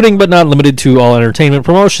 including but not limited to all entertainment,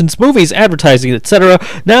 promotions, movies, advertising, etc.,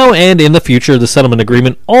 now and in the future. The settlement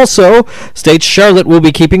agreement also states Charlotte will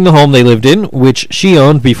be keeping the home they lived in, which she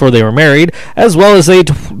owned before they were married, as well as a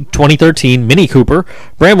 2013 Mini Cooper.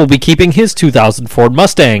 Bram will be keeping his 2000 Ford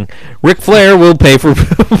Mustang. Ric Flair will pay for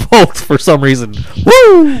both for some reason.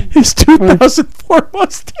 Woo! His 2004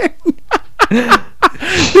 Mustang.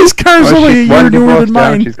 His car's Well, only a she's year one newer divorce than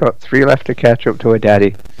down. mine. She's got 3 left to catch up to her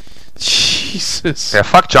daddy. Jesus. Yeah,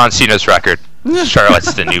 fuck John Cena's record.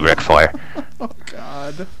 Charlotte's the new Ric Flair. Oh,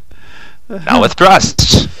 God. Now with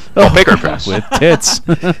breasts. Oh, bigger breasts. With tits.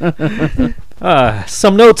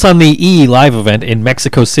 Some notes on the E! Live event in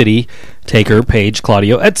Mexico City. Taker, Paige,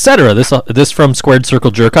 Claudio, etc. This from Squared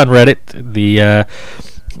Circle Jerk on Reddit. The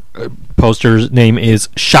poster's name is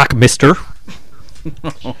Shock Mister.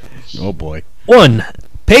 Oh, boy. 1.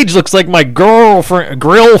 Paige looks like my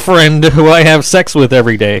girlfriend who I have sex with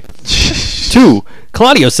every day. 2.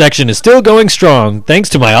 Claudio's section is still going strong, thanks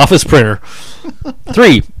to my office printer.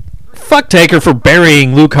 3. Fuck Taker for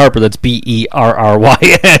burying Luke Harper. That's Berrying.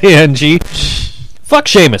 Fuck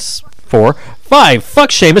Sheamus 4. 5.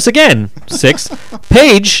 Fuck Sheamus again. 6.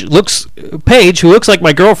 Paige, who looks like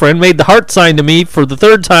my girlfriend, made the heart sign to me for the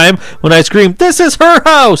 3rd time when I screamed, "This is her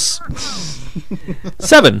house!"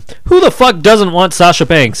 7. Who the fuck doesn't want Sasha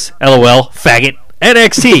Banks? LOL. Faggot.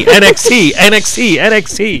 NXT. And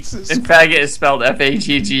faggot is spelled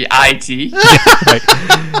F-A-G-G-I-T. Right.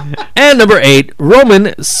 And number 8.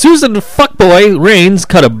 Roman Susan Fuckboy Reigns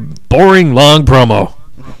cut a boring long promo.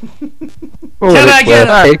 Can I get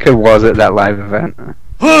her? Taker was at that live event. The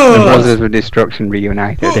Brothers of Destruction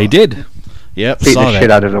reunited. They did. Yep, Beat saw the that.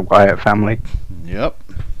 shit out of the Wyatt family. Yep.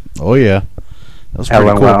 Oh yeah. That was pretty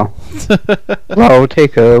LOL. Well,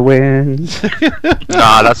 Taker wins.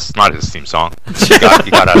 Nah, that's not his theme song. You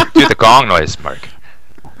gotta do the gong noise, Mark.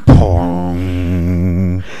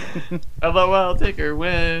 cool. LOL, Taker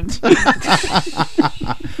wins.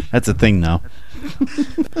 That's a thing now.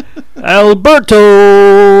 Alberto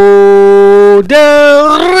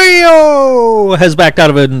Del Rio has backed out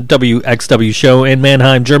of a WXW show in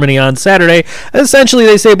Mannheim, Germany on Saturday. Essentially,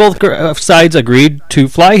 they say both sides agreed to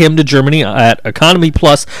fly him to Germany at Economy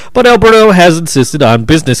Plus, but Alberto has insisted on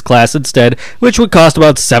business class instead, which would cost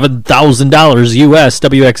about $7,000 US.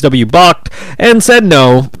 WXW balked and said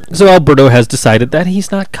no, so Alberto has decided that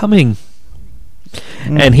he's not coming.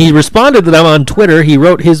 And he responded to them on Twitter. He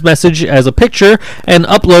wrote his message as a picture and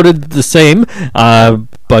uploaded the same,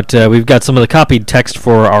 but we've got some of the copied text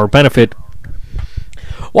for our benefit.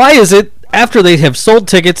 Why is it, after they have sold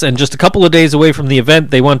tickets and just a couple of days away from the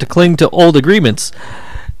event, they want to cling to old agreements?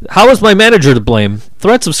 How is my manager to blame?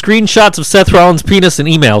 Threats of screenshots of Seth Rollins' penis and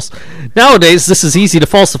emails. Nowadays, this is easy to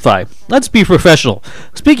falsify. Let's be professional.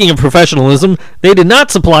 Speaking of professionalism, they did not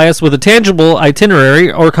supply us with a tangible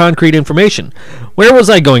itinerary or concrete information. Where was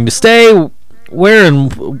I going to stay? Where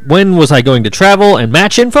and when was I going to travel? And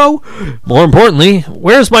match info? More importantly,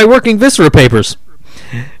 where's my working viscera papers?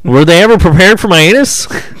 Were they ever prepared for my anus?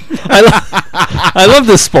 I love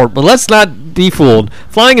this sport, but let's not be fooled.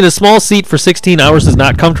 Flying in a small seat for 16 hours is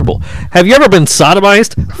not comfortable. Have you ever been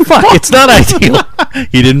sodomized? Fuck, it's not ideal.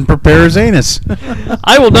 He didn't prepare his anus.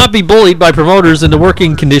 I will not be bullied by promoters into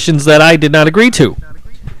working conditions that I did not agree to.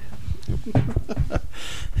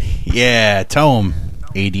 Yeah, tell him,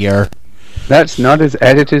 ADR. That's not as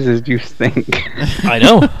edited as you think. I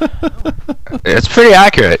know. It's pretty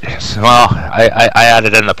accurate. Well, I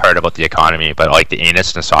added in the part about the economy, but like the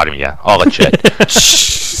anus and the sodomy, yeah, all legit.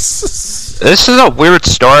 This is a weird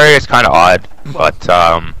story. It's kind of odd, but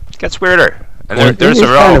it gets weirder. And there's a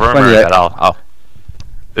real rumor that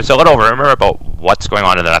there's a little rumor about what's going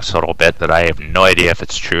on in the next little bit that I have no idea if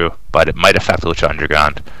it's true, but it might affect Lucha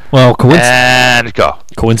Underground. Well, and go.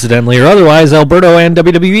 Coincidentally or otherwise, Alberto and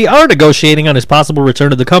WWE are negotiating on his possible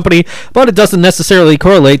return to the company, but it doesn't necessarily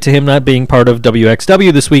correlate to him not being part of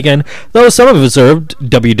WXW this weekend, though some have observed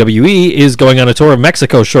WWE is going on a tour of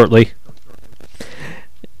Mexico shortly.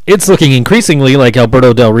 It's looking increasingly like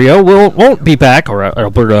Alberto Del Rio won't be back, or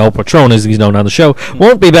Alberto El Patron as he's known on the show,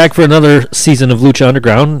 won't be back for another season of Lucha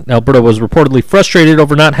Underground. Alberto was reportedly frustrated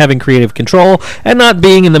over not having creative control and not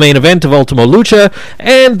being in the main event of Ultimo Lucha,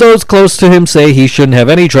 and those close to him say he shouldn't have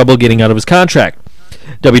any trouble getting out of his contract.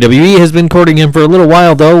 WWE has been courting him for a little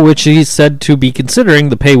while, though, which he's said to be considering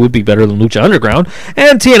the pay would be better than Lucha Underground,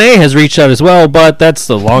 and TNA has reached out as well, but that's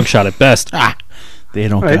the long shot at best. They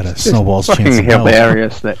don't got a snowball's chance. It's fucking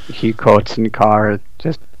hilarious that he quotes Sin Cara as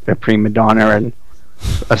just a prima donna and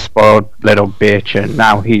a spoiled little bitch, and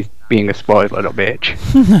now he's being a spoiled little bitch.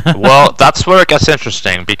 Well, that's where it gets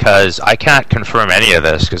interesting, because I can't confirm any of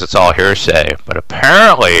this because it's all hearsay, but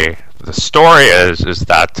apparently the story is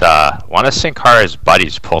that one of Sin Cara's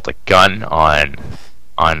buddies pulled a gun on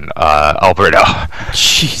Alberto.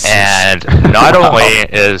 Jesus. And not only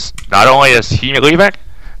is he leaving,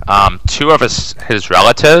 two of his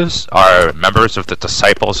relatives are members of the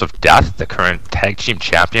Disciples of Death, the current tag team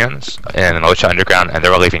champions in Lucha Underground, and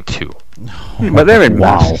they're leaving too. But they're in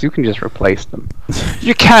masks. You can just replace them.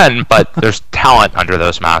 You can, but there's talent under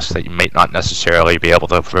those masks that you may not necessarily be able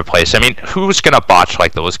to replace. I mean, who's gonna botch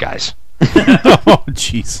like those guys? Oh,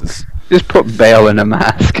 Jesus. Just put Bale in a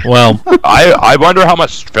mask. Well, I wonder how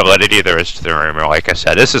much validity there is to the rumor. Like I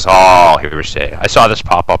said, this is all hearsay. I saw this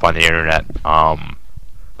pop up on the internet.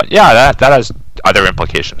 But yeah, that has other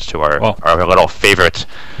implications to our little favorite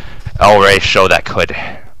El Rey show that could.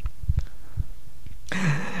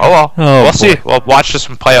 We'll see. We'll watch this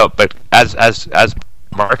one play out. But as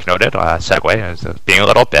Mark noted, segue as being a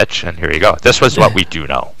little bitch, and here you go. This was what we do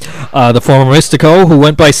know. The former Mystico, who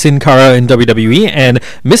went by Sin Cara in WWE, and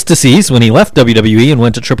Mystices when he left WWE and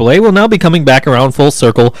went to AAA, will now be coming back around full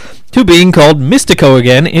circle to being called Mystico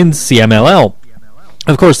again in CMLL.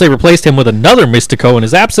 Of course, they replaced him with another Mystico in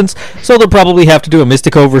his absence, so they'll probably have to do a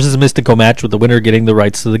Mystico versus Mystico match with the winner getting the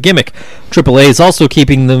rights to the gimmick. AAA is also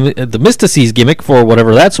keeping the Mystices gimmick for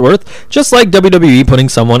whatever that's worth, just like WWE putting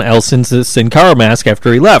someone else in the Sin Cara mask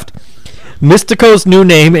after he left. Mystico's new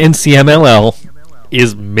name in CMLL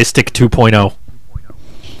is Mystic 2.0.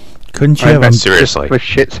 Couldn't you have him seriously? For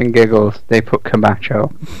shits and giggles, they put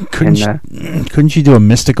Camacho in there. Couldn't you do a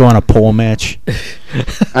Mystico on a pole match?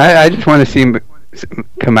 I just want to see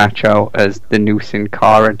Camacho as the new Sin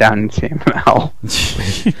Cara down in CMLL.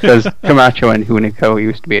 Because Camacho and Hunico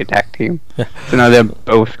used to be a tag team. So now they're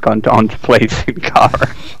both gone on to play Sin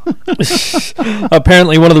Cara.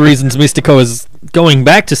 Apparently, one of the reasons Mystico is going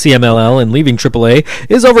back to CMLL and leaving AAA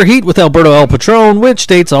is overheat with Alberto El Patron, which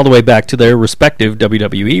dates all the way back to their respective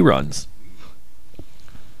WWE runs.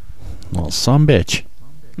 Well, some bitch.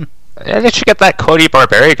 Yeah, they should get that Cody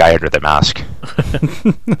Barberi guy under the mask.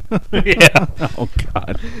 Yeah. Oh,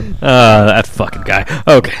 God. That fucking guy.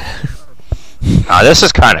 Okay. This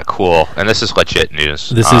is kind of cool, and this is legit news.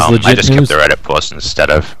 This is legit I just news? kept the Reddit post instead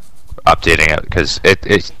of updating it, because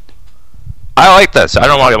it I like this. I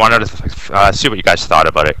don't want to see what you guys thought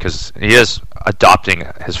about it, because he is adopting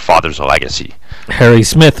his father's legacy. Harry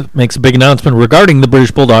Smith makes a big announcement regarding the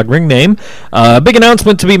British Bulldog ring name. Big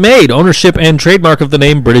announcement to be made. Ownership and trademark of the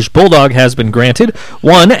name British Bulldog has been granted.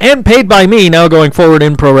 Won and paid by me. Now going forward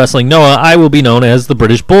in Pro Wrestling Noah, I will be known as the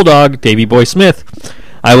British Bulldog, Davey Boy Smith.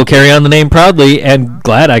 I will carry on the name proudly, and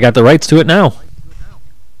glad I got the rights to it now.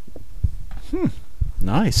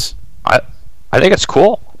 Nice. I think it's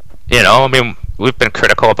cool. You know, I mean, we've been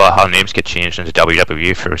critical about how names get changed into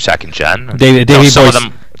WWE for second gen. Davey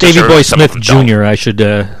Boy Smith Jr. I should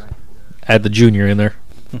add the Jr. in there.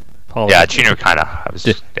 Yeah, Jr. kind of.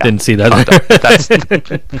 Didn't see that.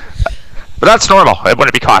 But that's normal. It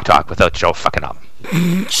wouldn't be Cock Talk without Joe fucking up.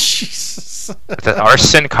 Jesus. Our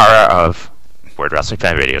Sin Cara of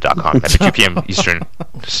WordWrestlingFanRadio.com at 2 p.m. Eastern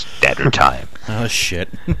Standard Time. Oh, shit.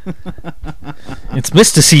 It's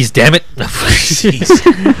Mr. C's, damn it.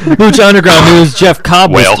 Lucha Underground News, Jeff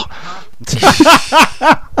Cobb. Well. What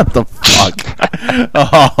the fuck?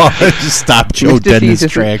 Oh, just stop Joe dead in his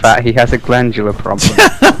tracks. Fat. He has a glandular problem.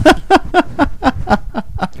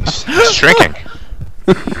 He's shrinking.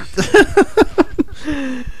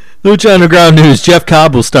 Lucha Underground News, Jeff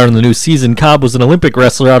Cobb will start in the new season. Cobb was an Olympic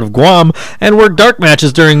wrestler out of Guam and worked dark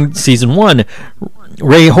matches during Season 1.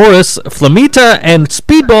 Ray Horace, Flamita, and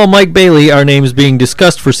Speedball Mike Bailey are names being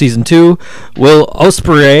discussed for Season 2. Will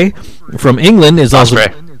Ospreay from England is also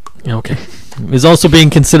being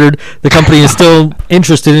considered. The company is still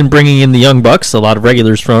interested in bringing in the Young Bucks. A lot of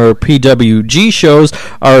regulars from our PWG shows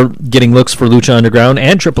are getting looks for Lucha Underground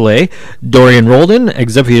and AAA. Dorian Roldan,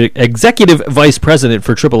 executive vice president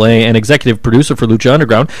for AAA and executive producer for Lucha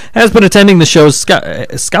Underground, has been attending the show's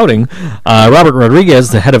scouting. Robert Rodriguez,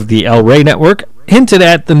 the head of the El Rey Network, hinted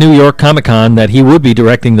at the New York Comic Con that he would be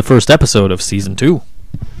directing the first episode of Season 2.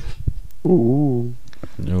 Ooh.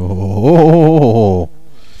 Oh.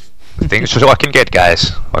 Things are looking good,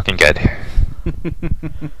 guys. Looking good.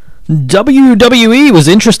 WWE was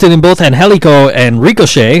interested in both Angelico and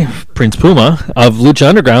Ricochet, Prince Puma, of Lucha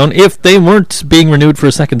Underground, if they weren't being renewed for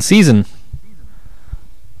a second season.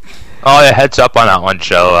 Oh, yeah, heads up on that one,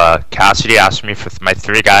 Joe. Cassidy asked me for my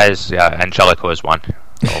 3 guys. Yeah, Angelico is one.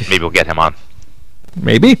 So maybe we'll get him on.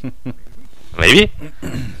 Maybe. Maybe?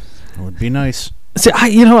 Would be nice. See,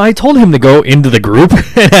 I told him to go into the group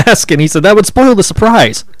and ask, and he said that would spoil the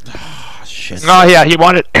surprise. Oh, shit. No, yeah, he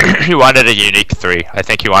wanted a unique 3. I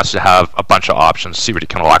think he wants to have a bunch of options, see what he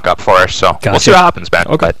can lock up for us. So Gotcha. We'll see what happens, man.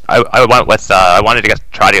 Okay. But I went with I wanted to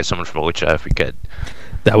try to get someone from Lucha if we could.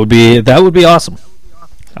 That would be awesome.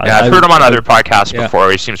 Yeah, I've heard him on other podcasts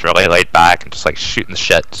before. He seems really laid back and just like shooting the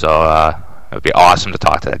shit. So it would be awesome to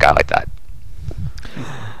talk to a guy like that.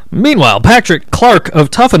 Meanwhile, Patrick Clark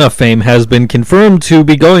of Tough Enough fame has been confirmed to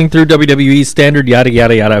be going through WWE's standard yada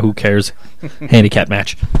yada yada who cares handicap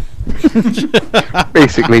match.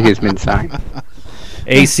 Basically, he's been signed.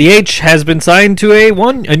 ACH has been signed to a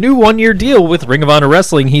new 1-year deal with Ring of Honor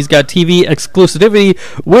Wrestling. He's got TV exclusivity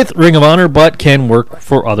with Ring of Honor, but can work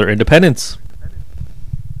for other independents.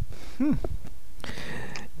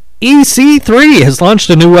 EC3 has launched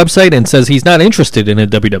a new website and says he's not interested in a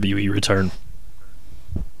WWE return.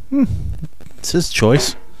 It's his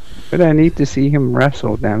choice. But I need to see him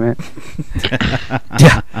wrestle, damn it.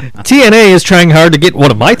 Yeah. TNA is trying hard to get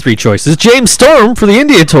one of my 3 choices, James Storm, for the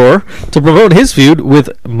India tour to promote his feud with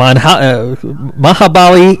Mahabali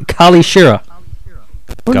Kali Shira.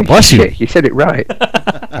 God bless you. You said it right.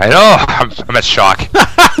 I know. I'm in shock.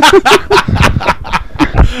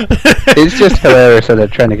 It's just hilarious that they're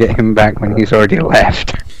trying to get him back when he's already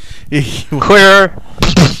left. Clear.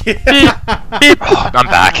 I'm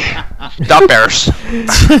back. Stop Bears.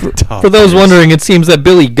 For those wondering, it seems that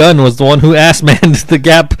Billy Gunn was the one who ass-manned the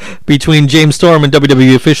gap between James Storm and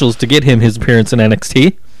WWE officials to get him his appearance in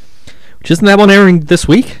NXT. Which isn't that one airing this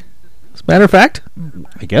week? As a matter of fact,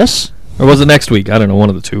 I guess. Or was it next week? I don't know, one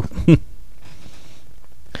of the two.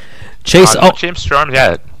 Chase. James Storm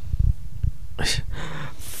yet.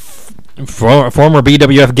 Former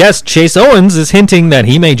BWF guest Chase Owens is hinting that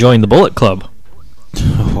he may join the Bullet Club.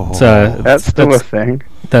 That's still a thing.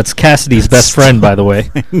 That's Cassidy's best friend, by the way.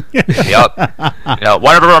 Yep.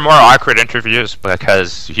 One of our more awkward interviews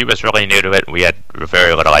because he was really new to it. We had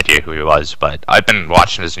very little idea who he was, but I've been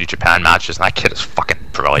watching his New Japan matches, and that kid is fucking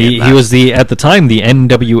brilliant. He was at the time the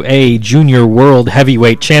NWA Junior World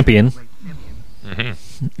Heavyweight Champion.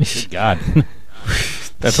 Mm-hmm. God,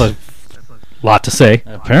 that's a lot to say.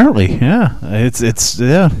 Apparently, yeah. It's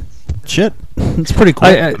shit. It's pretty cool.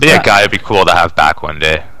 A guy would be cool to have back one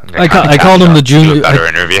day. I called him the junior. Better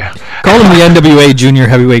interview. Called him the NWA Junior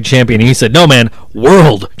Heavyweight Champion. And he said, "No, man,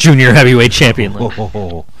 World Junior Heavyweight Champion."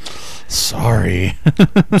 Sorry,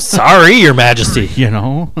 sorry, Your Majesty. You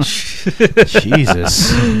know, Jesus.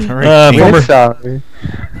 Sorry.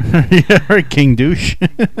 Right, King Douche.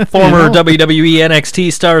 Former WWE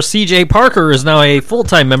NXT star CJ Parker is now a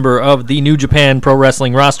full-time member of the New Japan Pro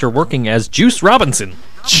Wrestling roster, working as Juice Robinson.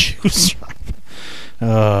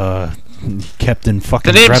 Captain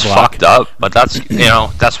fucking The name's Dreadlock. fucked up, but that's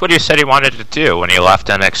what he said he wanted to do when he left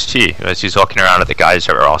NXT. As he's looking around at the guys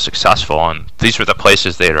that were all successful, and these were the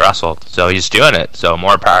places they had wrestled. So he's doing it. So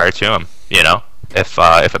more power to him. You know, if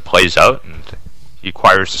it plays out and he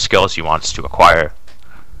acquires the skills he wants to acquire.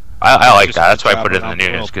 I like that. That's why I put it in the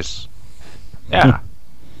news because,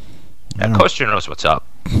 Coaster knows what's up.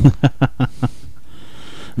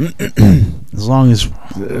 As long as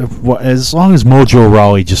Mojo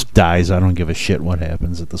Rawley just dies, I don't give a shit what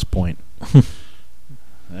happens at this point.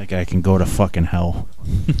 That guy can go to fucking hell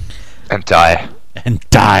and die. And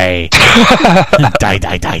die. And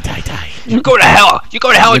die. You go to hell. You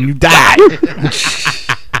go to hell and you die.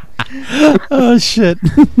 Oh shit!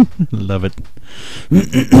 Love it.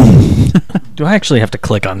 Do I actually have to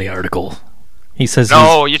click on the article? He says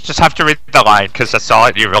no, you just have to read the line because that's all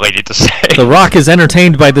you really need to say. The Rock is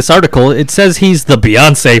entertained by this article. It says he's the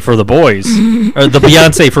Beyonce for the boys. Or the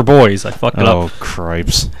Beyonce for boys. I fucked it up. Oh,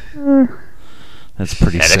 cripes. That's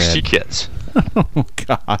pretty NXT sad. kids. Oh,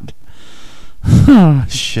 God. Oh,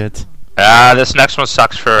 shit. This next one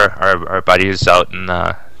sucks for our buddies out in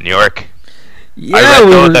New York. Yeah, I read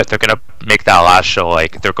though that they're going to make that last show,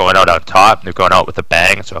 like, they're going out on top. They're going out with a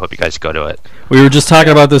bang, so I hope you guys go to it. We were just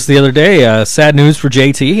talking about this the other day. Sad news for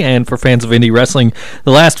JT and for fans of indie wrestling.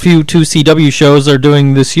 The last few 2 CW shows they're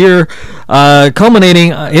doing this year,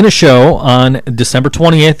 culminating in a show on December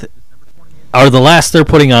 20th, are the last they're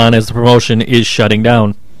putting on as the promotion is shutting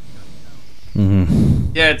down.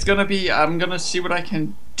 Mm-hmm. Yeah, it's gonna be. I'm gonna see what I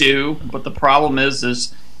can do, but the problem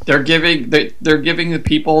is they're giving the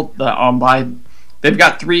people that buy. They've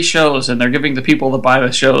got 3 shows, and they're giving the people that buy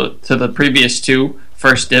the show to the previous 2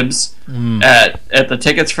 first dibs at the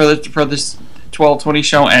tickets for this 12/20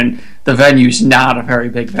 show, and the venue's not a very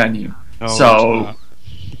big venue. So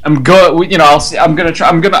I'm good. I'll see. I'm gonna try.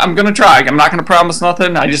 I'm gonna try. I'm not gonna promise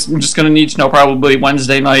nothing. I'm just gonna need to know probably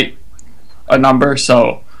Wednesday night a number.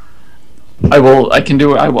 So I will. I can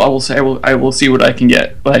do it. I will see what I can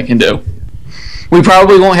get. What I can do. We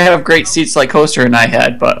probably won't have great seats like Coaster and I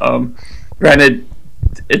had, but granted,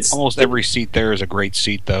 it's almost every seat there is a great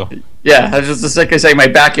seat, though. Yeah, I was just like I say, my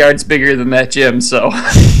backyard's bigger than that gym, so.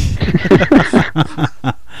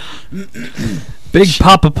 Big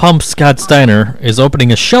Papa Pump Scott Steiner is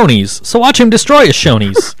opening a Shoney's, so watch him destroy a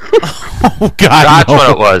Shoney's. Oh God, that's what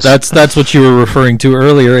it was. That's what you were referring to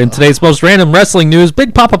earlier. In today's most random wrestling news,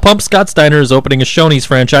 Big Papa Pump Scott Steiner is opening a Shoney's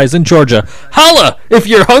franchise in Georgia. Holla if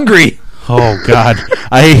you're hungry. Oh God,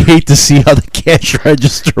 I hate to see how the cash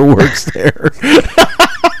register works there.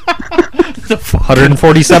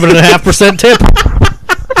 147.5% tip.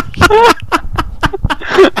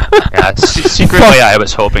 Yeah, secretly I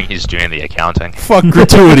was hoping he's doing the accounting. Fuck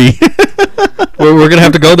gratuity. We're gonna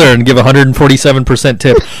have to go there and give 147%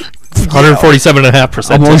 tip.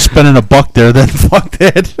 147.5%. I'm only spending $1 there. Then fuck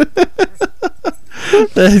that.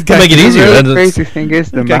 That make it easier. The crazy thing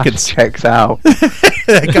is the math checks out.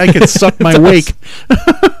 That guy could suck my wake.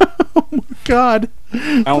 Oh my God.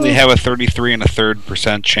 I only have a 33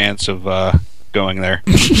 1/3% chance of going there.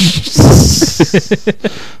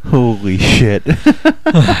 Holy shit.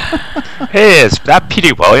 Hey, is that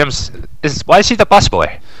Petey Williams? Why is he the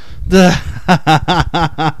busboy?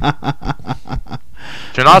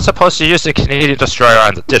 You're not supposed to use the Canadian Destroyer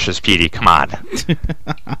on the dishes, Petey. Come on.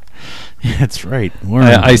 That's right.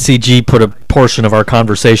 ICG put a portion of our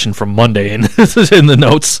conversation from Monday in the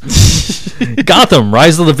notes. Gotham,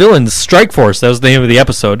 Rise of the Villains, Strike Force. That was the name of the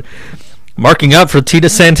episode. Marking out for Tita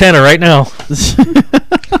Santana right now.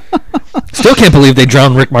 Still can't believe they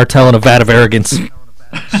drowned Rick Martel in a vat of arrogance.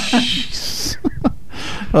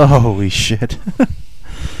 Oh, holy shit.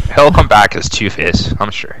 He'll come back as Two-Face,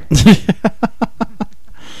 I'm sure.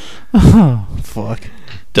 Oh, fuck.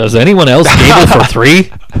 Does anyone else gable for 3?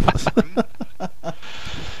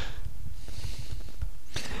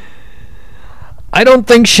 I don't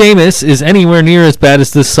think Sheamus is anywhere near as bad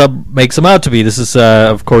as this sub makes him out to be. This is,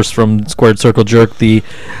 of course, from Squared Circle Jerk, the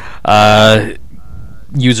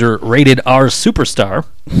user rated R Superstar.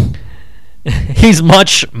 He's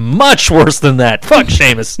much, much worse than that. Fuck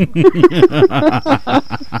Sheamus.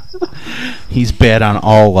 He's bad on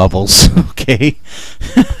all levels, okay?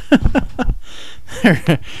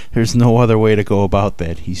 There's no other way to go about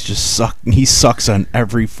that. He's just he sucks on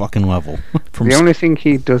every fucking level. The only thing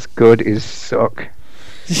he does good is suck.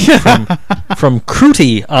 From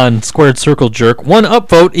Cruty on Squared Circle Jerk, 1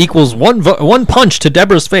 upvote equals 1 punch to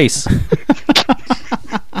Deborah's face.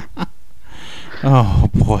 Oh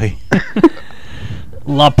boy.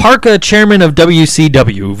 La Parca, chairman of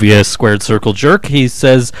WCW via Squared Circle Jerk, he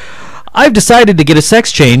says, I've decided to get a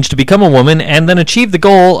sex change to become a woman and then achieve the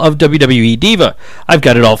goal of WWE Diva. I've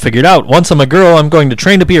got it all figured out. Once I'm a girl, I'm going to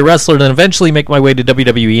train to be a wrestler and eventually make my way to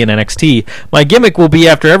WWE and NXT. My gimmick will be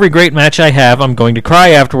after every great match I have, I'm going to cry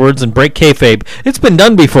afterwards and break kayfabe. It's been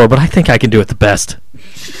done before, but I think I can do it the best.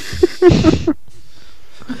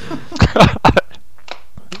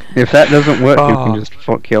 If that doesn't work, you can just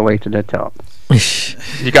fuck your way to the top.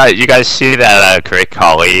 You guys see that Great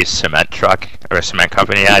Khali cement truck or cement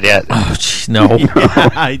company ad yet? Oh, geez, no.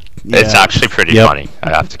 It's actually pretty funny. I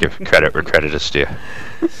have to give credit where credit is due.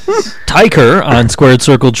 Tyker on Squared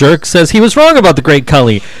Circle Jerk says he was wrong about the Great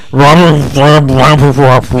Khali. No,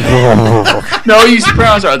 you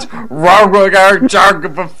pronounce it.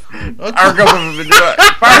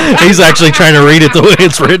 He's actually trying to read it the way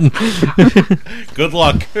it's written. Good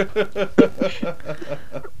luck.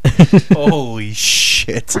 Holy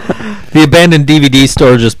shit. The abandoned DVD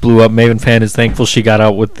store just blew up. Maven Fan is thankful she got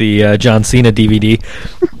out with the John Cena DVD.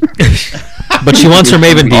 But she wants her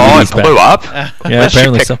Maven DVDs back. Blew up? Yeah,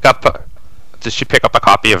 apparently so. Did she pick up a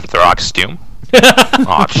copy of The Rock's Doom?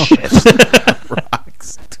 Oh, shit.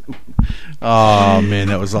 Rock's Doom. Oh, man,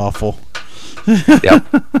 that was awful. Yep.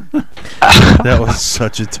 That was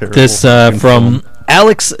such a terrible... This from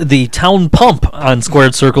Alex the Town Pump on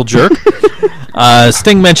Squared Circle Jerk.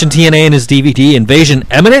 Sting mentioned TNA in his DVD Invasion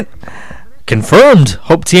Eminent. Confirmed.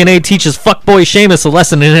 Hope TNA teaches fuckboy Sheamus a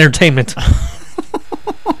lesson in entertainment.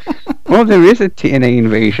 Well, there is a TNA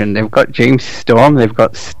invasion. They've got James Storm, they've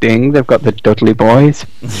got Sting, they've got the Dudley Boys.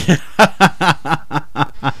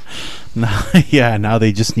 Now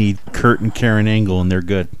they just need Kurt and Karen Angle, and they're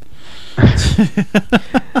good.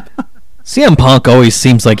 CM Punk always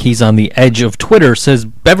seems like he's on the edge of Twitter, says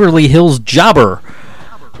Beverly Hills Jobber.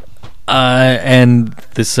 And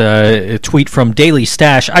this tweet from Daily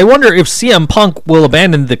Stash. I wonder if CM Punk will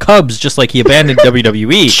abandon the Cubs just like he abandoned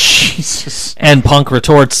WWE. Jesus. And Punk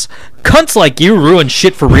retorts, cunts like you ruin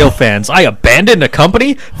shit for real fans. I abandoned a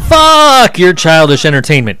company? Fuck your childish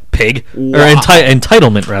entertainment, pig. Wow. Or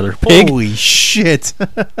entitlement, rather. Pig. Holy shit.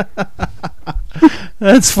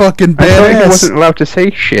 That's fucking badass. I thought he wasn't allowed to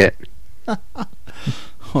say shit.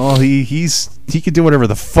 Oh, he can do whatever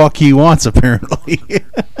the fuck he wants, apparently.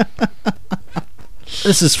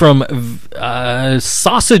 This is from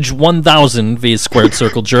Sausage 1000 via Squared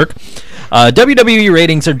Circle Jerk. WWE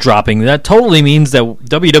ratings are dropping. That totally means that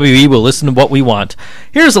WWE will listen to what we want.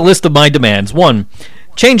 Here's a list of my demands. 1.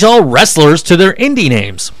 Change all wrestlers to their indie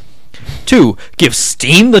names. 2. Give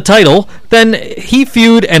Steen the title. Then he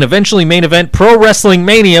feud and eventually main event Pro Wrestling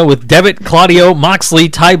Mania with Devitt, Claudio, Moxley,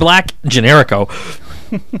 Ty Black, Generico.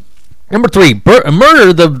 Number 3,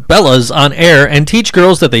 murder the Bellas on air and teach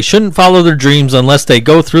girls that they shouldn't follow their dreams unless they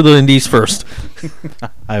go through the indies first.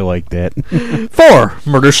 I like that. 4,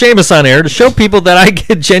 murder Sheamus on air to show people that I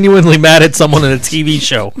get genuinely mad at someone in a TV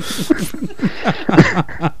show.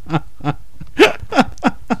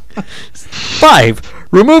 5,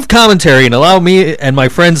 remove commentary and allow me and my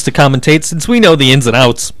friends to commentate since we know the ins and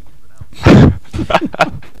outs.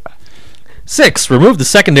 6, remove the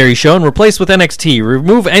secondary show and replace with NXT.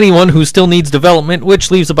 Remove anyone who still needs development,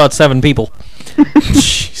 which leaves about 7 people.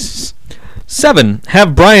 Jesus. 7,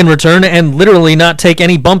 have Bryan return and literally not take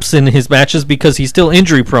any bumps in his matches because he's still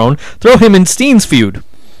injury prone. Throw him in Steen's feud.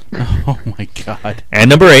 Oh my God. And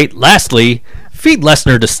number 8, lastly, feed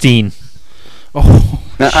Lesnar to Steen. Oh.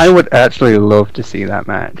 Now, I would actually love to see that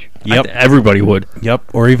match. Yep. Everybody would. Yep.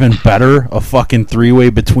 Or even better, a fucking 3-way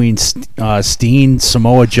between Steen,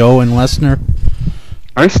 Samoa Joe, and Lesnar.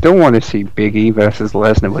 I still want to see Big E versus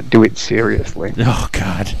Lesnar, but do it seriously. Oh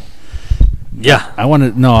God. Yeah. I want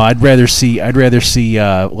to. No, I'd rather see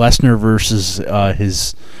Lesnar versus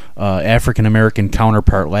his African American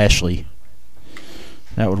counterpart Lashley.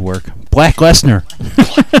 That would work. Black Lesnar.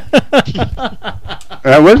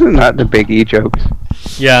 Wasn't that the Big E jokes?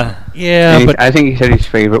 Yeah. Yeah, but I think he said his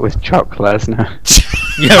favorite was Chuck Lesnar.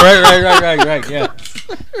 Yeah, right. Yeah.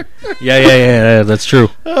 Yeah. That's true.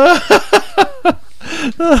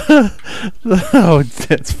 Oh,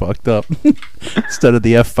 that's fucked up. Instead of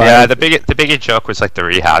the F5. Yeah, the biggie joke was like the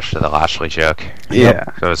rehash of the Lashley joke. Yeah.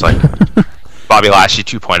 So it was like Bobby Lashley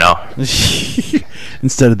 2.0.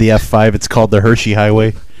 Instead of the F5, it's called the Hershey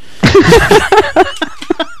Highway.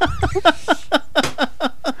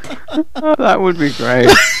 Oh, that would be great.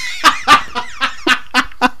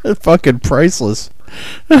 Fucking priceless.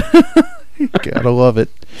 Gotta love it.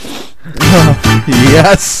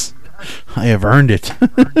 Yes. I have earned it.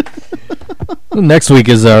 Next week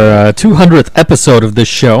is our 200th episode of this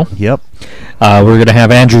show. Yep. We're going to have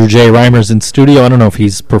Andrew J. Reimers in studio. I don't know if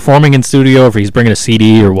he's performing in studio or if he's bringing a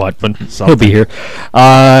CD or what, but he'll be here.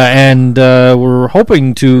 And we're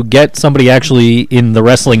hoping to get somebody actually in the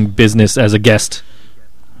wrestling business as a guest.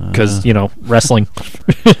 Because, wrestling.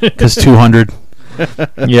 Because 200.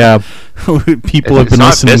 Yeah. People have been not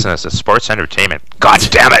listening. business, it's sports entertainment. God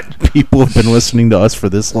damn it. People have been listening to us for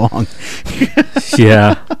this long.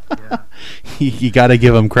 Yeah. You got to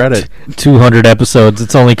give them credit. 200 episodes.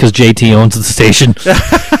 It's only because JT owns the station.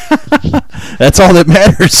 That's all that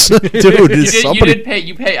matters, dude. You did pay.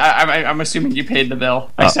 You pay. I'm assuming you paid the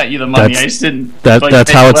bill. I sent you the money. I just didn't.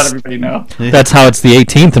 That's how it's. Let everybody know. That's how it's the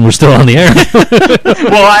 18th, and we're still on the air.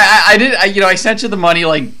 Well, I did. I sent you the money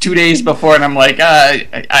like 2 days before, and I'm like,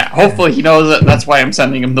 hopefully he knows that. That's why I'm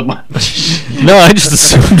sending him the money. No, I just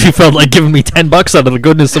assumed you felt like giving me $10 out of the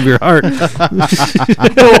goodness of your heart.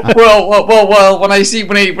 Well, when I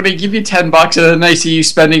give you $10 and then I see you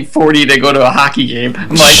spending $40 to go to a hockey game, I'm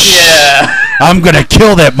like, yeah. I'm gonna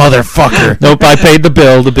kill that motherfucker. Nope, I paid the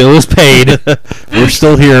bill. The bill is paid. We're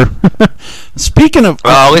still here. Speaking of,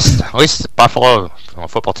 well, at least Buffalo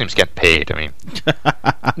football team's getting paid. I mean,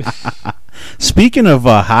 speaking of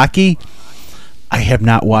hockey, I had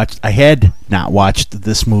not watched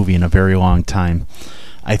this movie in a very long time.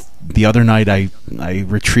 The other night I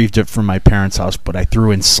retrieved it from my parents' house, but I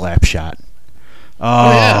threw in Slapshot.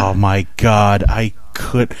 Oh my God!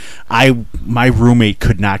 My roommate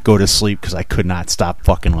could not go to sleep because I could not stop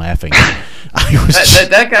fucking laughing.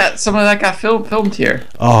 Some of that got filmed here.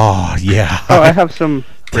 Oh yeah. Oh, I have some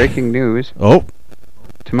breaking news. Oh,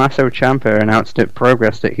 Tommaso Ciampa announced at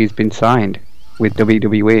Progress that he's been signed with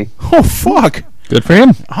WWE. Oh fuck! Good for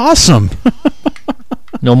him. Awesome.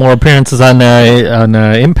 No more appearances on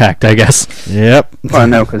Impact, I guess. Yep. Well,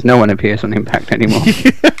 no, because no one appears on Impact anymore.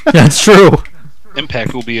 That's true.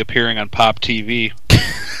 Impact will be appearing on Pop TV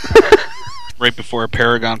right before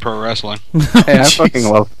Paragon Pro Wrestling. Hey, I fucking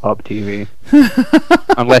love Pop TV.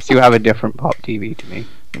 Unless you have a different Pop TV to me.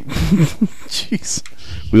 Jeez.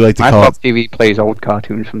 We like to My call Pop TV plays old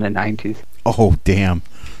cartoons from the 90s. Oh, damn.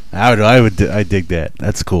 I dig that.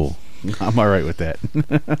 That's cool. I'm all right with that.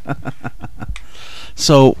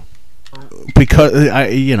 So, because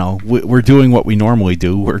we're doing what we normally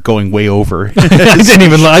do, we're going way over.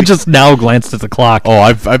 I just now glanced at the clock. Oh,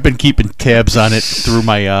 I've been keeping tabs on it through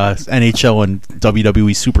my NHL and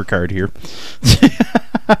WWE Supercard here.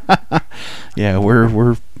 Yeah,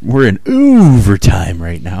 we're in overtime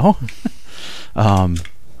right now.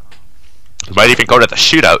 we might even go to the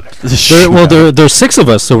shootout. Well, there's 6 of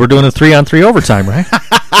us, so we're doing a 3-on-3 overtime, right?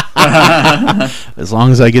 As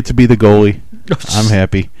long as I get to be the goalie, I'm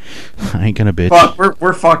happy. I ain't gonna bitch. Fuck,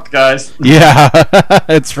 we're fucked, guys. Yeah,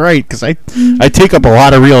 that's right. Because I take up a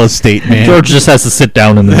lot of real estate, man. George just has to sit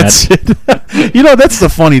down in the net. That's the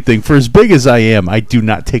funny thing. For as big as I am, I do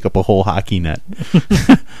not take up a whole hockey net.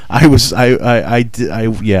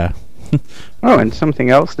 Yeah. Oh, and something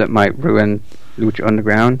else that might ruin Lucha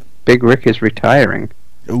Underground. Big Rick is retiring.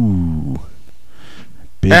 Ooh.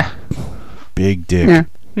 Big dick. Yeah.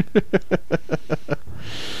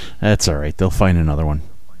 That's all right. They'll find another one.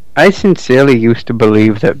 I sincerely used to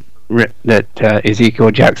believe that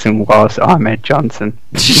Ezekiel Jackson was Ahmed Johnson.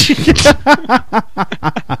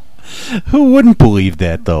 Who wouldn't believe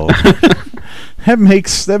that, though? That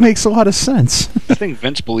makes a lot of sense. I think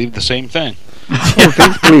Vince believed the same thing.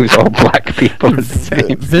 Vince believes all black people are the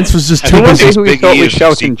same. Vince was just too busy. Who he thought was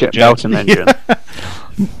shouting Belton engine.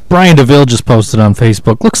 Brian DeVille just posted on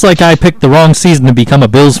Facebook. Looks like I picked the wrong season to become a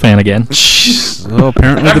Bills fan again. Well,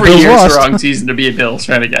 apparently the Every Bills year's lost. the wrong season to be a Bills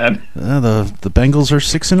fan again. The Bengals are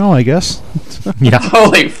 6-0, I guess. Yeah.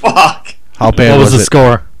 Holy fuck! How bad What was the it?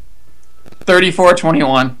 score?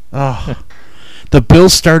 34-21. Oh. The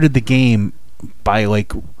Bills started the game by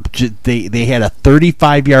they had a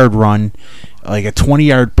 35-yard run, like a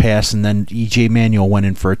 20-yard pass, and then E.J. Manuel went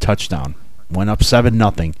in for a touchdown. Went up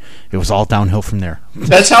 7-0. It was all downhill from there.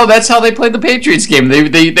 That's how they played the Patriots game.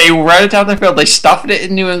 They ran it down the field. They stuffed it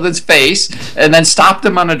in New England's face, and then stopped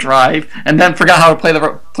them on a drive, and then forgot how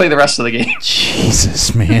to play the rest of the game.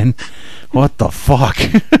 Jesus, man. What the fuck?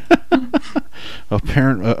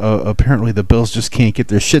 Apparently the Bills just can't get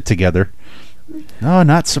their shit together. No,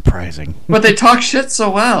 not surprising. But they talk shit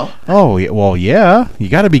so well. Oh, well, yeah. You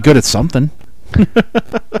got to be good at something.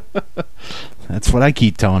 That's what I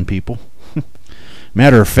keep telling people.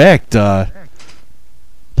 Matter of fact, yeah,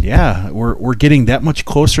 we're getting that much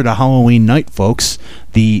closer to Halloween night, folks.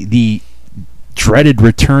 The dreaded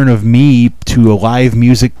return of me to a live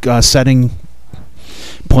music setting,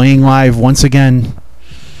 playing live once again.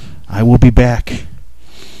 I will be back.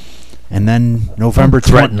 And then November 20th.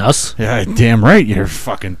 Threaten us. Yeah, damn right, you're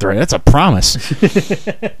fucking threat. That's a promise.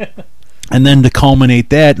 And then to culminate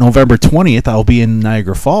that, November 20th, I'll be in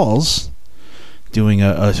Niagara Falls, doing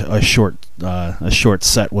a short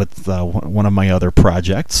set with one of my other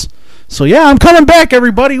projects. So yeah, I'm coming back,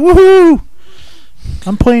 everybody! Woohoo!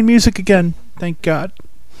 I'm playing music again. Thank God.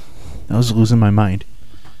 I was losing my mind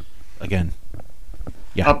again.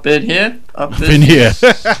 Yeah. Up in here. Up in here.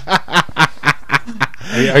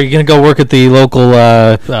 Are you gonna go work at the local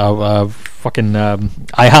fucking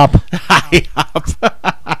IHOP?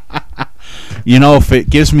 IHOP. You know, if it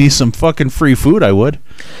gives me some fucking free food, I would.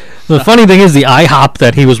 The funny thing is, the IHOP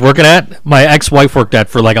that he was working at, my ex-wife worked at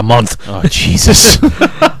for like a month. Oh, Jesus.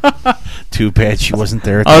 Too bad she wasn't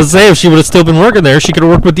there. I was saying, if she would have still been working there, she could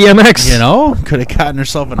have worked with DMX. You know, could have gotten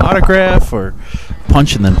herself an autograph or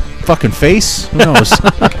punch in the fucking face. Who knows?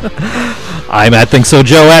 I'm at Think So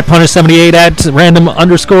Joe, at Punish78, at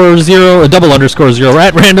random_0, a double_0,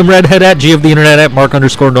 at random redhead, at G of the Internet, at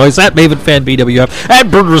Mark_noise, at Maven Fan BWF,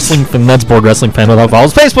 at Board Wrestling Fan, that's Board Wrestling Fan without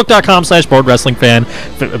vowels, Facebook.com/Board Wrestling Fan.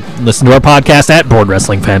 Listen to our podcast at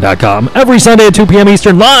BoardWrestlingFan.com every Sunday at 2 p.m.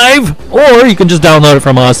 Eastern live, or you can just download it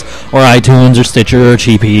from us, or iTunes, or Stitcher, or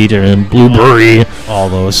Cheap Heat, or Blueberry. All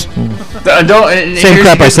those. Same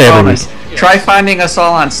crap I say every week. Try finding us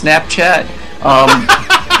all on Snapchat,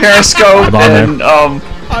 Periscope, and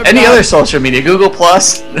any other social media. Google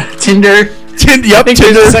Plus, Tinder. Yep, I think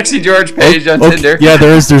Tinder. there's a Sexy George page on Tinder. Yeah,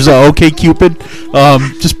 there's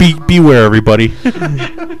OkCupid. Just beware, everybody.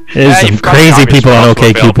 There's some crazy people on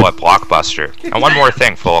OkCupid. At Blockbuster. And one more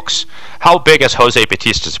thing, folks. How big is Jose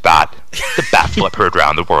Batista's bat? The bat flip heard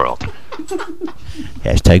around the world.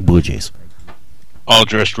 Hashtag Blue Jays. All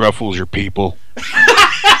dressed rough fools your people.